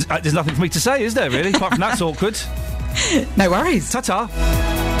 there's nothing for me to say, is there, really? Apart from that's awkward. No worries. Ta-ta.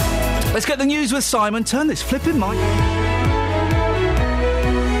 Let's get the news with Simon. Turn this flipping mic.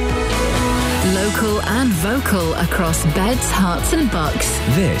 Local and vocal across beds, hearts and bucks.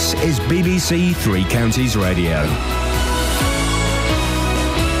 This is BBC Three Counties Radio.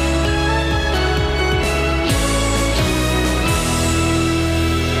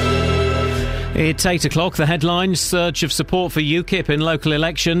 It's 8 o'clock. The headlines: surge of support for UKIP in local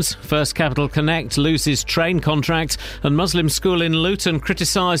elections, First Capital Connect loses train contract, and Muslim school in Luton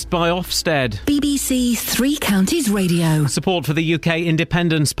criticised by Ofsted. BBC Three Counties Radio. Support for the UK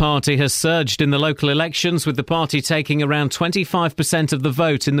Independence Party has surged in the local elections, with the party taking around 25% of the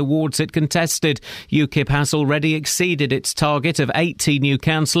vote in the wards it contested. UKIP has already exceeded its target of 80 new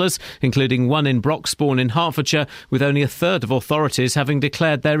councillors, including one in Broxbourne in Hertfordshire, with only a third of authorities having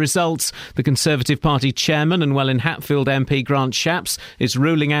declared their results. The Conservative Party chairman and Welwyn Hatfield MP Grant Shapps is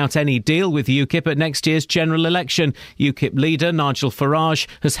ruling out any deal with UKIP at next year's general election. UKIP leader Nigel Farage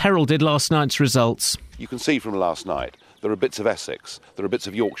has heralded last night's results. You can see from last night there are bits of Essex, there are bits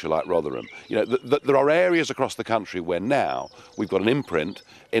of Yorkshire like Rotherham. You know, there are areas across the country where now we've got an imprint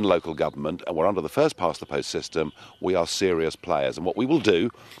in local government and we're under the first past the post system. We are serious players, and what we will do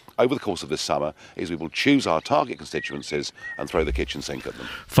over the course of this summer is we will choose our target constituencies and throw the kitchen sink at them.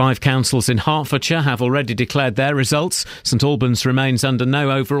 5 councils in Hertfordshire have already declared their results. St Albans remains under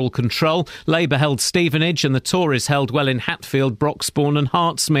no overall control. Labour held Stevenage and the Tories held Welwyn Hatfield, Broxbourne and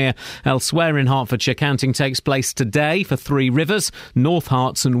Hertsmere. Elsewhere in Hertfordshire, counting takes place today for Three Rivers, North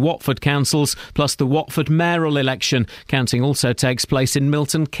Herts and Watford councils, plus the Watford mayoral election. Counting also takes place in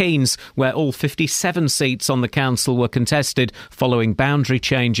Milton Keynes, where all 57 seats on the council were contested following boundary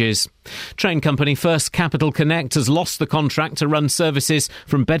changes. Train company First Capital Connect has lost the contract to run services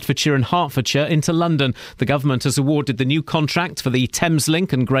from Bedfordshire and Hertfordshire into London. The government has awarded the new contract for the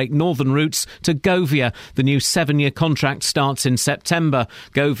Thameslink and Great Northern routes to Govia. The new 7-year contract starts in September.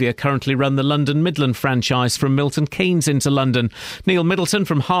 Govia currently run the London Midland franchise from Milton Keynes into London. Neil Middleton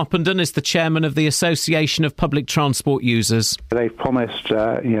from Harpenden is the chairman of the Association of Public Transport Users. They've promised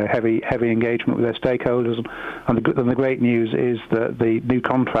heavy engagement with their stakeholders, and the great news is that the new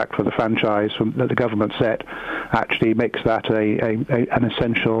contract for the franchise that the government set actually makes that an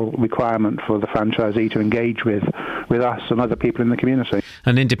essential requirement for the franchisee to engage with us and other people in the community.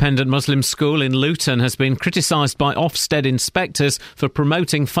 An independent Muslim school in Luton has been criticised by Ofsted inspectors for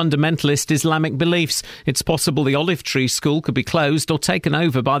promoting fundamentalist Islamic beliefs. It's possible the Olive Tree School could be closed or taken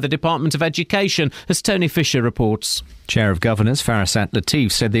over by the Department of Education, as Tony Fisher reports. Chair of Governors Farasat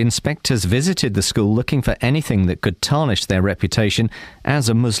Latif said the inspectors visited the school looking for anything that could tarnish their reputation as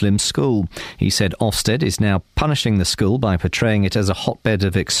a Muslim school. He said Ofsted is now punishing the school by portraying it as a hotbed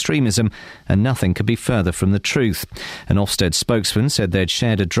of extremism, and nothing could be further from the truth. An Ofsted spokesman said they'd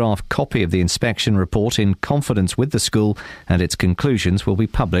shared a draft copy of the inspection report in confidence with the school, and its conclusions will be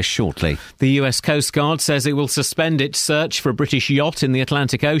published shortly. The US Coast Guard says it will suspend its search for a British yacht in the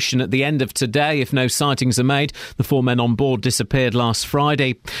Atlantic Ocean at the end of today if no sightings are made. The 4 men on board disappeared last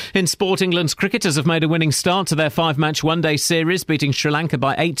Friday. In sport, England's cricketers have made a winning start to their 5-match one-day series, beating Sri Lanka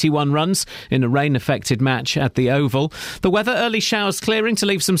by 81 runs in a rain-affected match at the Oval. The weather: early showers clearing to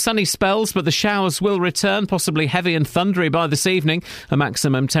leave some sunny spells, but the showers will return, possibly heavy and thundery by this evening. A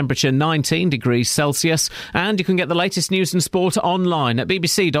maximum temperature 19 degrees Celsius. And you can get the latest news and sport online at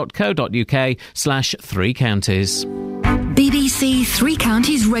bbc.co.uk/3 counties. BBC Three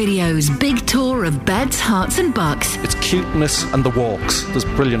Counties Radio's big tour of beds, hearts and bucks. It's cuteness and the walks. There's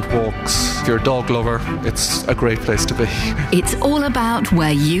brilliant walks. If you're a dog lover, it's a great place to be. It's all about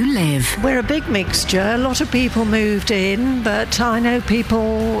where you live. We're a big mixture. A lot of people moved in, but I know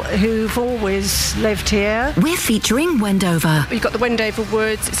people who've always lived here. We're featuring Wendover. You've got the Wendover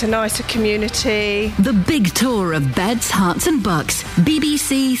Woods. It's a nicer community. The big tour of beds, hearts and bucks.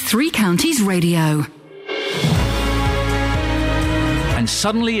 BBC Three Counties Radio. And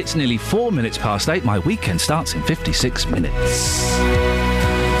suddenly it's nearly 4 minutes past 8. My weekend starts in 56 minutes.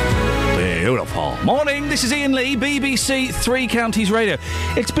 Beautiful. Morning, this is Iain Lee, BBC Three Counties Radio.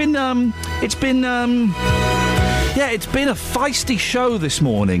 It's been a feisty show this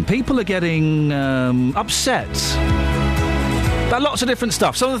morning. People are getting upset Lots of different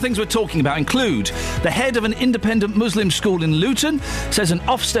stuff. Some of the things we're talking about include the head of an independent Muslim school in Luton says an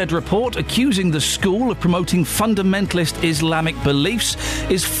Ofsted report accusing the school of promoting fundamentalist Islamic beliefs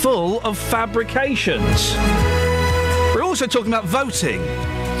is full of fabrications. We're also talking about voting.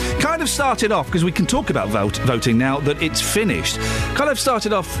 Kind of started off, because we can talk about voting now that it's finished, kind of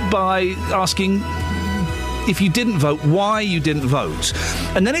started off by asking if you didn't vote, why you didn't vote.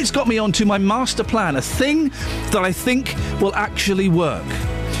 And then it's got me onto my master plan, a thing that I think will actually work.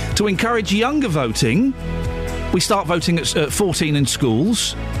 To encourage younger voting, we start voting at 14 in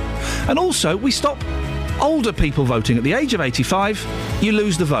schools. And also, we stop older people voting. At the age of 85, you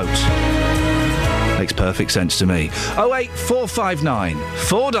lose the vote. Makes perfect sense to me. 08459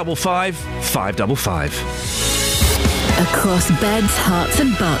 455 555. Across beds, hearts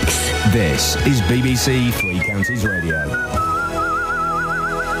and bucks. This is BBC Three Counties Radio.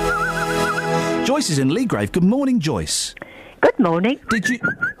 Joyce is in Leagrave. Good morning, Joyce. Good morning. Did you...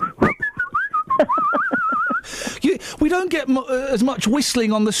 we don't get as much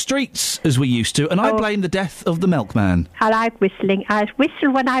whistling on the streets as we used to, and I blame the death of the milkman. I like whistling. I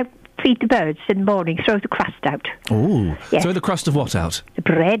whistle when I feed the birds in the morning, throw the crust out. Oh, yes. Throw the crust of what out? The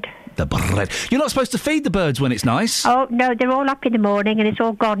bread. The bread. You're not supposed to feed the birds when it's nice. Oh, no, they're all up in the morning and it's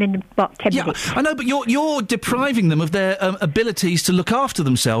all gone in about 10 minutes. I know, but you're depriving them of their abilities to look after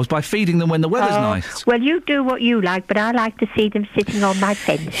themselves by feeding them when the weather's nice. Well, you do what you like, but I like to see them sitting on my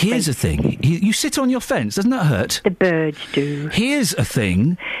fence. Here's a thing. You sit on your fence, doesn't that hurt? The birds do. Here's a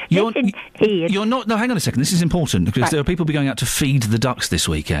thing. Listen, Ian. You're not... No, hang on a second. This is important, because there are people going out to feed the ducks this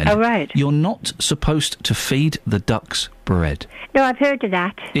weekend. Oh, right. You're not supposed to feed the ducks bread. No, I've heard of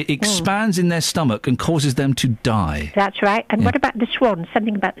that. It expands in their stomach and causes them to die. That's right. And what about the swans?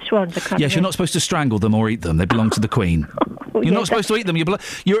 Something about the swans. Yes, you're not supposed to strangle them or eat them. They belong to the Queen. You're not supposed to eat them.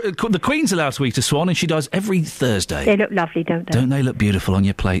 The Queen's allowed to eat a swan, and she does every Thursday. They look lovely, don't they? Don't they look beautiful on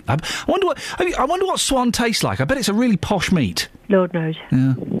your plate? I wonder what swan tastes like. I bet it's a really posh meat. Lord knows.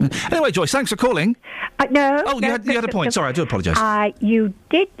 Yeah. Anyway, Joyce, thanks for calling. No. Oh, you had a point. Sorry, I do apologise. You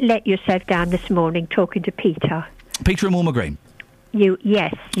did let yourself down this morning talking to Peter. Peter in Walmer Green.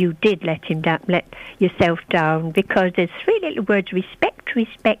 Yes, you did let yourself down, because there's three little words: respect,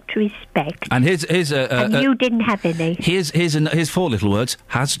 respect, respect. And here's and you didn't have any. Here's four little words: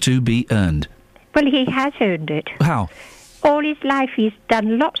 has to be earned. Well, he has earned it. How? All his life he's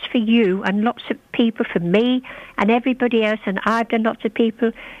done lots for you and lots of people, for me and everybody else, and I've done lots of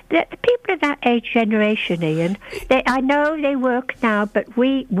people. The people of that age generation, Ian, I know they work now, but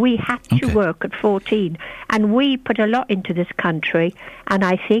we had to work at 14, and we put a lot into this country, and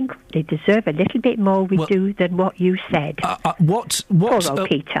I think they deserve a little bit more do than what you said. What? Poor old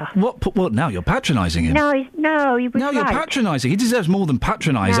Peter. Well, now you're patronising him. No, he was Now you're patronising. He deserves more than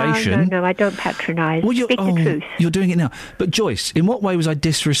patronisation. No, I don't patronise. Speak the truth. You're doing it now. But Joyce, in what way was I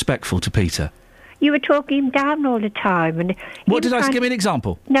disrespectful to Peter? You were talking him down all the time. And what did I say? Give me an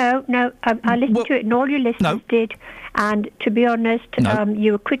example. No, I listened to it, and all your listeners did. And to be honest,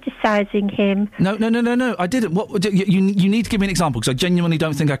 you were criticising him. No, I didn't. You need to give me an example, because I genuinely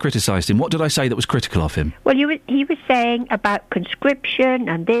don't think I criticised him. What did I say that was critical of him? Well, he was saying about conscription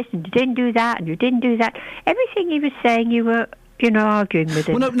and this, and you didn't do that, and you didn't do that. Everything he was saying, you were... arguing with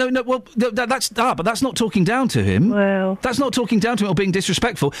him. Well, no. Well, but that's not talking down to him. Well, that's not talking down to him or being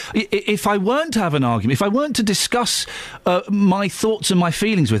disrespectful. If I weren't to have an argument, if I weren't to discuss my thoughts and my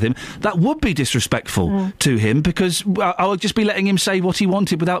feelings with him, that would be disrespectful to him, because I would just be letting him say what he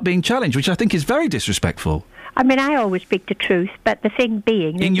wanted without being challenged, which I think is very disrespectful. I mean, I always speak the truth, but the thing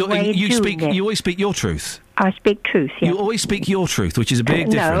being, you always speak your truth. I speak truth, yes. You always speak your truth, which is a big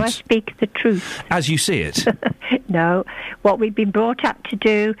difference. No, I speak the truth. As you see it. No, what we've been brought up to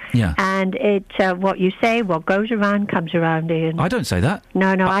do, and it's what you say, what goes around comes around, Ian. I don't say that.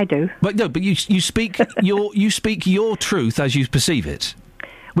 No, I do. But you speak you speak your truth as you perceive it.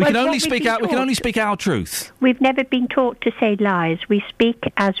 We can only speak our truth. We've never been taught to say lies. We speak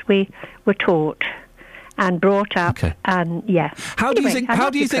as we were taught and brought up. Okay. And How do you think?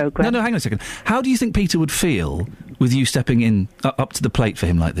 No, hang on a second. How do you think Peter would feel with you stepping in up to the plate for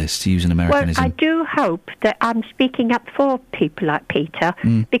him like this, to use an Americanism? Well, I do hope that I'm speaking up for people like Peter,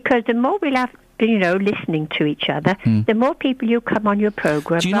 because the more we'll have, listening to each other, the more people you come on your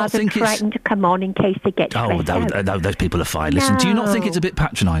programme, rather than frightened to come on in case they get stressed out. Those people are fine. Listen, do you not think it's a bit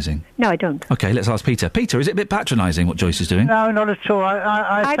patronising? No, I don't. OK, let's ask Peter. Peter, is it a bit patronising what Joyce is doing? No, not at all.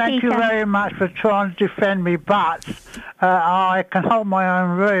 I thank you very much for trying to defend me, but I can hold my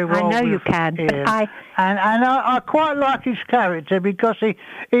own very well. I know you can, but And I quite like his character, because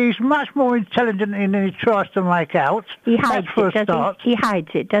he's much more intelligent than he tries to make out. He hides That's for it, a start. He hides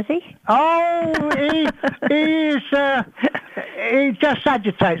it, does he? Oh, he is He just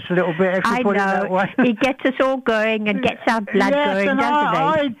agitates a little bit, if you put it that way. He gets us all going and gets our blood going,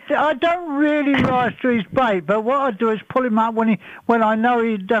 doesn't he? I don't really rise to his bait, but what I do is pull him up when I know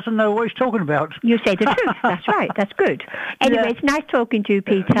he doesn't know what he's talking about. You say the truth. That's right. That's good. Anyway, It's nice talking to you,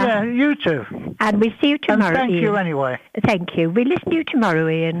 Peter. Yeah, you too. And we'll see you tomorrow, And thank Ian. you anyway. Thank you. We'll listen to you tomorrow,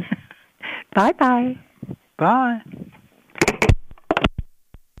 Ian. Bye-bye. Bye.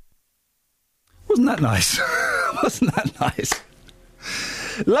 Wasn't that nice? Wasn't that nice?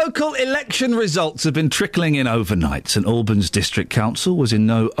 Local election results have been trickling in overnight. St Albans District Council was in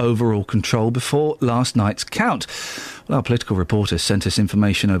no overall control before last night's count. Well, our political reporter sent us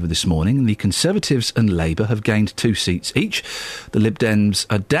information over this morning. The Conservatives and Labour have gained 2 seats each. The Lib Dems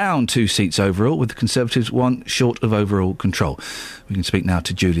are down 2 seats overall, with the Conservatives 1 short of overall control. We can speak now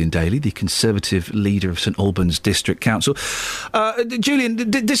to Julian Daly, the Conservative leader of St Albans District Council. Julian,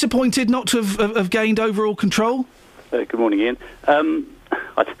 disappointed not to have gained overall control? Good morning, Ian.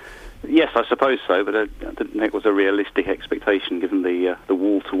 Yes, I suppose so, but I didn't think it was a realistic expectation given the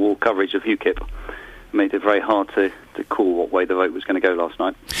wall-to-wall coverage of UKIP. It made it very hard to call what way the vote was going to go last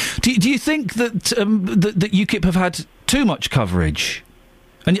night. Do you think that that UKIP have had too much coverage,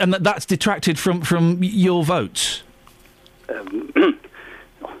 and that's detracted from your votes? I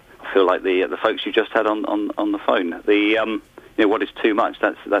feel like the folks you just had on the phone. What is too much?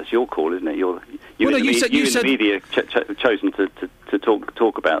 That's your call, isn't it? You in the media chosen to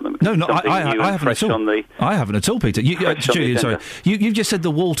talk about them. No, I haven't at all. I haven't at all, Peter. Julian, sorry. You've just said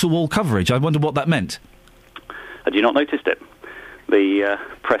the wall-to-wall coverage. I wonder what that meant. Had you not noticed it? The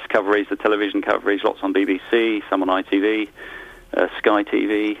press coverage, the television coverage, lots on BBC, some on ITV, Sky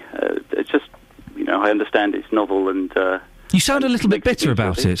TV. It's just, I understand it's novel and... you sound a little bit bitter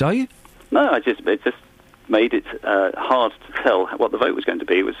about it, are you? No, it just made it hard to tell what the vote was going to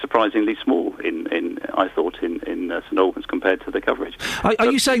be. It was surprisingly small I thought in St Albans compared to the coverage. Are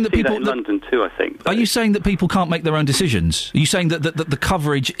you saying that people in London too? I think. Are you saying that people can't make their own decisions? Are you saying that the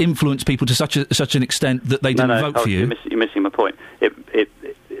coverage influenced people to such an extent that they didn't vote for you? You're missing my point.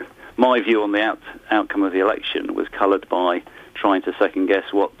 My view on the outcome of the election was coloured by trying to second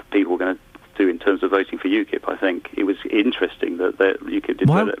guess what people were going to do in terms of voting for UKIP. I think it was interesting that UKIP did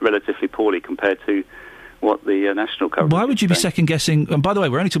relatively poorly compared to what the national coverage. Why would you be second-guessing... And by the way,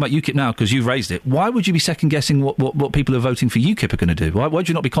 we're only talking about UKIP now because you've raised it. Why would you be second-guessing what people who are voting for UKIP are going to do? Why would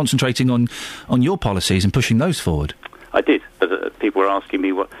you not be concentrating on your policies and pushing those forward? I did, but people were asking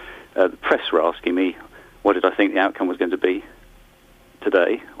me the press were asking me what did I think the outcome was going to be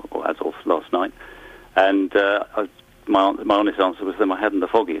today, or as of last night. And my honest answer was that I hadn't the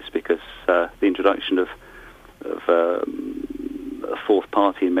foggiest because the introduction of a fourth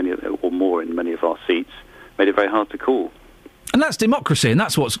party in many or more in many of our seats made it very hard to call. And that's democracy, and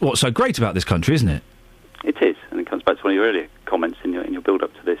that's what's so great about this country, isn't it? It is, and it comes back to one of your earlier comments in your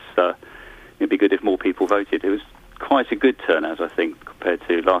build-up to this. It'd be good if more people voted. It was quite a good turnout, I think, compared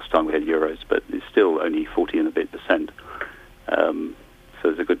to last time we had Euros, but it's still only 40% and a bit. So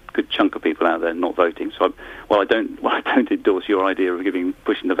there's a good chunk of people out there not voting. So I don't endorse your idea of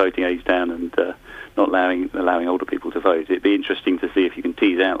pushing the voting age down and not allowing older people to vote. It'd be interesting to see if you can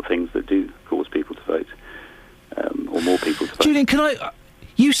tease out things that do cause people to vote, or more people to vote. Julian,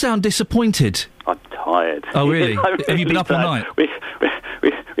 you sound disappointed. I'm tired. Oh, really? Really Have you been up all night? We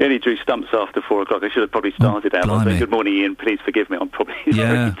only drew stumps after 4 o'clock. I should have probably started out by saying, good morning, Ian, please forgive me, I'm probably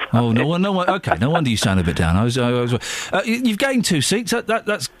yeah. Oh, no okay, no wonder you sound a bit down. You've gained 2 seats,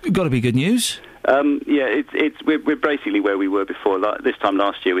 that's got to be good news. We're basically where we were before. This time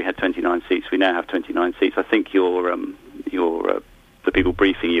last year we had 29 seats, we now have 29 seats. I think the people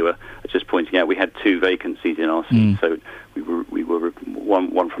briefing you are just pointing out we had 2 vacancies in our seats, so we were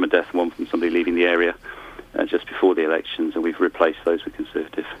one from a death and one from somebody leaving the area just before the elections, and we've replaced those with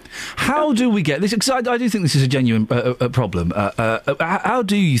Conservative. How do we get this? Because I do think this is a genuine problem. How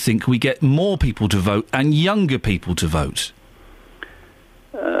do you think we get more people to vote and younger people to vote?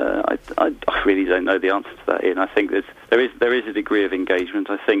 I really don't know the answer to that, Ian. I think there is a degree of engagement.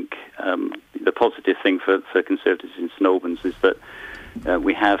 I think the positive thing for Conservatives in St Albans is that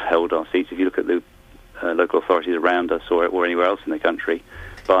we have held our seats. If you look at the local authorities around us or anywhere else in the country,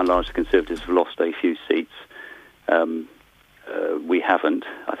 by and large the Conservatives have lost a few seats. We haven't.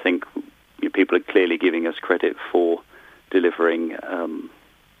 I think people are clearly giving us credit for delivering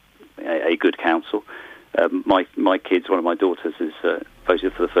a good council. My kids, one of my daughters, has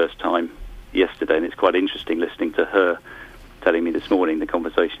voted for the first time yesterday, and it's quite interesting listening to her telling me this morning the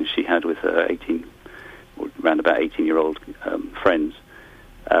conversation she had with her around about 18-year-old friends,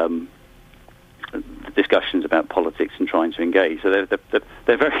 discussions about politics and trying to engage. So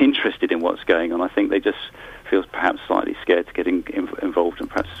they're very interested in what's going on. I think they just feels perhaps slightly scared to get involved and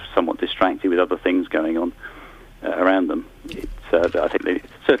perhaps somewhat distracted with other things going on around them. I think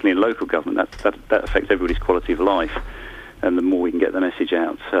certainly in local government that affects everybody's quality of life, and the more we can get the message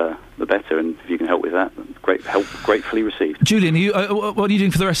out, the better. And if you can help with that, gratefully received. Julian, what are you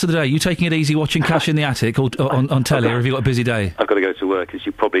doing for the rest of the day? Are you taking it easy watching Cash in the Attic or on telly, or have you got a busy day? I've got to go to work, as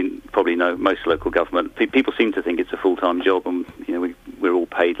you probably know. Most local government people seem to think it's a full-time job, and we're all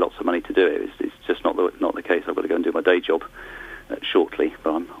paid lots of money to do it. It's just not the case. I've got to go and do my day job shortly,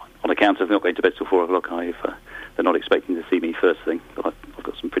 but I'm, on account of not going to bed till 4 o'clock. They're not expecting to see me first thing, but I've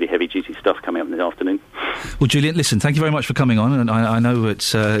got some pretty heavy-duty stuff coming up in the afternoon. Well, Julian, listen, thank you very much for coming on, and I know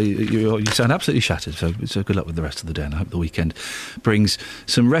it's you sound absolutely shattered, so good luck with the rest of the day, and I hope the weekend brings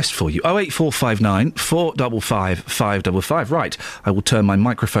some rest for you. 08459 455 555. Right, I will turn my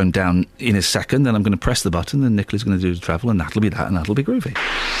microphone down in a second, then I'm going to press the button, and Nicola's going to do the travel, and that'll be that, and that'll be groovy.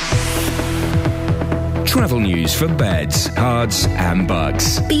 Travel news for beds, cards and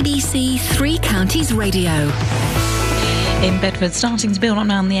bugs. BBC Three Counties Radio. In Bedford, starting to build up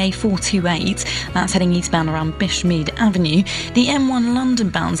now on the A428. That's heading eastbound around Bishmead Avenue. The M1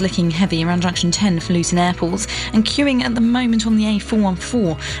 London bound's looking heavy around Junction 10 for Luton Airport, and queuing at the moment on the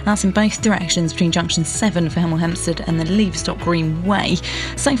A414. That's in both directions between Junction 7 for Hemel Hempstead and the Leavestock Green Way.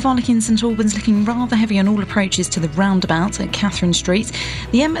 So far, looking St Albans looking rather heavy on all approaches to the roundabout at Catherine Street.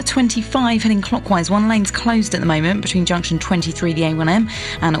 The M25 heading clockwise, one lane's closed at the moment between Junction 23, the A1M,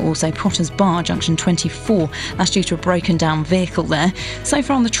 and also Potters Bar, Junction 24. That's due to a broken down vehicle there. So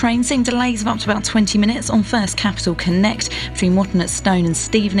far on the train, seeing delays of up to about 20 minutes on First Capital Connect between Watton at Stone and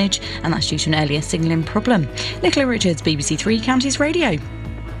Stevenage, and that's due to an earlier signalling problem. Nicola Richards, BBC Three Counties Radio.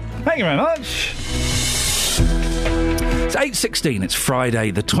 Thank you very much. It's 8:16, it's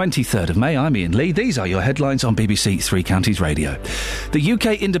Friday the 23rd of May. I'm Iain Lee. These are your headlines on BBC Three Counties Radio. The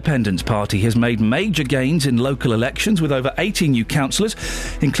UK Independence Party has made major gains in local elections with over 80 new councillors,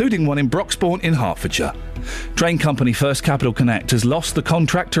 including one in Broxbourne in Hertfordshire. Train company First Capital Connect has lost the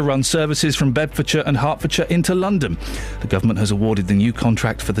contract to run services from Bedfordshire and Hertfordshire into London. The government has awarded the new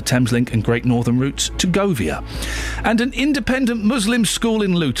contract for the Thameslink and Great Northern routes to Govia. And an independent Muslim school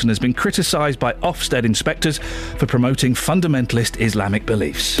in Luton has been criticised by Ofsted inspectors for promoting fundamentalist Islamic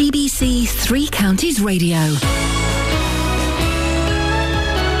beliefs. BBC Three Counties Radio.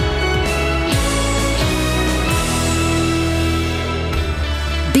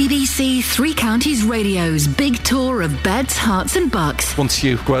 BBC Three Counties Radio's big tour of beds, hearts and bucks. Once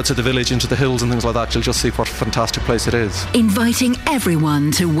you go out to the village, into the hills and things like that, you'll just see what a fantastic place it is. Inviting everyone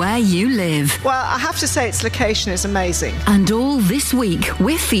to where you live. Well, I have to say its location is amazing. And all this week,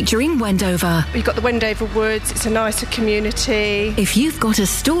 we're featuring Wendover. You've got the Wendover Woods, it's a nicer community. If you've got a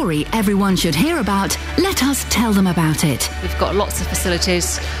story everyone should hear about, let us tell them about it. We've got lots of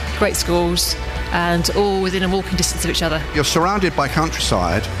facilities, great schools, and all within a walking distance of each other. You're surrounded by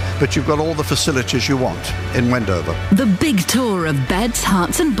countryside, but you've got all the facilities you want in Wendover. The big tour of beds,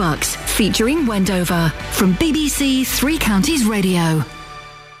 hearts and bucks, featuring Wendover, from BBC Three Counties Radio.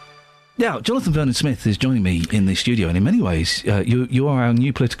 Now, Jonathan Vernon-Smith is joining me in the studio, and in many ways, you are our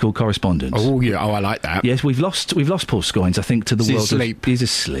new political correspondent. Oh, yeah, I like that. Yes, we've lost Paul Scoins, I think, to the world. He's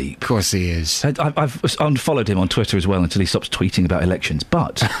asleep. Of course he is. I've unfollowed him on Twitter as well until he stops tweeting about elections.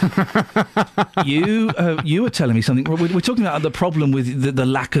 But you were telling me something. We're talking about the problem with the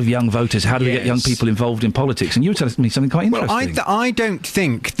lack of young voters. How do we get young people involved in politics? And you were telling me something quite interesting. Well, I don't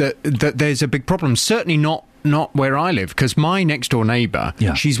think that there's a big problem. Certainly not where I live, because my next-door neighbour,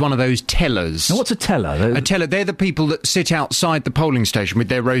 she's one of those tellers. Now, what's a teller? A teller, they're the people that sit outside the polling station with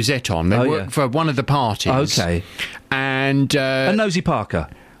their rosette on. They work for one of the parties. OK. And a Nosy Parker.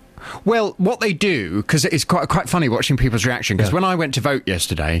 Well, what they do, because it's quite funny watching people's reaction, because when I went to vote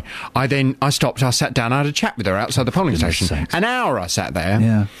yesterday, I sat down, I had a chat with her outside the polling station. Sakes. An hour I sat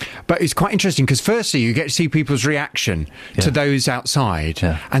there. But it's quite interesting, because firstly, you get to see people's reaction to those outside,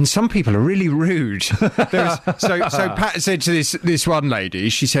 and some people are really rude. So Pat said to this one lady,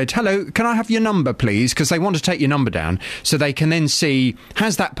 she said, "Hello, can I have your number, please?" Because they want to take your number down, so they can then see,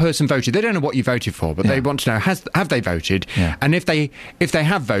 has that person voted? They don't know what you voted for, but they want to know, have they voted? And if they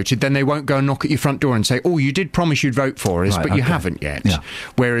have voted, then they won't go and knock at your front door and say, "Oh, you did promise you'd vote for us, but you haven't yet."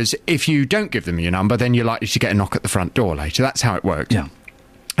 Whereas if you don't give them your number, then you're likely to get a knock at the front door later. That's how it works.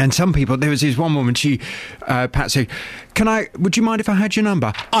 And some people, there was this one woman, Pat said, would you mind if I had your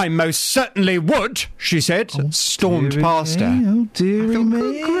number? I most certainly would, she said. Stormed past her. Oh, dearie me.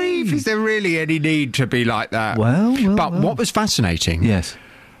 Good grief, is there really any need to be like that? Well. What was fascinating? Yes.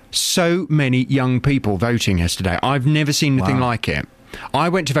 So many young people voting yesterday. I've never seen anything like it. I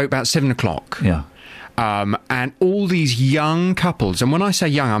went to vote about 7 o'clock. And all these young couples, and when I say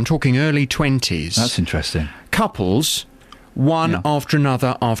young, I'm talking early 20s. That's interesting. couples, one after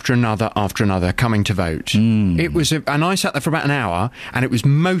another, coming to vote. It was, and I sat there for about an hour, and it was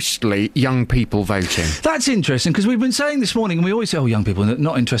mostly young people voting. That's interesting, because we've been saying this morning, and we always say, young people are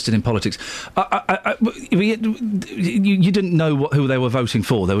not interested in politics. You didn't know who they were voting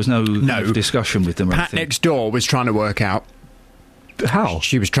for. There was no discussion with them. Pat next door was trying to work out how.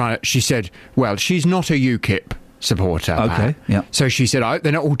 She said, well, she's not a UKIP supporter. Okay, Pat. So she said,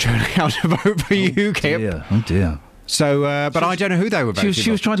 they're not all turning out to vote for UKIP. Oh dear. So, but I don't know who they were voting for. She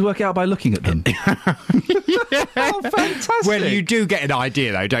was trying to work it out by looking at them. Oh, fantastic. Well, you do get an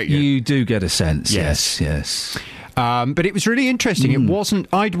idea, though, don't you? You do get a sense, yes. But it was really interesting. It wasn't...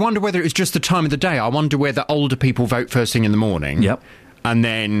 I wonder whether it was just the time of the day. I wonder whether older people vote first thing in the morning. Yep. And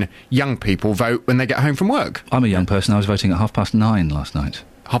then young people vote when they get home from work. I'm a young person. I was voting at 9:30 last night.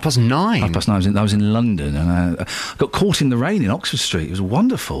 9:30? 9:30. I was in London, and I got caught in the rain in Oxford Street. It was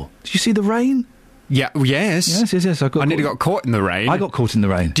wonderful. Did you see the rain? Yeah, yes. Yes. I nearly got caught in the rain. I got caught in the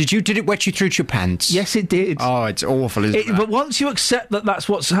rain. Did it wet you through to your pants? Yes, it did. Oh, it's awful, isn't it? But once you accept that that's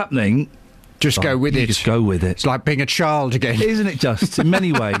what's happening... Just go with it. Just go with it. It's like being a child again. Isn't it just? In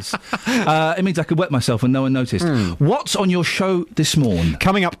many ways. It means I could wet myself and no one noticed. What's on your show this morning?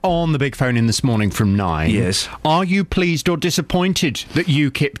 Coming up on the Big Phone in this morning from 9. Yes. Are you pleased or disappointed that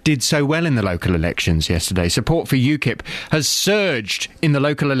UKIP did so well in the local elections yesterday? Support for UKIP has surged in the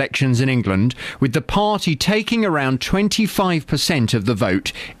local elections in England, with the party taking around 25% of the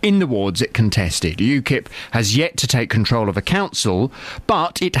vote in the wards it contested. UKIP has yet to take control of a council,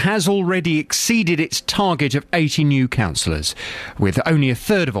 but it has already exceeded its target of 80 new councillors, with only a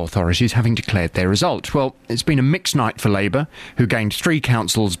third of authorities having declared their result. Well, it's been a mixed night for Labour, who gained 3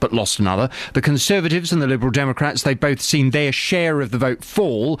 councils but lost another. The Conservatives and the Liberal Democrats, they've both seen their share of the vote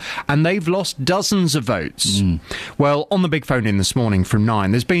fall, and they've lost dozens of votes. Well, on the Big Phone in this morning from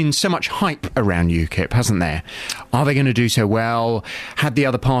 9, there's been so much hype around UKIP, hasn't there? Are they going to do so well? Had the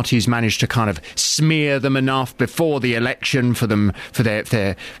other parties managed to kind of smear them enough before the election for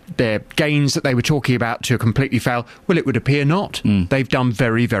their gains that they were talking about to completely fail? Well, it would appear not. They've done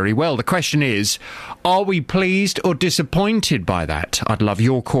very, very well. The question is, are we pleased or disappointed by that? I'd love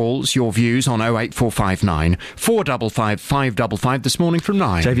your calls, your views on 08459 455 555 this morning from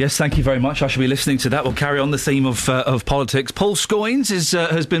 9. Dave, yes, thank you very much. I shall be listening to that. We'll carry on the theme of politics. Paul Scoynes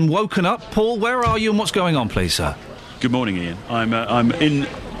has been woken up. Paul, where are you and what's going on, please, sir? Good morning, Ian. I'm in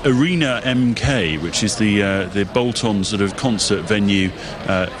Arena MK, which is the bolt-on sort of concert venue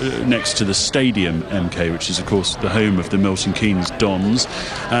next to the Stadium MK, which is, of course, the home of the Milton Keynes Dons.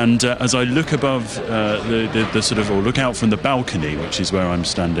 And as I look above the sort of, or look out from the balcony, which is where I'm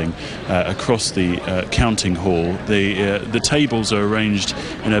standing, across the counting hall, the tables are arranged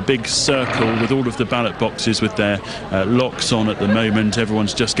in a big circle with all of the ballot boxes with their locks on at the moment.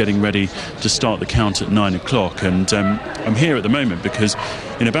 Everyone's just getting ready to start the count at 9 o'clock. And I'm here at the moment because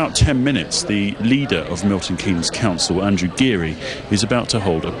in about 10 minutes, the leader of Milton Keynes Council, Andrew Geary, is about to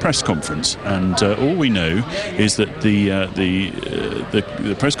hold a press conference. And all we know is that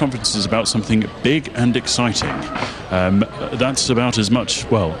the press conference is about something big and exciting. That's about as much...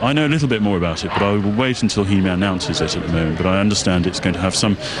 Well, I know a little bit more about it, but I will wait until he announces it at the moment. But I understand it's going to have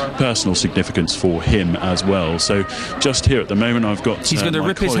some personal significance for him as well. So just here at the moment, I've got... He's going to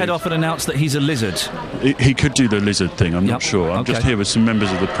rip his head off and announce that he's a lizard. He could do the lizard thing, I'm not sure. I'm just here with some members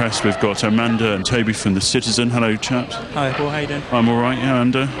of the press. We've got Amanda and Toby from The Citizen. Hello, chaps. Hi, Paul, how you doing? I'm all right,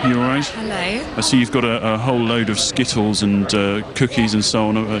 Amanda. You all right? Hello. I see you've got a whole load of Skittles and cookies and so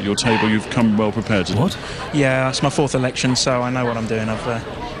on at your table. You've come well prepared today. What? Yeah, it's my 4th election, so I know what I'm doing. I'm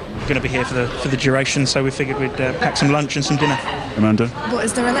going to be here for the duration, so we figured we'd pack some lunch and some dinner. Amanda? What,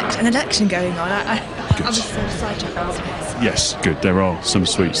 is there an election going on? I was sidetracked. Yes, good. There are some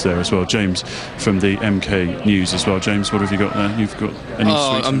sweets there as well. James from the MK News as well. James, what have you got there? You've got any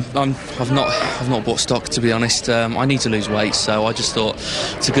sweets? I've not bought stock, to be honest. I need to lose weight, so I just thought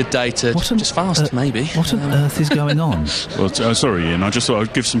it's a good day to just fast, maybe. What on earth is going on? Well, sorry, Ian. I just thought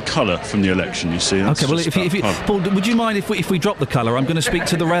I'd give some colour from the election. You see? That's okay. Well, if you Paul, would you mind if we drop the colour? I'm going to speak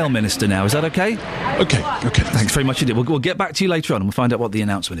to the rail minister now. Is that okay? Okay. Thanks very much indeed. We'll get back to you later on and we'll find out what the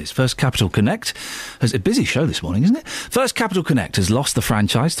announcement is. First Capital Connect has a busy show this morning, isn't it? First Capital Connect has lost the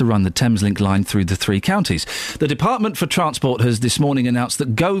franchise to run the Thameslink line through the 3 counties. The Department for Transport has this morning announced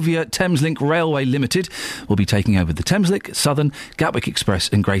that Govia Thameslink Railway Limited will be taking over the Thameslink, Southern, Gatwick Express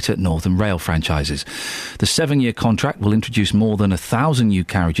and Greater Northern Rail franchises. The 7-year contract will introduce more than 1,000 new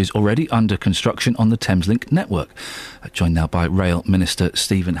carriages already under construction on the Thameslink network. Joined now by Rail Minister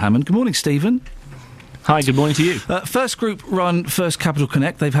Stephen Hammond. Good morning, Stephen. Hi, good morning to you. First Group run First Capital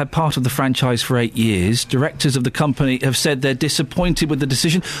Connect. They've had part of the franchise for 8 years. Directors of the company have said they're disappointed with the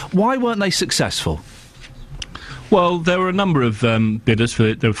decision. Why weren't they successful? Well, there were a number of bidders.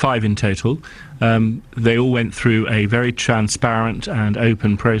 There were 5 in total. They all went through a very transparent and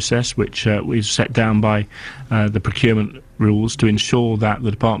open process, which was set down by the procurement rules to ensure that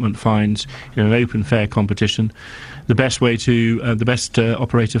the department finds, in an open, fair competition, the best way to the best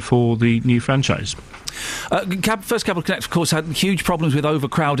operator for the new franchise. First Capital Connect, of course, had huge problems with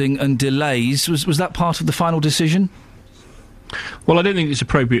overcrowding and delays. Was that part of the final decision? Well, I don't think it's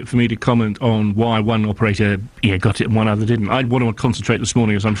appropriate for me to comment on why one operator got it and one other didn't. I want to concentrate this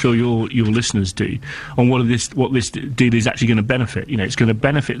morning, as I'm sure your listeners do, on what this deal is actually going to benefit. It's going to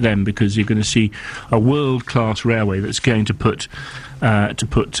benefit them because you're going to see a world-class railway that's going to put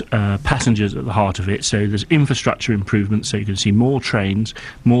passengers at the heart of it. So there's infrastructure improvements, so you can see more trains,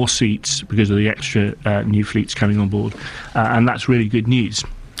 more seats because of the extra new fleets coming on board, and that's really good news.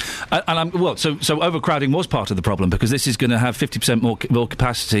 So overcrowding was part of the problem, because this is going to have 50% more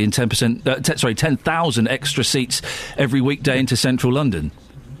capacity and 10,000 extra seats every weekday into central London.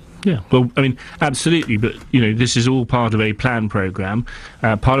 Yeah, well, I mean, absolutely, but, this is all part of a plan programme.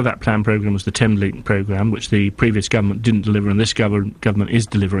 Part of that plan programme was the Thameslink programme, which the previous government didn't deliver, and this government is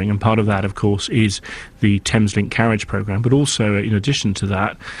delivering, and part of that, of course, is the Thameslink carriage programme. But also, in addition to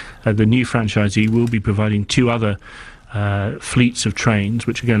that, the new franchisee will be providing 2 other fleets of trains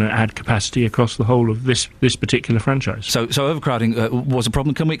which are going to add capacity across the whole of this particular franchise. So overcrowding was a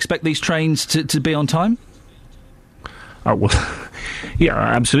problem. Can we expect these trains to be on time? Yeah,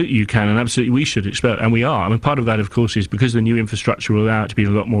 absolutely you can, and absolutely we should expect, and we are. I mean, part of that, of course, is because the new infrastructure will allow it to be a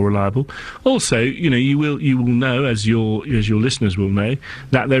lot more reliable. Also, you will know, as your listeners will know,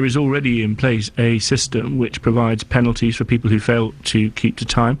 that there is already in place a system which provides penalties for people who fail to keep to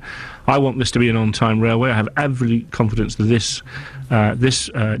time. I want this to be an on-time railway. I have every confidence that this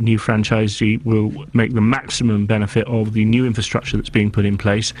new franchisee will make the maximum benefit of the new infrastructure that's being put in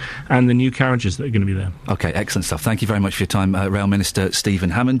place and the new carriages that are going to be there. OK, excellent stuff. Thank you very much for your time, Rail Minister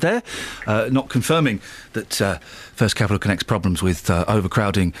Stephen Hammond there. Not confirming that First Capital Connect's problems with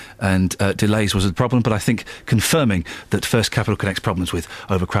overcrowding and delays was a problem, but I think confirming that First Capital Connect's problems with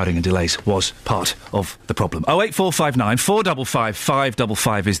overcrowding and delays was part of the problem. 08459 455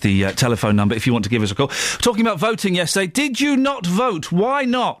 555 is the telephone number if you want to give us a call. Talking about voting yesterday, did you not vote? Why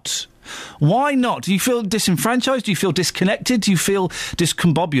not? Why not? Do you feel disenfranchised? Do you feel disconnected? Do you feel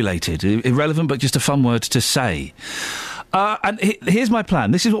discombobulated? Irrelevant, but just a fun word to say. And here's my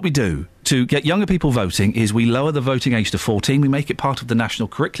plan. This is what we do to get younger people voting, is we lower the voting age to 14. We make it part of the national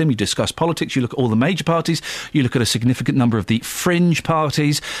curriculum. You discuss politics. You look at all the major parties. You look at a significant number of the fringe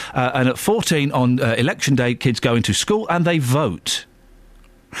parties. And at 14 on election day, kids go into school and they vote.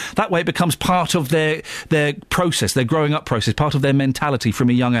 That way it becomes part of their process, their growing up process, part of their mentality from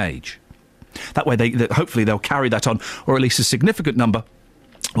a young age. That way hopefully they'll carry that on, or at least a significant number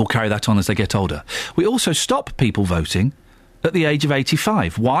will carry that on as they get older. We also stop people voting at the age of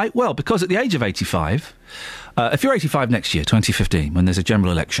 85. Why? Well, because at the age of 85, if you're 85 next year, 2015, when there's a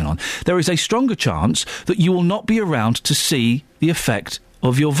general election on, there is a stronger chance that you will not be around to see the effect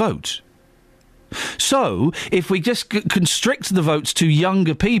of your vote. So, if we just constrict the votes to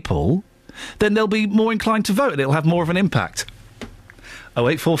younger people, then they'll be more inclined to vote. It'll have more of an impact.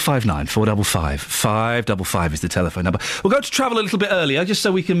 08459 455 555 is the telephone number. We'll go to travel a little bit earlier, just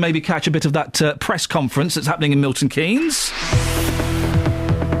so we can maybe catch a bit of that press conference that's happening in Milton Keynes.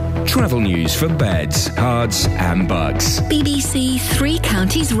 Travel news for beds, cards and bugs. BBC Three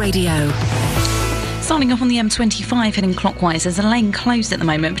Counties Radio. Starting off on the M25 heading clockwise, there's a lane closed at the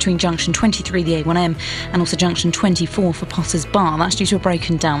moment between junction 23, the A1M, and also junction 24 for Potters Bar. That's due to a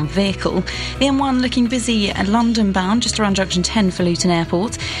broken down vehicle. The M1 looking busy at London bound, just around junction 10 for Luton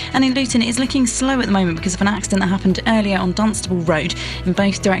Airport. And in Luton, it is looking slow at the moment because of an accident that happened earlier on Dunstable Road in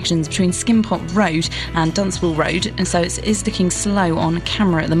both directions between Skimpot Road and Dunstable Road. And so it is looking slow on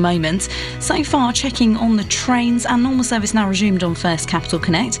camera at the moment. So far, checking on the trains, and normal service now resumed on First Capital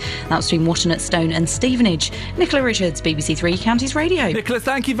Connect. That was between Watton at Stone and Stevenage. Nicola Richards, BBC Three Counties Radio. Nicola,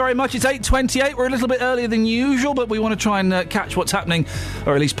 thank you very much. It's 8:28. We're a little bit earlier than usual, but we want to try and catch what's happening,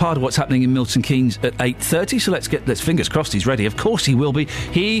 or at least part of what's happening in Milton Keynes at 8:30. So let's fingers crossed he's ready. Of course he will be.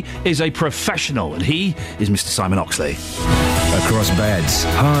 He is a professional, and he is Mr. Simon Oxley. Across beds,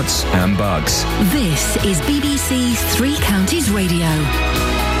 hearts and bugs. This is BBC Three Counties Radio.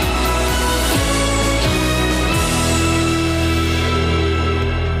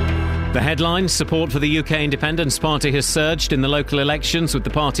 The headlines: support for the UK Independence Party has surged in the local elections, with the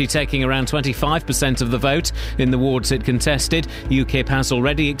party taking around 25% of the vote in the wards it contested. UKIP has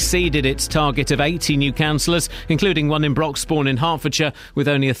already exceeded its target of 80 new councillors, including one in Broxbourne in Hertfordshire, with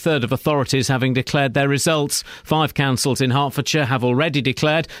only a third of authorities having declared their results. 5 councils in Hertfordshire have already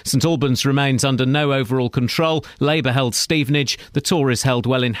declared. St Albans remains under no overall control. Labour held Stevenage. The Tories held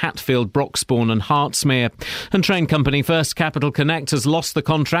well in Hatfield, Broxbourne and Hertsmere. And train company First Capital Connect has lost the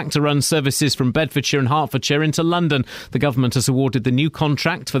contract to run services from Bedfordshire and Hertfordshire into London. The government has awarded the new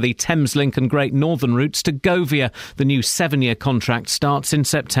contract for the Thameslink and Great Northern routes to Govia. The new 7-year contract starts in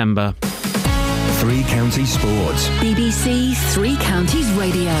September. 3 Counties Sports. BBC 3 Counties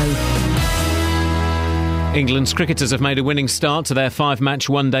Radio. England's cricketers have made a winning start to their 5-match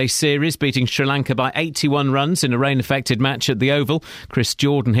one-day series, beating Sri Lanka by 81 runs in a rain-affected match at the Oval. Chris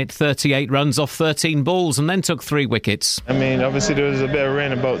Jordan hit 38 runs off 13 balls and then took 3 wickets. I mean, obviously there was a bit of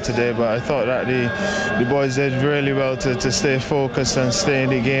rain about today, but I thought that the boys did really well to stay focused and stay in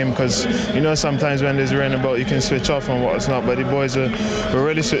the game, because, you know, sometimes when there's rain about you can switch off and what's not, but the boys were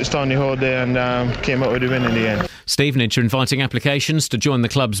really switched on the whole day and came out with the win in the end. Stevenage are inviting applications to join the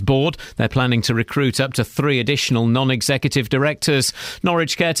club's board. They're planning to recruit up to 3 additional non-executive directors.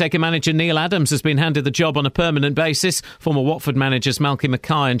 Norwich caretaker manager Neil Adams has been handed the job on a permanent basis. Former Watford managers Malky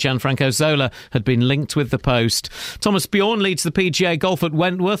Mackay and Gianfranco Zola had been linked with the post. Thomas Bjorn leads the PGA Golf at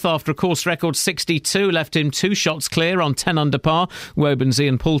Wentworth after a course record 62 left him 2 shots clear on 10 under par. Woburns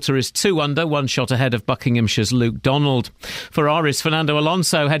Ian Poulter is 2 under, 1 shot ahead of Buckinghamshire's Luke Donald. Ferrari's Fernando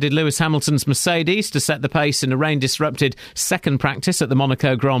Alonso headed Lewis Hamilton's Mercedes to set the pace in a rain-disrupted second practice at the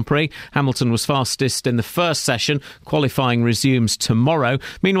Monaco Grand Prix. Hamilton was fastest in the first session. Qualifying resumes tomorrow.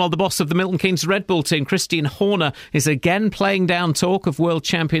 Meanwhile, the boss of the Milton Keynes Red Bull team, Christian Horner, is again playing down talk of world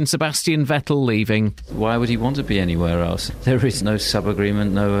champion Sebastian Vettel leaving. Why would he want to be anywhere else? There is no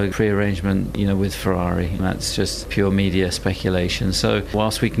sub-agreement, no pre-arrangement, with Ferrari. That's just pure media speculation. So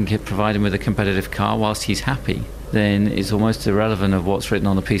whilst we can provide him with a competitive car, whilst he's happy, then it's almost irrelevant of what's written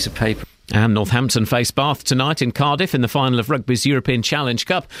on a piece of paper. And Northampton face Bath tonight in Cardiff in the final of Rugby's European Challenge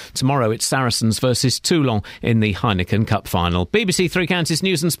Cup. Tomorrow it's Saracens versus Toulon in the Heineken Cup final. BBC 3 Counties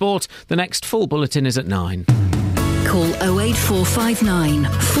News and Sport. The next full bulletin is at 9. Call 08459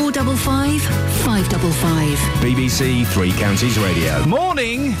 455 555. BBC 3 Counties Radio.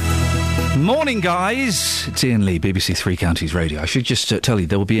 Morning, guys. It's Iain Lee, BBC 3 Counties Radio. I should just tell you,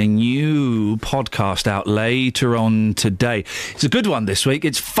 there will be a new podcast out later on today. It's a good one this week.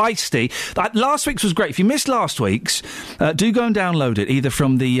 It's feisty. Last week's was great. If you missed last week's, do go and download it, either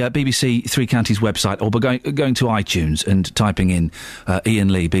from the BBC 3 Counties website or by going to iTunes and typing in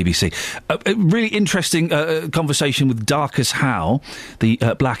Iain Lee, BBC. A really interesting conversation with Darcus Howe, the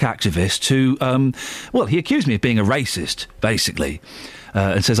black activist, who, he accused me of being a racist, basically.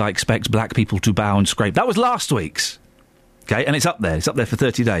 And says I expect black people to bow and scrape. That was last week's. Okay, and it's up there. It's up there for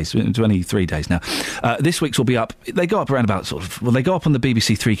 30 days, 23 days now. This week's will be up. They go up around about they go up on the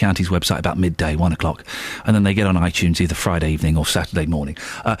BBC 3 Counties website about midday, 1 o'clock, and then they get on iTunes either Friday evening or Saturday morning.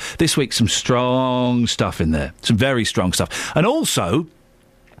 This week, some strong stuff in there. Some very strong stuff. And also,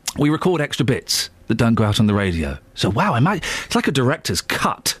 we record extra bits that don't go out on the radio. So, wow, it's like a director's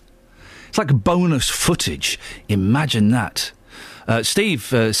cut. It's like bonus footage. Imagine that. Steve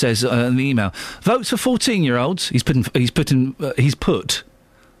says in the email, votes for 14-year-olds. He's put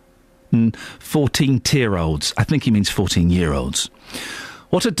 14-tier-olds. I think he means 14-year-olds.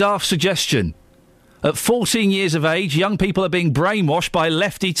 What a daft suggestion. At 14 years of age, young people are being brainwashed by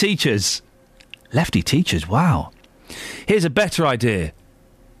lefty teachers. Lefty teachers, wow. Here's a better idea.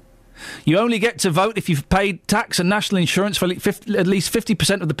 You only get to vote if you've paid tax and national insurance for at least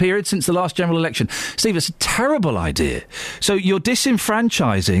 50% of the period since the last general election. Steve, it's a terrible idea. So you're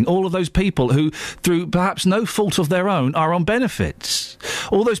disenfranchising all of those people who, through perhaps no fault of their own, are on benefits.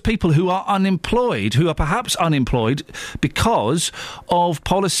 All those people who are unemployed, who are perhaps unemployed because of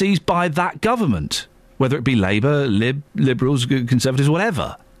policies by that government, whether it be Labour, Liberals, Conservatives,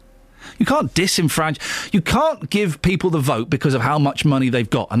 whatever. You can't disenfranchise. You can't give people the vote because of how much money they've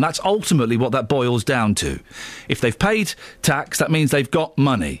got. And that's ultimately what that boils down to. If they've paid tax, that means they've got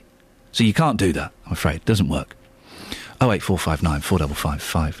money. So you can't do that, I'm afraid. It doesn't work. 08459 455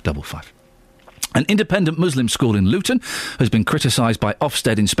 555. An independent Muslim school in Luton has been criticised by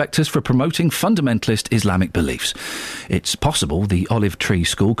Ofsted inspectors for promoting fundamentalist Islamic beliefs. It's possible the Olive Tree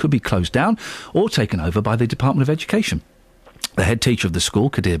School could be closed down or taken over by the Department of Education. The head teacher of the school,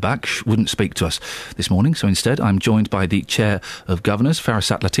 Kadir Baksh, wouldn't speak to us this morning, so instead I'm joined by the Chair of Governors,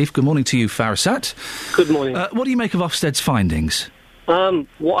 Farasat Latif. Good morning to you, Farasat. Good morning. What do you make of Ofsted's findings? What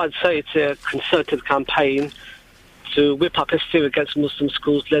I'd say, it's a concerted campaign to whip up hysteria against Muslim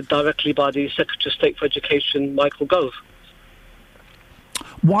schools, led directly by the Secretary of State for Education, Michael Gove.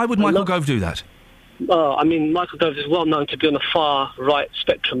 Why would Michael Gove do that? I mean, Michael Gove is well known to be on the far right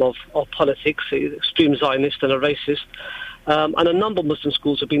spectrum of politics. He's an extreme Zionist and a racist. And a number of Muslim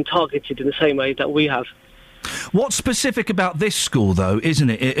schools have been targeted in the same way that we have. What's specific about this school, though, isn't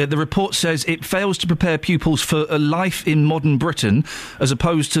it? The report says it fails to prepare pupils for a life in modern Britain as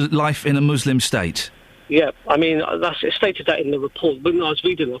opposed to life in a Muslim state. Yeah, I mean, it stated that in the report. When I was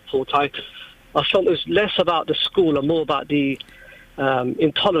reading the report, I felt it was less about the school and more about the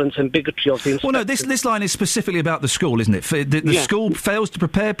intolerance and bigotry of the inspectors. Well, no, this line is specifically about the school, isn't it? The school fails to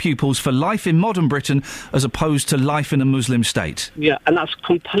prepare pupils for life in modern Britain as opposed to life in a Muslim state. Yeah, and that's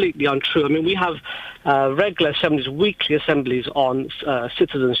completely untrue. I mean, we have regular assemblies, weekly assemblies on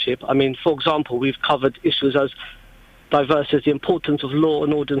citizenship. I mean, for example, we've covered issues as diverse as the importance of law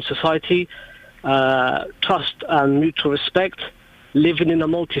and order in society, trust and mutual respect, living in a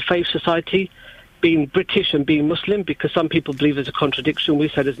multi-faith society, being British and being Muslim, because some people believe there's a contradiction. We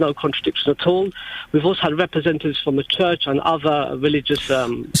say there's no contradiction at all. We've also had representatives from the church and other religious.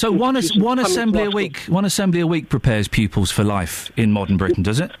 So one assembly a week prepares pupils for life in modern Britain,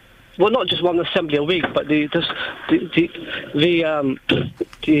 does it? Well, not just one assembly a week, but the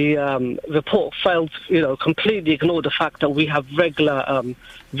report failed, completely ignored the fact that we have regular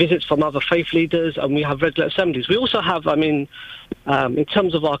visits from other faith leaders and we have regular assemblies. We also have, in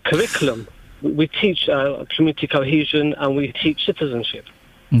terms of our curriculum, we teach community cohesion and we teach citizenship.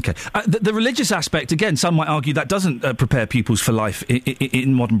 Okay. The religious aspect, again, some might argue that doesn't prepare pupils for life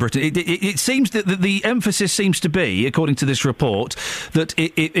in modern Britain. It seems that the emphasis seems to be, according to this report, that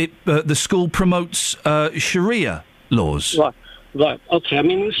the school promotes Sharia laws. Right, okay. I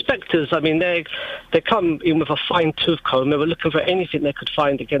mean, inspectors, they come in with a fine-tooth comb. They were looking for anything they could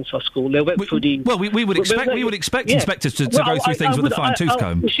find against our school. They went through the... Well, we would expect inspecters to go through things with a fine-tooth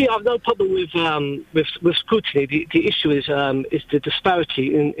comb. You see, I have no problem with scrutiny. The issue is the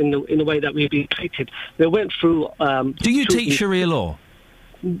disparity in the way that we've been treated. They went through... Do you teach Sharia law?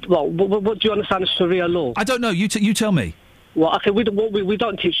 Well, what do you understand as Sharia law? I don't know. You tell me. Well, okay, we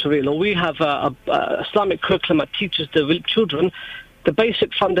don't teach Sharia law. We have a Islamic curriculum that teaches the children the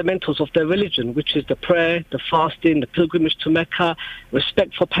basic fundamentals of their religion, which is the prayer, the fasting, the pilgrimage to Mecca,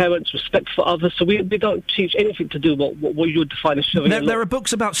 respect for parents, respect for others. So we don't teach anything to do what you would define as Sharia law. There are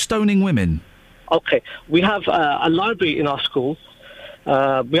books about stoning women. Okay, we have a library in our school.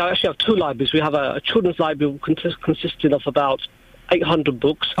 We actually have two libraries. We have a children's library consisting of about 800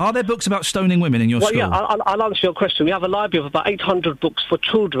 books. Are there books about stoning women in your school? Well, yeah, I'll answer your question. We have a library of about 800 books for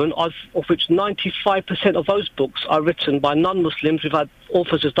children, of which 95% of those books are written by non-Muslims. We've had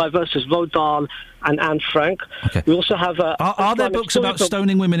authors as diverse as Roald Dahl and Anne Frank. Okay. We also have... Are there books about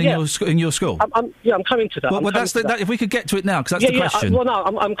stoning women in your school? I'm coming to that. Well, if we could get to it now, because that's the question.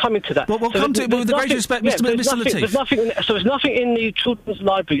 I'm coming to that. Well, we'll come to it with the greatest respect, Mr. Latif. There's nothing in the children's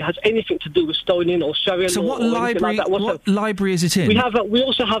library that has anything to do with stoning or Sharia law. So what library is it in? We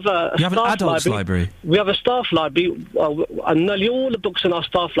also have a You have an adults library? We have a staff library, and nearly all the books in our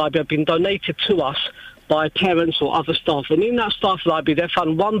staff library have been donated to us by parents or other staff. And in that staff library, they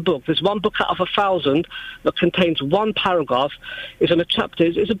found one book. There's one book out of 1,000 that contains one paragraph. It's on a chapter.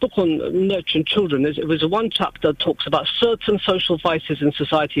 It's a book on nurturing children. There's one chapter that talks about certain social vices in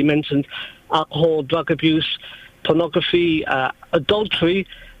society, mentioned alcohol, drug abuse, pornography, adultery,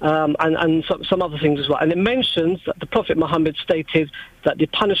 and some other things as well. And it mentions that the Prophet Muhammad stated that the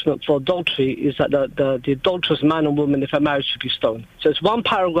punishment for adultery is that the adulterous man and woman, if they're married, should be stoned. So it's one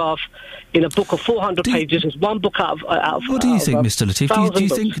paragraph in a book of 400 pages. It's one book out of what do you think, Mr. Latif?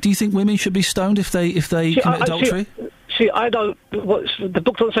 Do you think women should be stoned if they commit adultery? I don't. The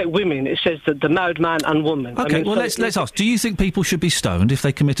book doesn't say women. It says that the married man and woman. Okay, let's ask. Do you think people should be stoned if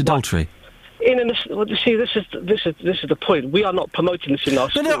they commit adultery? This is the point. We are not promoting this in our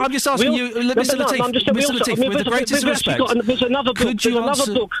school. No, I'm just asking you, Mr. Latif, with the greatest respect. There's another book. Could you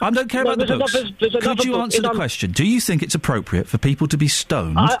answer? I don't care about the books. Could you answer the question? Do you think it's appropriate for people to be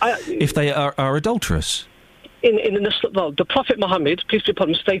stoned if they are adulterous? The Prophet Muhammad, peace be upon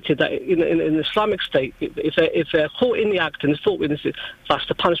him, stated that in the Islamic state, if they're caught in the act and thought witnesses, that's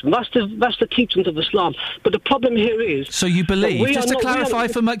the punishment. That's the teachings of Islam. But the problem here is... So you believe... Just to clarify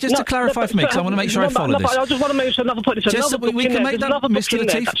for me, because I want to make sure I follow this. I just want to make sure another point. We can make that, Mr.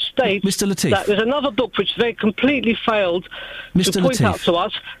 Latif. There's another book which they completely failed to point out to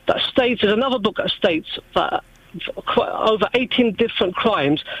us that states... There's another book that states that over 18 different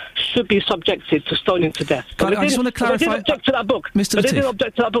crimes should be subjected to stoning to death. I just want to clarify. They didn't object to that book. Mr. Latif. They didn't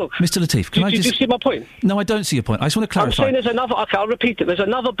object to that book. Mr. Latif, do you see my point? No, I don't see your point. I just want to clarify. I'm saying there's another... Okay, I'll repeat it. There's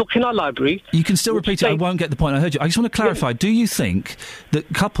another book in our library... You can still repeat it. I won't get the point. I heard you. I just want to clarify. Do you think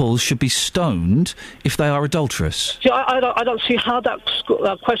that couples should be stoned if they are adulterous? See, I don't see how that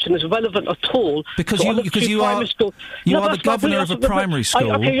question is relevant at all. Because you are the governor of a primary school.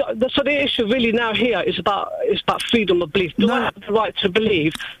 So the issue really now here is about freedom of belief. Do I have the right to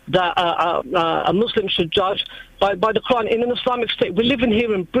believe that a Muslim should judge by the Quran in an Islamic state? We're living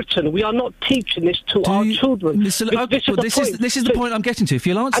here in Britain. We are not teaching this to our children. This is the point I'm getting to. If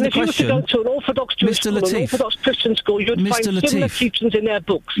you'll answer the question... And if you were to go to an Orthodox Jewish school, an Orthodox Christian school, you'd find similar teachings in their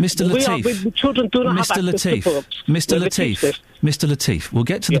books. Mr. Latif. Children do not have access to books. Mr. Latif, we'll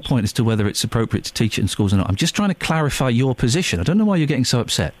get to the point as to whether it's appropriate to teach it in schools or not. I'm just trying to clarify your position. I don't know why you're getting so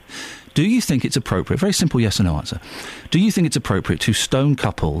upset. Do you think it's appropriate? Very simple yes or no answer. Do you think it's appropriate to stone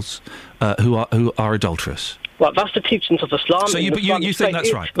couples who are adulterous? Well, that's the teachings of Islam. So you think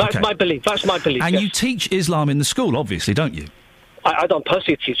that's right? That's my belief. That's my belief. And you teach Islam in the school, obviously, don't you? I don't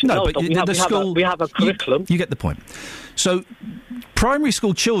personally teach it. No, but we have a curriculum. You get the point. So, primary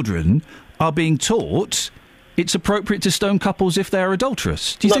school children are being taught it's appropriate to stone couples if they're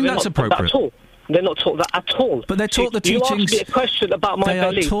adulterous. Do you think that's appropriate? At all. They're not taught that at all. But they're taught the teachings... You asked me a question about my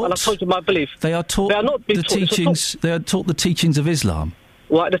belief, and I told you my belief. They are taught the teachings... They are taught the teachings of Islam.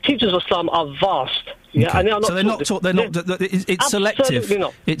 Right, the teachings of Islam are vast. Yeah, okay. And they are not so they're not taught... It's selective. Absolutely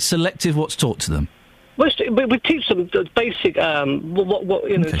not. It's selective what's taught to them. We teach them the basic...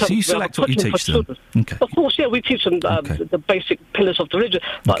 So you select what you teach them? Okay. Of course, yeah, we teach them the basic pillars of the religion.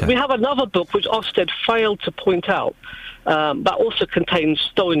 But we have another book which Ofsted failed to point out that also contains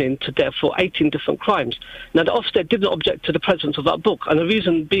stoning to death for 18 different crimes. Now, the Ofsted didn't object to the presence of that book, and the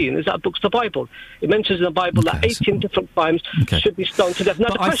reason being is that book's the Bible. It mentions in the Bible that 18 different crimes should be stoned to death. Now,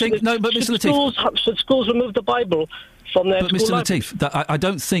 the question is, should schools remove the Bible from their school libraries? Mr. Latif, I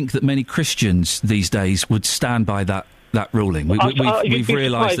don't think that many Christians these days would stand by that ruling. We've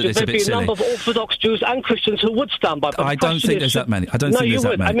realised that it's a bit silly. There'd be a number of Orthodox Jews and Christians who would stand by. But I don't think there's that many. I don't think there's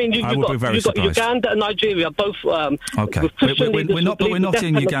that many. I mean, I would be very surprised. Uganda and Nigeria both. Okay, we're not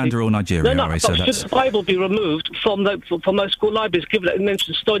in Uganda or Nigeria. No, but should the Bible be removed from those school libraries, given that it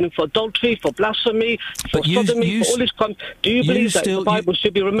mentions stoning for adultery, for blasphemy, for sodomy, for all this crime? Do you believe that the Bible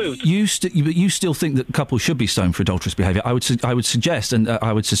should be removed? But you still think that couples should be stoned for adulterous behaviour? I would suggest, and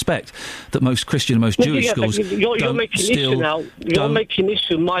I would suspect, that most Christian and most Jewish schools You're making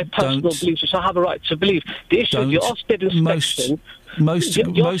issue my personal beliefs, which I have a right to believe. The issue is your Ofsted inspection.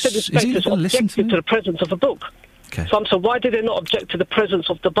 Your Ofsted inspectors objected to the presence of a book. Okay. So why did they not object to the presence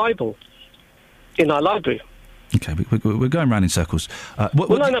of the Bible in our library? Okay, we're going round in circles. But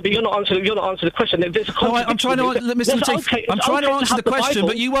you're not answering the question. If there's a I'm trying to answer the question,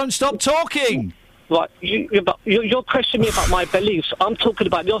 but you won't stop talking. Right, you're questioning me about my beliefs. I'm talking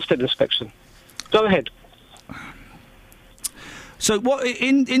about the Ofsted inspection. Go ahead. So, what,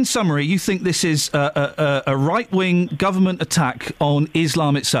 in summary, you think this is a right-wing government attack on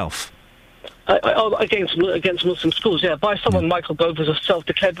Islam itself? Against Muslim schools, yeah, by someone Michael Gove who's a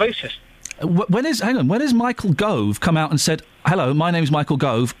self-declared racist. When has Michael Gove come out and said, "Hello, my name's Michael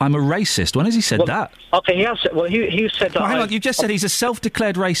Gove, I'm a racist"? When has he said that? Okay, he has said. Well, he said that. Hang on, you just said he's a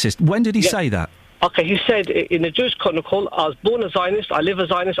self-declared racist. When did he say that? Okay, he said in the Jewish Chronicle, I was born a Zionist, I live a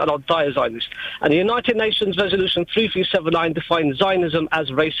Zionist, and I'll die a Zionist. And the United Nations Resolution 3379 defines Zionism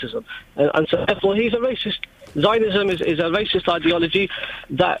as racism. And so, therefore, he's a racist. Zionism is a racist ideology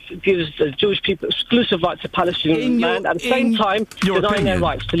that gives the Jewish people exclusive right to Palestinian land, and at the same time, denying their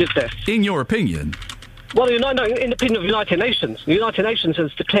rights to live there. In your opinion? Well, in the opinion of the United Nations. The United Nations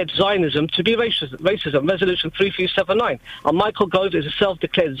has declared Zionism to be racism, Resolution 3379. And Michael Gove is a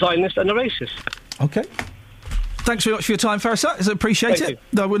self-declared Zionist and a racist. Okay. Thanks very much for your time, Farasat. I appreciate it.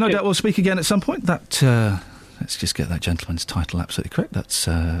 No doubt we'll speak again at some point. Let's just get that gentleman's title absolutely correct. That's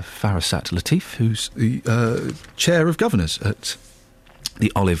Farasat Latif, who's the chair of governors at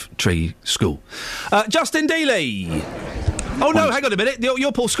the Olive Tree School. Justin Dealey! Oh, no, hang on a minute.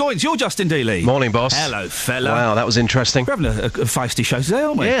 You're Paul Scoins. You're Justin Dealey. Morning, boss. Hello, fella. Wow, that was interesting. We're having a feisty show today,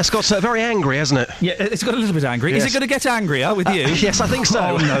 aren't we? Yeah, it's got very angry, hasn't it? Yeah, it's got a little bit angry. Yes. Is it going to get angrier with you? Yes, I think so.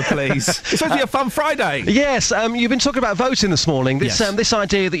 Oh, no, please. It's supposed to be a fun Friday. Yes, you've been talking about voting this morning. This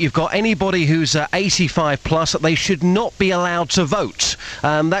idea that you've got anybody who's 85 plus, they should not be allowed to vote.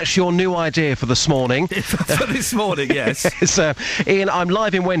 That's your new idea for this morning. For this morning, yes. Yes, Iain, I'm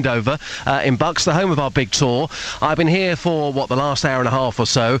live in Wendover, in Bucks, the home of our big tour. I've been here for for, the last hour and a half or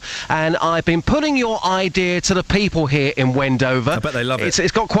so, and I've been putting your idea to the people here in Wendover. I bet they love it.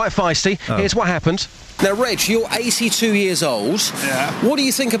 It's got quite feisty. Oh. Here's what happened. Now, Reg, you're 82 years old. Yeah. What do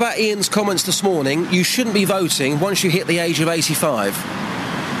you think about Iain's comments this morning? You shouldn't be voting once you hit the age of 85.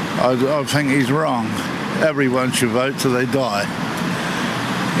 I think he's wrong. Everyone should vote till they die.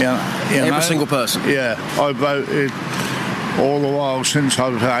 Every single person? Yeah. I voted all the while since I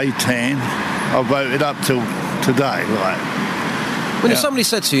was 18. I voted up till today, If somebody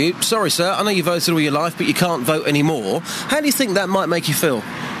said to you, sorry, sir, I know you voted all your life, but you can't vote anymore, how do you think that might make you feel?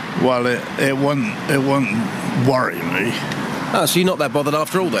 Well, it wouldn't worry me. Oh, so you're not that bothered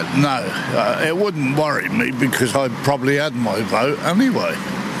after all, then? No, it wouldn't worry me because I probably had my vote anyway.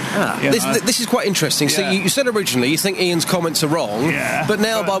 This is quite interesting. Yeah. So you said originally you think Iain's comments are wrong, but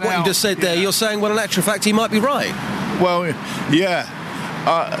now by what you just said there, you're saying, well, in actual fact, he might be right. Well, yeah,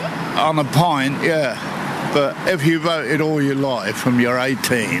 on a point, yeah. But if you voted all your life from you're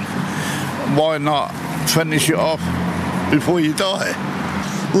 18, why not finish it off before you die?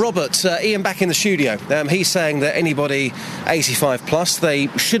 Robert, Iain back in the studio. He's saying that anybody 85 plus, they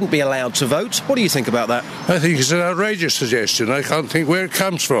shouldn't be allowed to vote. What do you think about that? I think it's an outrageous suggestion. I can't think where it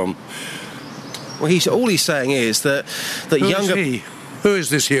comes from. Well, all he's saying is that younger... Is he? Who is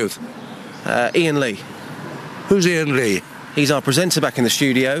this youth? Iain Lee. Who's Iain Lee? He's our presenter back in the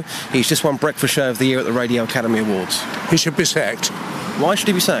studio. He's just won Breakfast Show of the Year at the Radio Academy Awards. He should be sacked. Why should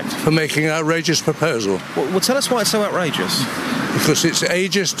he be sacked? For making an outrageous proposal. Well, tell us why it's so outrageous. Because it's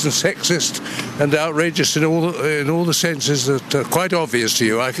ageist and sexist and outrageous in all the senses that are quite obvious to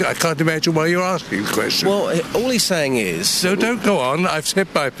you. I can't imagine why you're asking the question. Well, all he's saying is... So don't go on. I've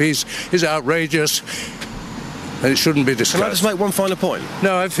said my piece. It's outrageous and it shouldn't be discussed. Can I just make one final point?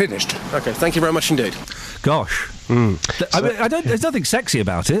 No, I've finished. OK, thank you very much indeed. Gosh. There's nothing sexy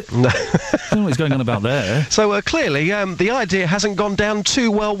about it. No. I don't know what's going on about there. So clearly, the idea hasn't gone down too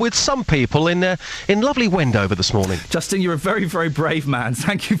well with some people in lovely Wendover this morning. Justin, you're a very, very brave man.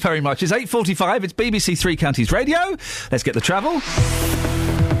 Thank you very much. It's 8:45. It's BBC Three Counties Radio. Let's get the travel.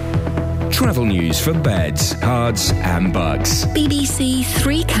 Travel news for beds, cards and bugs. BBC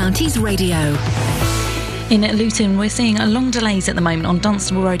Three Counties Radio. In Luton, we're seeing long delays at the moment on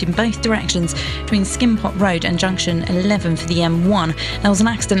Dunstable Road in both directions between Skimpot Road and Junction 11 for the M1. There was an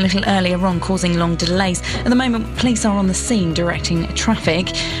accident a little earlier on causing long delays. At the moment, police are on the scene directing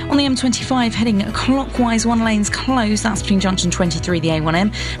traffic. On the M25, heading clockwise, one lane's closed. That's between Junction 23, the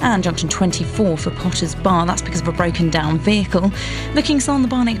A1M, and Junction 24 for Potter's Bar. That's because of a broken down vehicle. Looking on the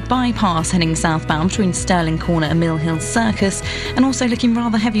Barnet Bypass, heading southbound between Stirling Corner and Mill Hill Circus. And also looking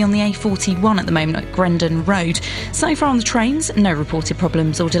rather heavy on the A41 at the moment at Grendon Road. So far on the trains, no reported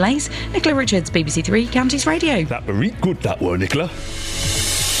problems or delays. Nicola Richards, BBC Three Counties Radio. That very good, that were, Nicola.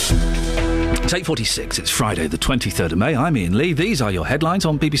 It's 8:46. It's Friday, the 23rd of May. I'm Iain Lee. These are your headlines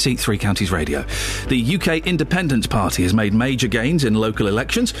on BBC Three Counties Radio. The UK Independence Party has made major gains in local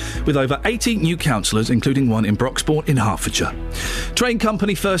elections, with over 80 new councillors, including one in Broxbourne in Hertfordshire. Train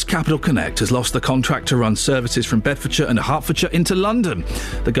company First Capital Connect has lost the contract to run services from Bedfordshire and Hertfordshire into London.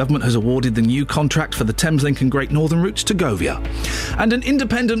 The government has awarded the new contract for the Thameslink and Great Northern routes to Govia. And an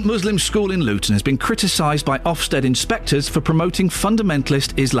independent Muslim school in Luton has been criticised by Ofsted inspectors for promoting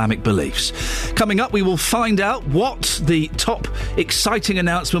fundamentalist Islamic beliefs. Coming up, we will find out what the top exciting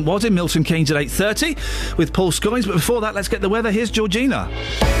announcement was in Milton Keynes at 8:30 with Paul Scoggins. But before that, let's get the weather. Here's Georgina.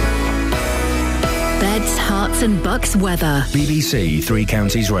 Beds, Herts and Bucks weather. BBC Three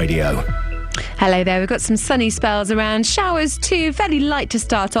Counties Radio. Hello there, we've got some sunny spells around, showers too, fairly light to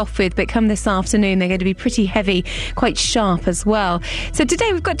start off with, but come this afternoon they're going to be pretty heavy, quite sharp as well. So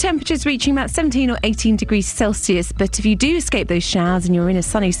today we've got temperatures reaching about 17 or 18 degrees Celsius, but if you do escape those showers and you're in a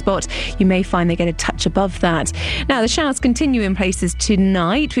sunny spot, you may find they get a touch above that. Now the showers continue in places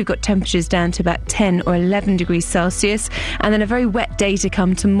tonight. We've got temperatures down to about 10 or 11 degrees Celsius, and then a very wet day to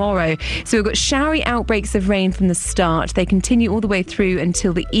come tomorrow. So we've got showery outbreaks of rain from the start. They continue all the way through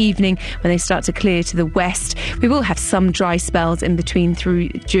until the evening when they start to clear to the west. We will have some dry spells in between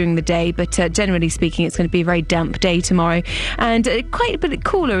during the day, but generally speaking it's going to be a very damp day tomorrow, and quite a bit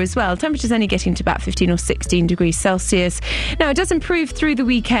cooler as well. Temperatures only getting to about 15 or 16 degrees Celsius. Now it does improve through the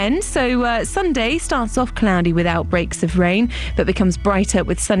weekend, so Sunday starts off cloudy with outbreaks of rain, but becomes brighter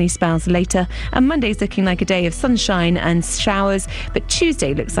with sunny spells later, and Monday's looking like a day of sunshine and showers, but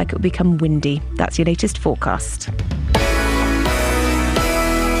Tuesday looks like it will become windy. That's your latest forecast.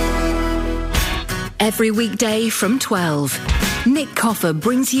 Every weekday from 12. Nick Coffer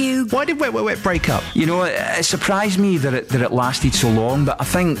brings you... Why did Wet Wet Wet break up? You know, it surprised me that it lasted so long, but I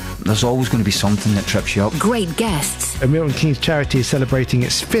think there's always going to be something that trips you up. Great guests. Milton Keynes Charity is celebrating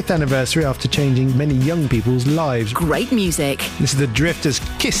its 5th anniversary after changing many young people's lives. Great music. This is the Drifters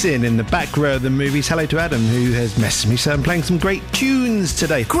kissing in the back row of the movies. Hello to Adam, who has messaged me, so I'm playing some great tunes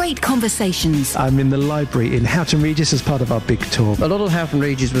today. Great conversations. I'm in the library in Houghton Regis as part of our big tour. A lot of Houghton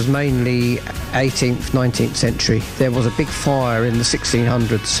Regis was mainly 18th, 19th century. There was a big fire in the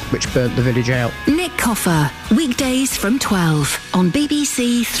 1600s which burnt the village out. Nick Coffer, weekdays from 12 on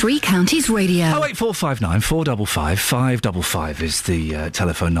BBC Three Counties Radio. 08459 455 555 is the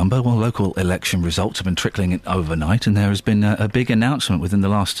telephone number. Well, local election results have been trickling in overnight, and there has been a big announcement within the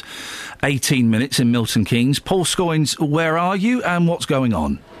last 18 minutes in Milton Keynes. Paul Scoynes, where are you and what's going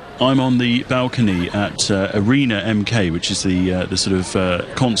on? I'm on the balcony at Arena MK, which is the sort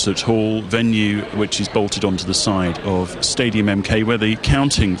of concert hall venue which is bolted onto the side of Stadium MK, where the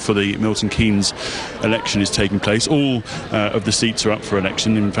counting for the Milton Keynes election is taking place. All of the seats are up for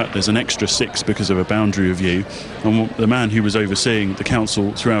election. In fact, there's an extra 6 because of a boundary review. And the man who was overseeing the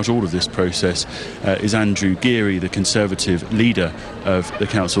council throughout all of this process is Andrew Geary, the Conservative leader of the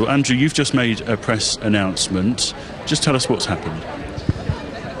council. Andrew, you've just made a press announcement. Just tell us what's happened.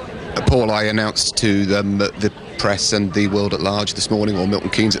 Paul, I announced to the press and the world at large this morning, or Milton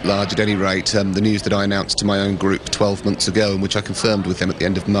Keynes at large at any rate, the news that I announced to my own group 12 months ago, and which I confirmed with them at the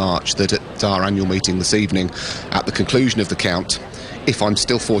end of March, that at our annual meeting this evening, at the conclusion of the count, if I'm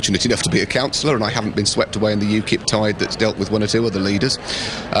still fortunate enough to be a councillor and I haven't been swept away in the UKIP tide that's dealt with one or two other leaders,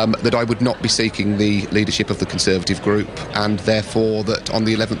 that I would not be seeking the leadership of the Conservative group, and therefore that on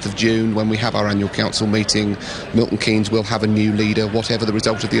the 11th of June, when we have our annual council meeting, Milton Keynes will have a new leader, whatever the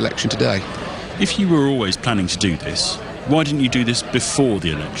result of the election today. If you were always planning to do this, why didn't you do this before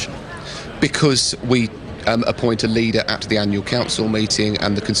the election? Because we appoint a leader at the annual council meeting,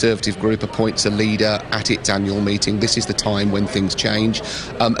 and the Conservative group appoints a leader at its annual meeting. This is the time when things change,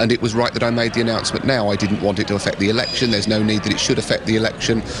 and it was right that I made the announcement now. I didn't want it to affect the election. There's no need that it should affect the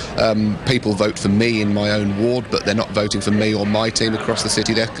election. People vote for me in my own ward, but they're not voting for me or my team across the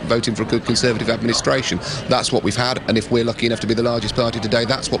city. They're voting for a good Conservative administration. That's what we've had, and if we're lucky enough to be the largest party today,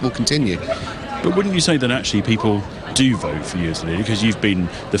 that's what will continue. But wouldn't you say that actually people do vote for you as leader, because you've been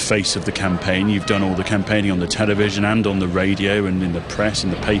the face of the campaign, you've done all the campaigning on the television and on the radio and in the press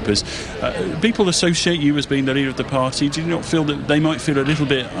and the papers. People associate you as being the leader of the party. Do you not feel that they might feel a little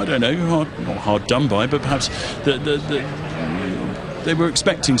bit, I don't know, not hard done by, but perhaps they were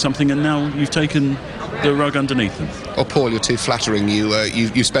expecting something and now you've taken the rug underneath them? Oh, Paul, you're too flattering.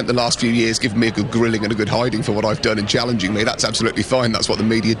 You've spent the last few years giving me a good grilling and a good hiding for what I've done and challenging me. That's absolutely fine. That's what the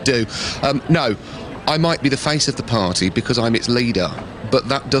media do. No, I might be the face of the party because I'm its leader, but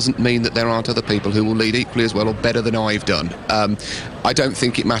that doesn't mean that there aren't other people who will lead equally as well or better than I've done. I don't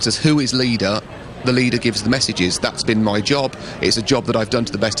think it matters who is leader. The leader gives the messages. That's been my job. It's a job that I've done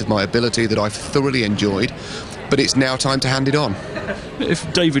to the best of my ability, that I've thoroughly enjoyed, but it's now time to hand it on.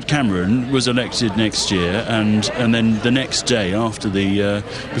 If David Cameron was elected next year and then the next day after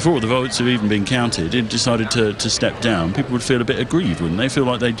before the votes have even been counted, it decided to step down, people would feel a bit aggrieved, wouldn't they? Feel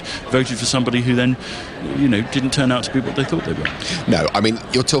like they'd voted for somebody who then, didn't turn out to be what they thought they were. No, I mean,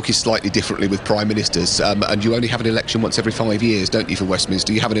 you're talking slightly differently with Prime Ministers, and you only have an election once every 5 years, don't you, for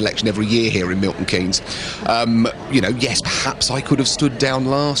Westminster? You have an election every year here in Milton Keynes. Yes, perhaps I could have stood down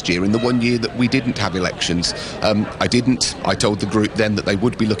last year in the 1 year that we didn't have elections. I didn't. I told the group then that they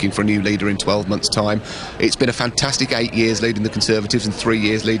would be looking for a new leader in 12 months' time. It's been a fantastic 8 years leading the Conservatives and 3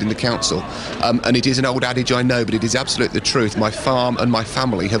 years leading the council. And it is an old adage, I know, but it is absolutely the truth. My farm and my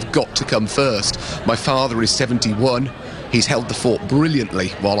family have got to come first. My father is 71. He's held the fort brilliantly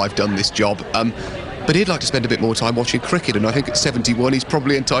while I've done this job. But he'd like to spend a bit more time watching cricket, and I think at 71 he's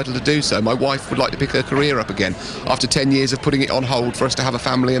probably entitled to do so. My wife would like to pick her career up again after 10 years of putting it on hold for us to have a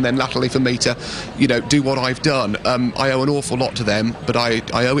family, and then latterly for me to, do what I've done. I owe an awful lot to them, but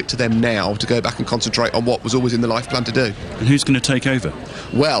I owe it to them now to go back and concentrate on what was always in the life plan to do. And who's going to take over?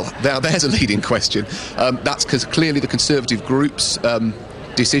 Well, now there's a leading question. That's because clearly the Conservative group's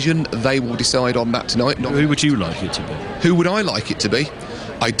decision. They will decide on that tonight. Who would you like it to be? Who would I like it to be?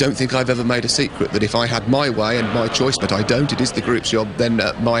 I don't think I've ever made a secret that if I had my way and my choice, but I don't, it is the group's job, then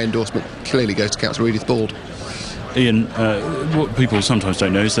my endorsement clearly goes to Councillor Edith Bald. Iain, what people sometimes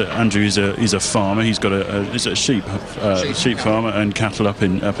don't know is that Andrew is a farmer. He's got a sheep farmer and cattle up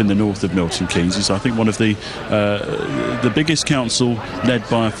in the north of Milton Keynes. He's, I think, one of the biggest council led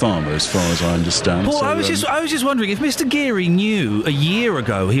by a farmer, as far as I understand. Paul, So, I was just wondering if Mr. Geary knew a year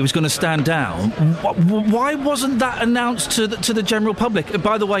ago he was going to stand down. Why wasn't that announced to the general public?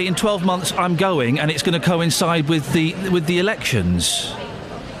 By the way, in 12 months I'm going, and it's going to coincide with the elections.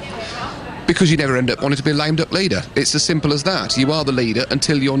 Because you never end up wanting to be a lamed-up leader. It's as simple as that. You are the leader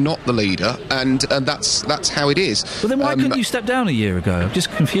until you're not the leader, and that's how it is. Well, then why couldn't you step down a year ago? I'm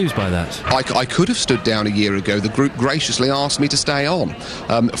just confused by that. I could have stood down a year ago. The group graciously asked me to stay on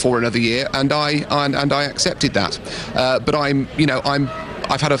for another year, and I accepted that. But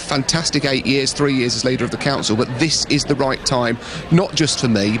I've had a fantastic 8 years, 3 years as leader of the council, but this is the right time, not just for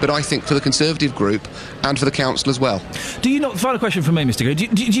me, but I think for the Conservative group and for the council as well. Do you not, final question from me, Mr. Gray, do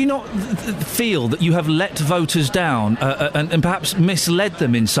you not feel that you have let voters down and perhaps misled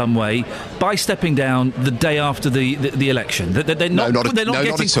them in some way by stepping down the day after the election? They're not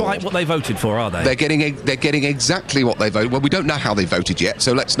getting quite what they voted for, are they? They're getting exactly what they voted. Well, we don't know how they voted yet,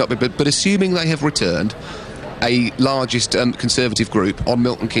 so let's not be... But assuming they have returned a largest Conservative group on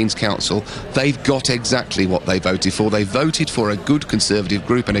Milton Keynes Council, they've got exactly what they voted for. They voted for a good Conservative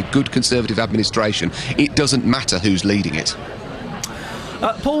group and a good Conservative administration. It doesn't matter who's leading it.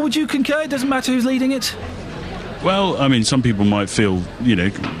 Paul, would you concur? It doesn't matter who's leading it? Well, I mean, some people might feel,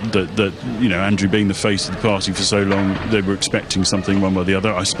 that Andrew being the face of the party for so long, they were expecting something one way or the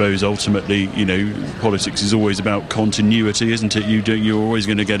other. I suppose ultimately, politics is always about continuity, isn't it? You're always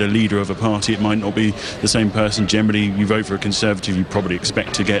going to get a leader of a party. It might not be the same person. Generally, you vote for a Conservative, you probably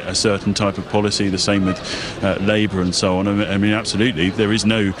expect to get a certain type of policy. The same with Labour and so on. I mean, absolutely, there is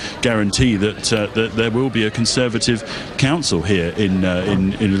no guarantee that there will be a Conservative council here in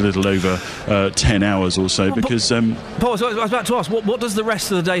a little over 10 hours or so, because. Paul, so I was about to ask, what does the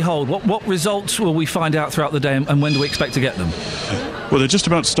rest of the day hold? What results will we find out throughout the day, and when do we expect to get them? Well, they're just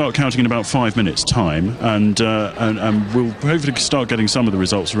about to start counting in about 5 minutes' time, and we'll hopefully start getting some of the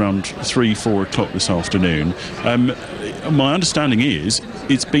results around 3-4 o'clock this afternoon. My understanding is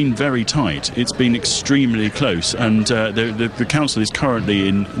it's been very tight. It's been extremely close, and the council is currently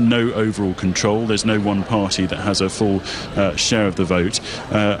in no overall control. There's no one party that has a full share of the vote,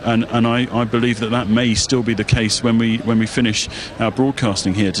 and I believe that may still be the case when we finish our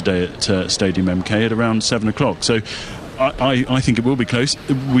broadcasting here today at Stadium MK at around 7 o'clock. So I think it will be close.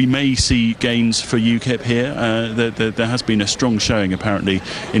 We may see gains for UKIP here. There has been a strong showing, apparently,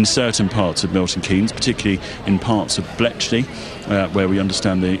 in certain parts of Milton Keynes, particularly in parts of Bletchley, where we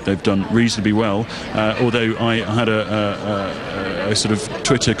understand they've done reasonably well. Although I had a sort of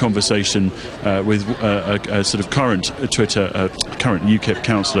Twitter conversation with a sort of current UKIP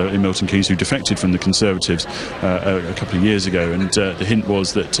councillor in Milton Keynes who defected from the Conservatives a couple of years ago, and the hint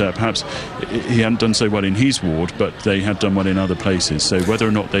was that perhaps he hadn't done so well in his ward, but they had done well in other places. So whether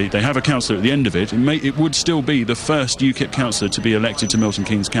or not they have a councillor at the end of it, it would still be the first UKIP councillor to be elected to Milton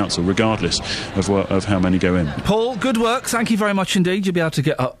Keynes Council, regardless of how many go in. Paul, good work. Thank you very much indeed. You'll be able to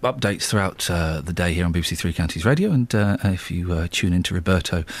get updates throughout the day here on BBC Three Counties Radio, and if you tune in to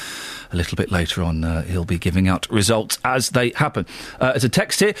Roberto a little bit later on, he'll be giving out results as they happen. As a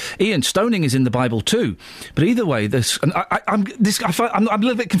text here, Iain, stoning is in the Bible too, but either way, I'm a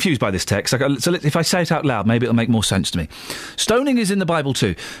little bit confused by this text. So if I say it out loud, maybe it'll make more sense to me. Stoning is in the Bible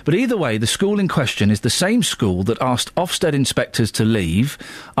too, but either way, the school in question is the same school that asked Ofsted inspectors to leave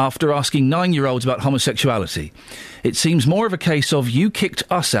after asking 9-year-olds about homosexuality. It seems more of a case of you kicked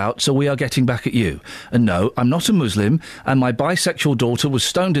us out, so we are getting back at you. And no, I'm not a Muslim, and my bisexual daughter was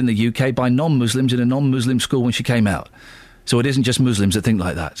stoned in the UK by non-Muslims in a non-Muslim school when she came out. So it isn't just Muslims that think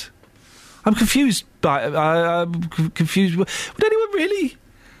like that. I'm confused I'm confused. Would anyone really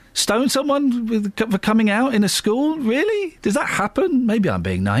stone someone for coming out in a school? Really? Does that happen? Maybe I'm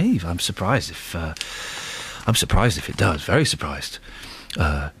being naive. I'm surprised if it does. Very surprised.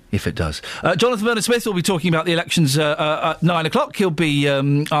 If it does. Jonathan Bernard-Smith will be talking about the elections at 9 o'clock. He'll be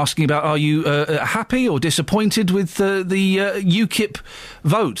asking about, are you happy or disappointed with the UKIP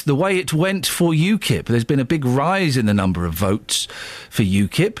vote, the way it went for UKIP? There's been a big rise in the number of votes for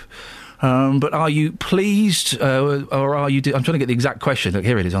UKIP. But are you pleased, or are you... I'm trying to get the exact question. Look,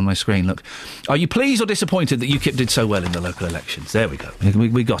 here it is on my screen, look. Are you pleased or disappointed that UKIP did so well in the local elections? There we go.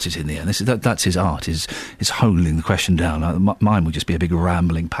 We got it in the end. That's his art, is holding the question down. Mine would just be a big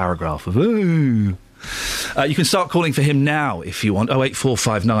rambling paragraph of... Ooh. You can start calling for him now if you want.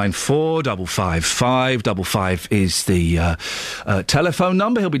 08459 455 555 is the telephone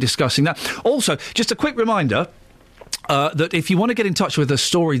number. He'll be discussing that. Also, just a quick reminder... that if you want to get in touch with a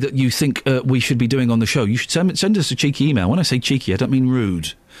story that you think we should be doing on the show, you should send us a cheeky email. When I say cheeky, I don't mean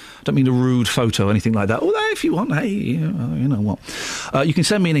rude. I don't mean a rude photo or anything like that. Although, if you want, hey, you know what. You can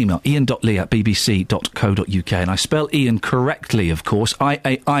send me an email, ian.lee@bbc.co.uk. And I spell Ian correctly, of course,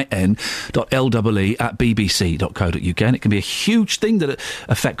 IAIN.LEE@bbc.co.uk. And it can be a huge thing that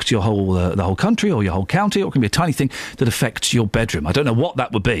affects your whole the whole country or your whole county, or it can be a tiny thing that affects your bedroom. I don't know what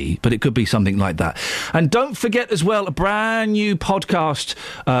that would be, but it could be something like that. And don't forget as well, a brand new podcast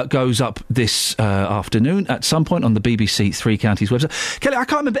goes up this afternoon at some point on the BBC Three Counties website. Kelly, I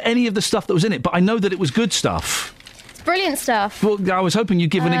can't remember any of the stuff that was in it, but I know that it was good stuff. It's brilliant stuff. Well, I was hoping you'd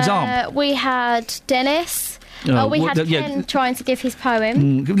give an example. We had Dennis. We had Ken trying to give his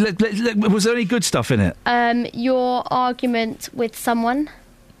poem. Was there any good stuff in it? Your argument with someone.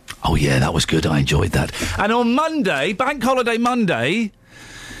 Oh, yeah, that was good. I enjoyed that. And on Monday, Bank Holiday Monday...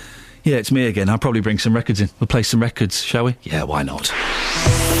 Yeah, it's me again. I'll probably bring some records in. We'll play some records, shall we? Yeah, why not?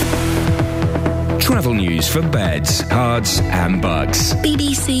 Travel news for beds, cards and bugs.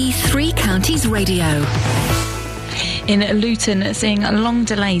 BBC Three Counties Radio. In Luton, seeing long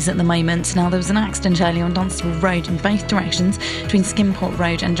delays at the moment. Now, there was an accident earlier on Dunstable Road in both directions between Skimport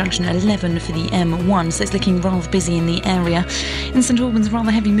Road and junction 11 for the M1, so it's looking rather busy in the area. In St Albans, rather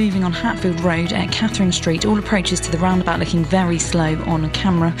heavy moving on Hatfield Road at Catherine Street. All approaches to the roundabout looking very slow on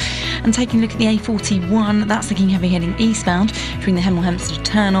camera. And taking a look at the A41, that's looking heavy heading eastbound between the Hemel Hempstead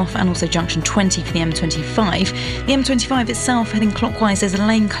turn-off and also junction 20 for the M25. The M25 itself heading clockwise, there's a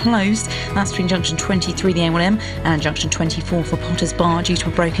lane closed. That's between junction 23, the A1M, and junction 24 for Potters Bar due to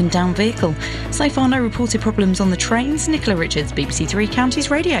a broken down vehicle. So far, no reported problems on the trains. Nicola Richards, BBC Three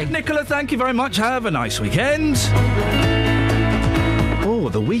Counties Radio. Nicola, thank you very much. Have a nice weekend. Oh,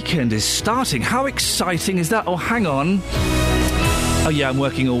 the weekend is starting. How exciting is that? Oh, hang on. Oh, yeah, I'm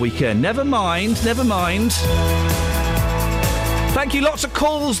working all weekend. Never mind. Thank you. Lots of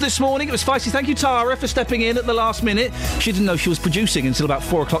calls this morning. It was feisty. Thank you, Tara, for stepping in at the last minute. She didn't know she was producing until about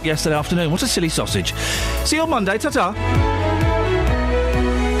 4 o'clock yesterday afternoon. What a silly sausage. See you on Monday. Ta-ta.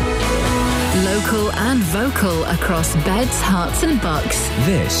 Local and vocal across beds, hearts and bucks.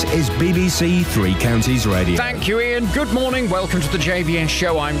 This is BBC Three Counties Radio. Thank you, Ian. Good morning. Welcome to the JVS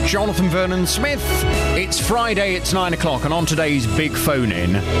show. I'm Jonathan Vernon Smith. It's Friday, it's 9 o'clock, and on today's big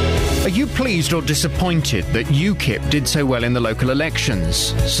phone-in, are you pleased or disappointed that UKIP did so well in the local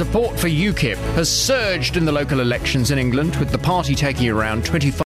elections? Support for UKIP has surged in the local elections in England, with the party taking around 25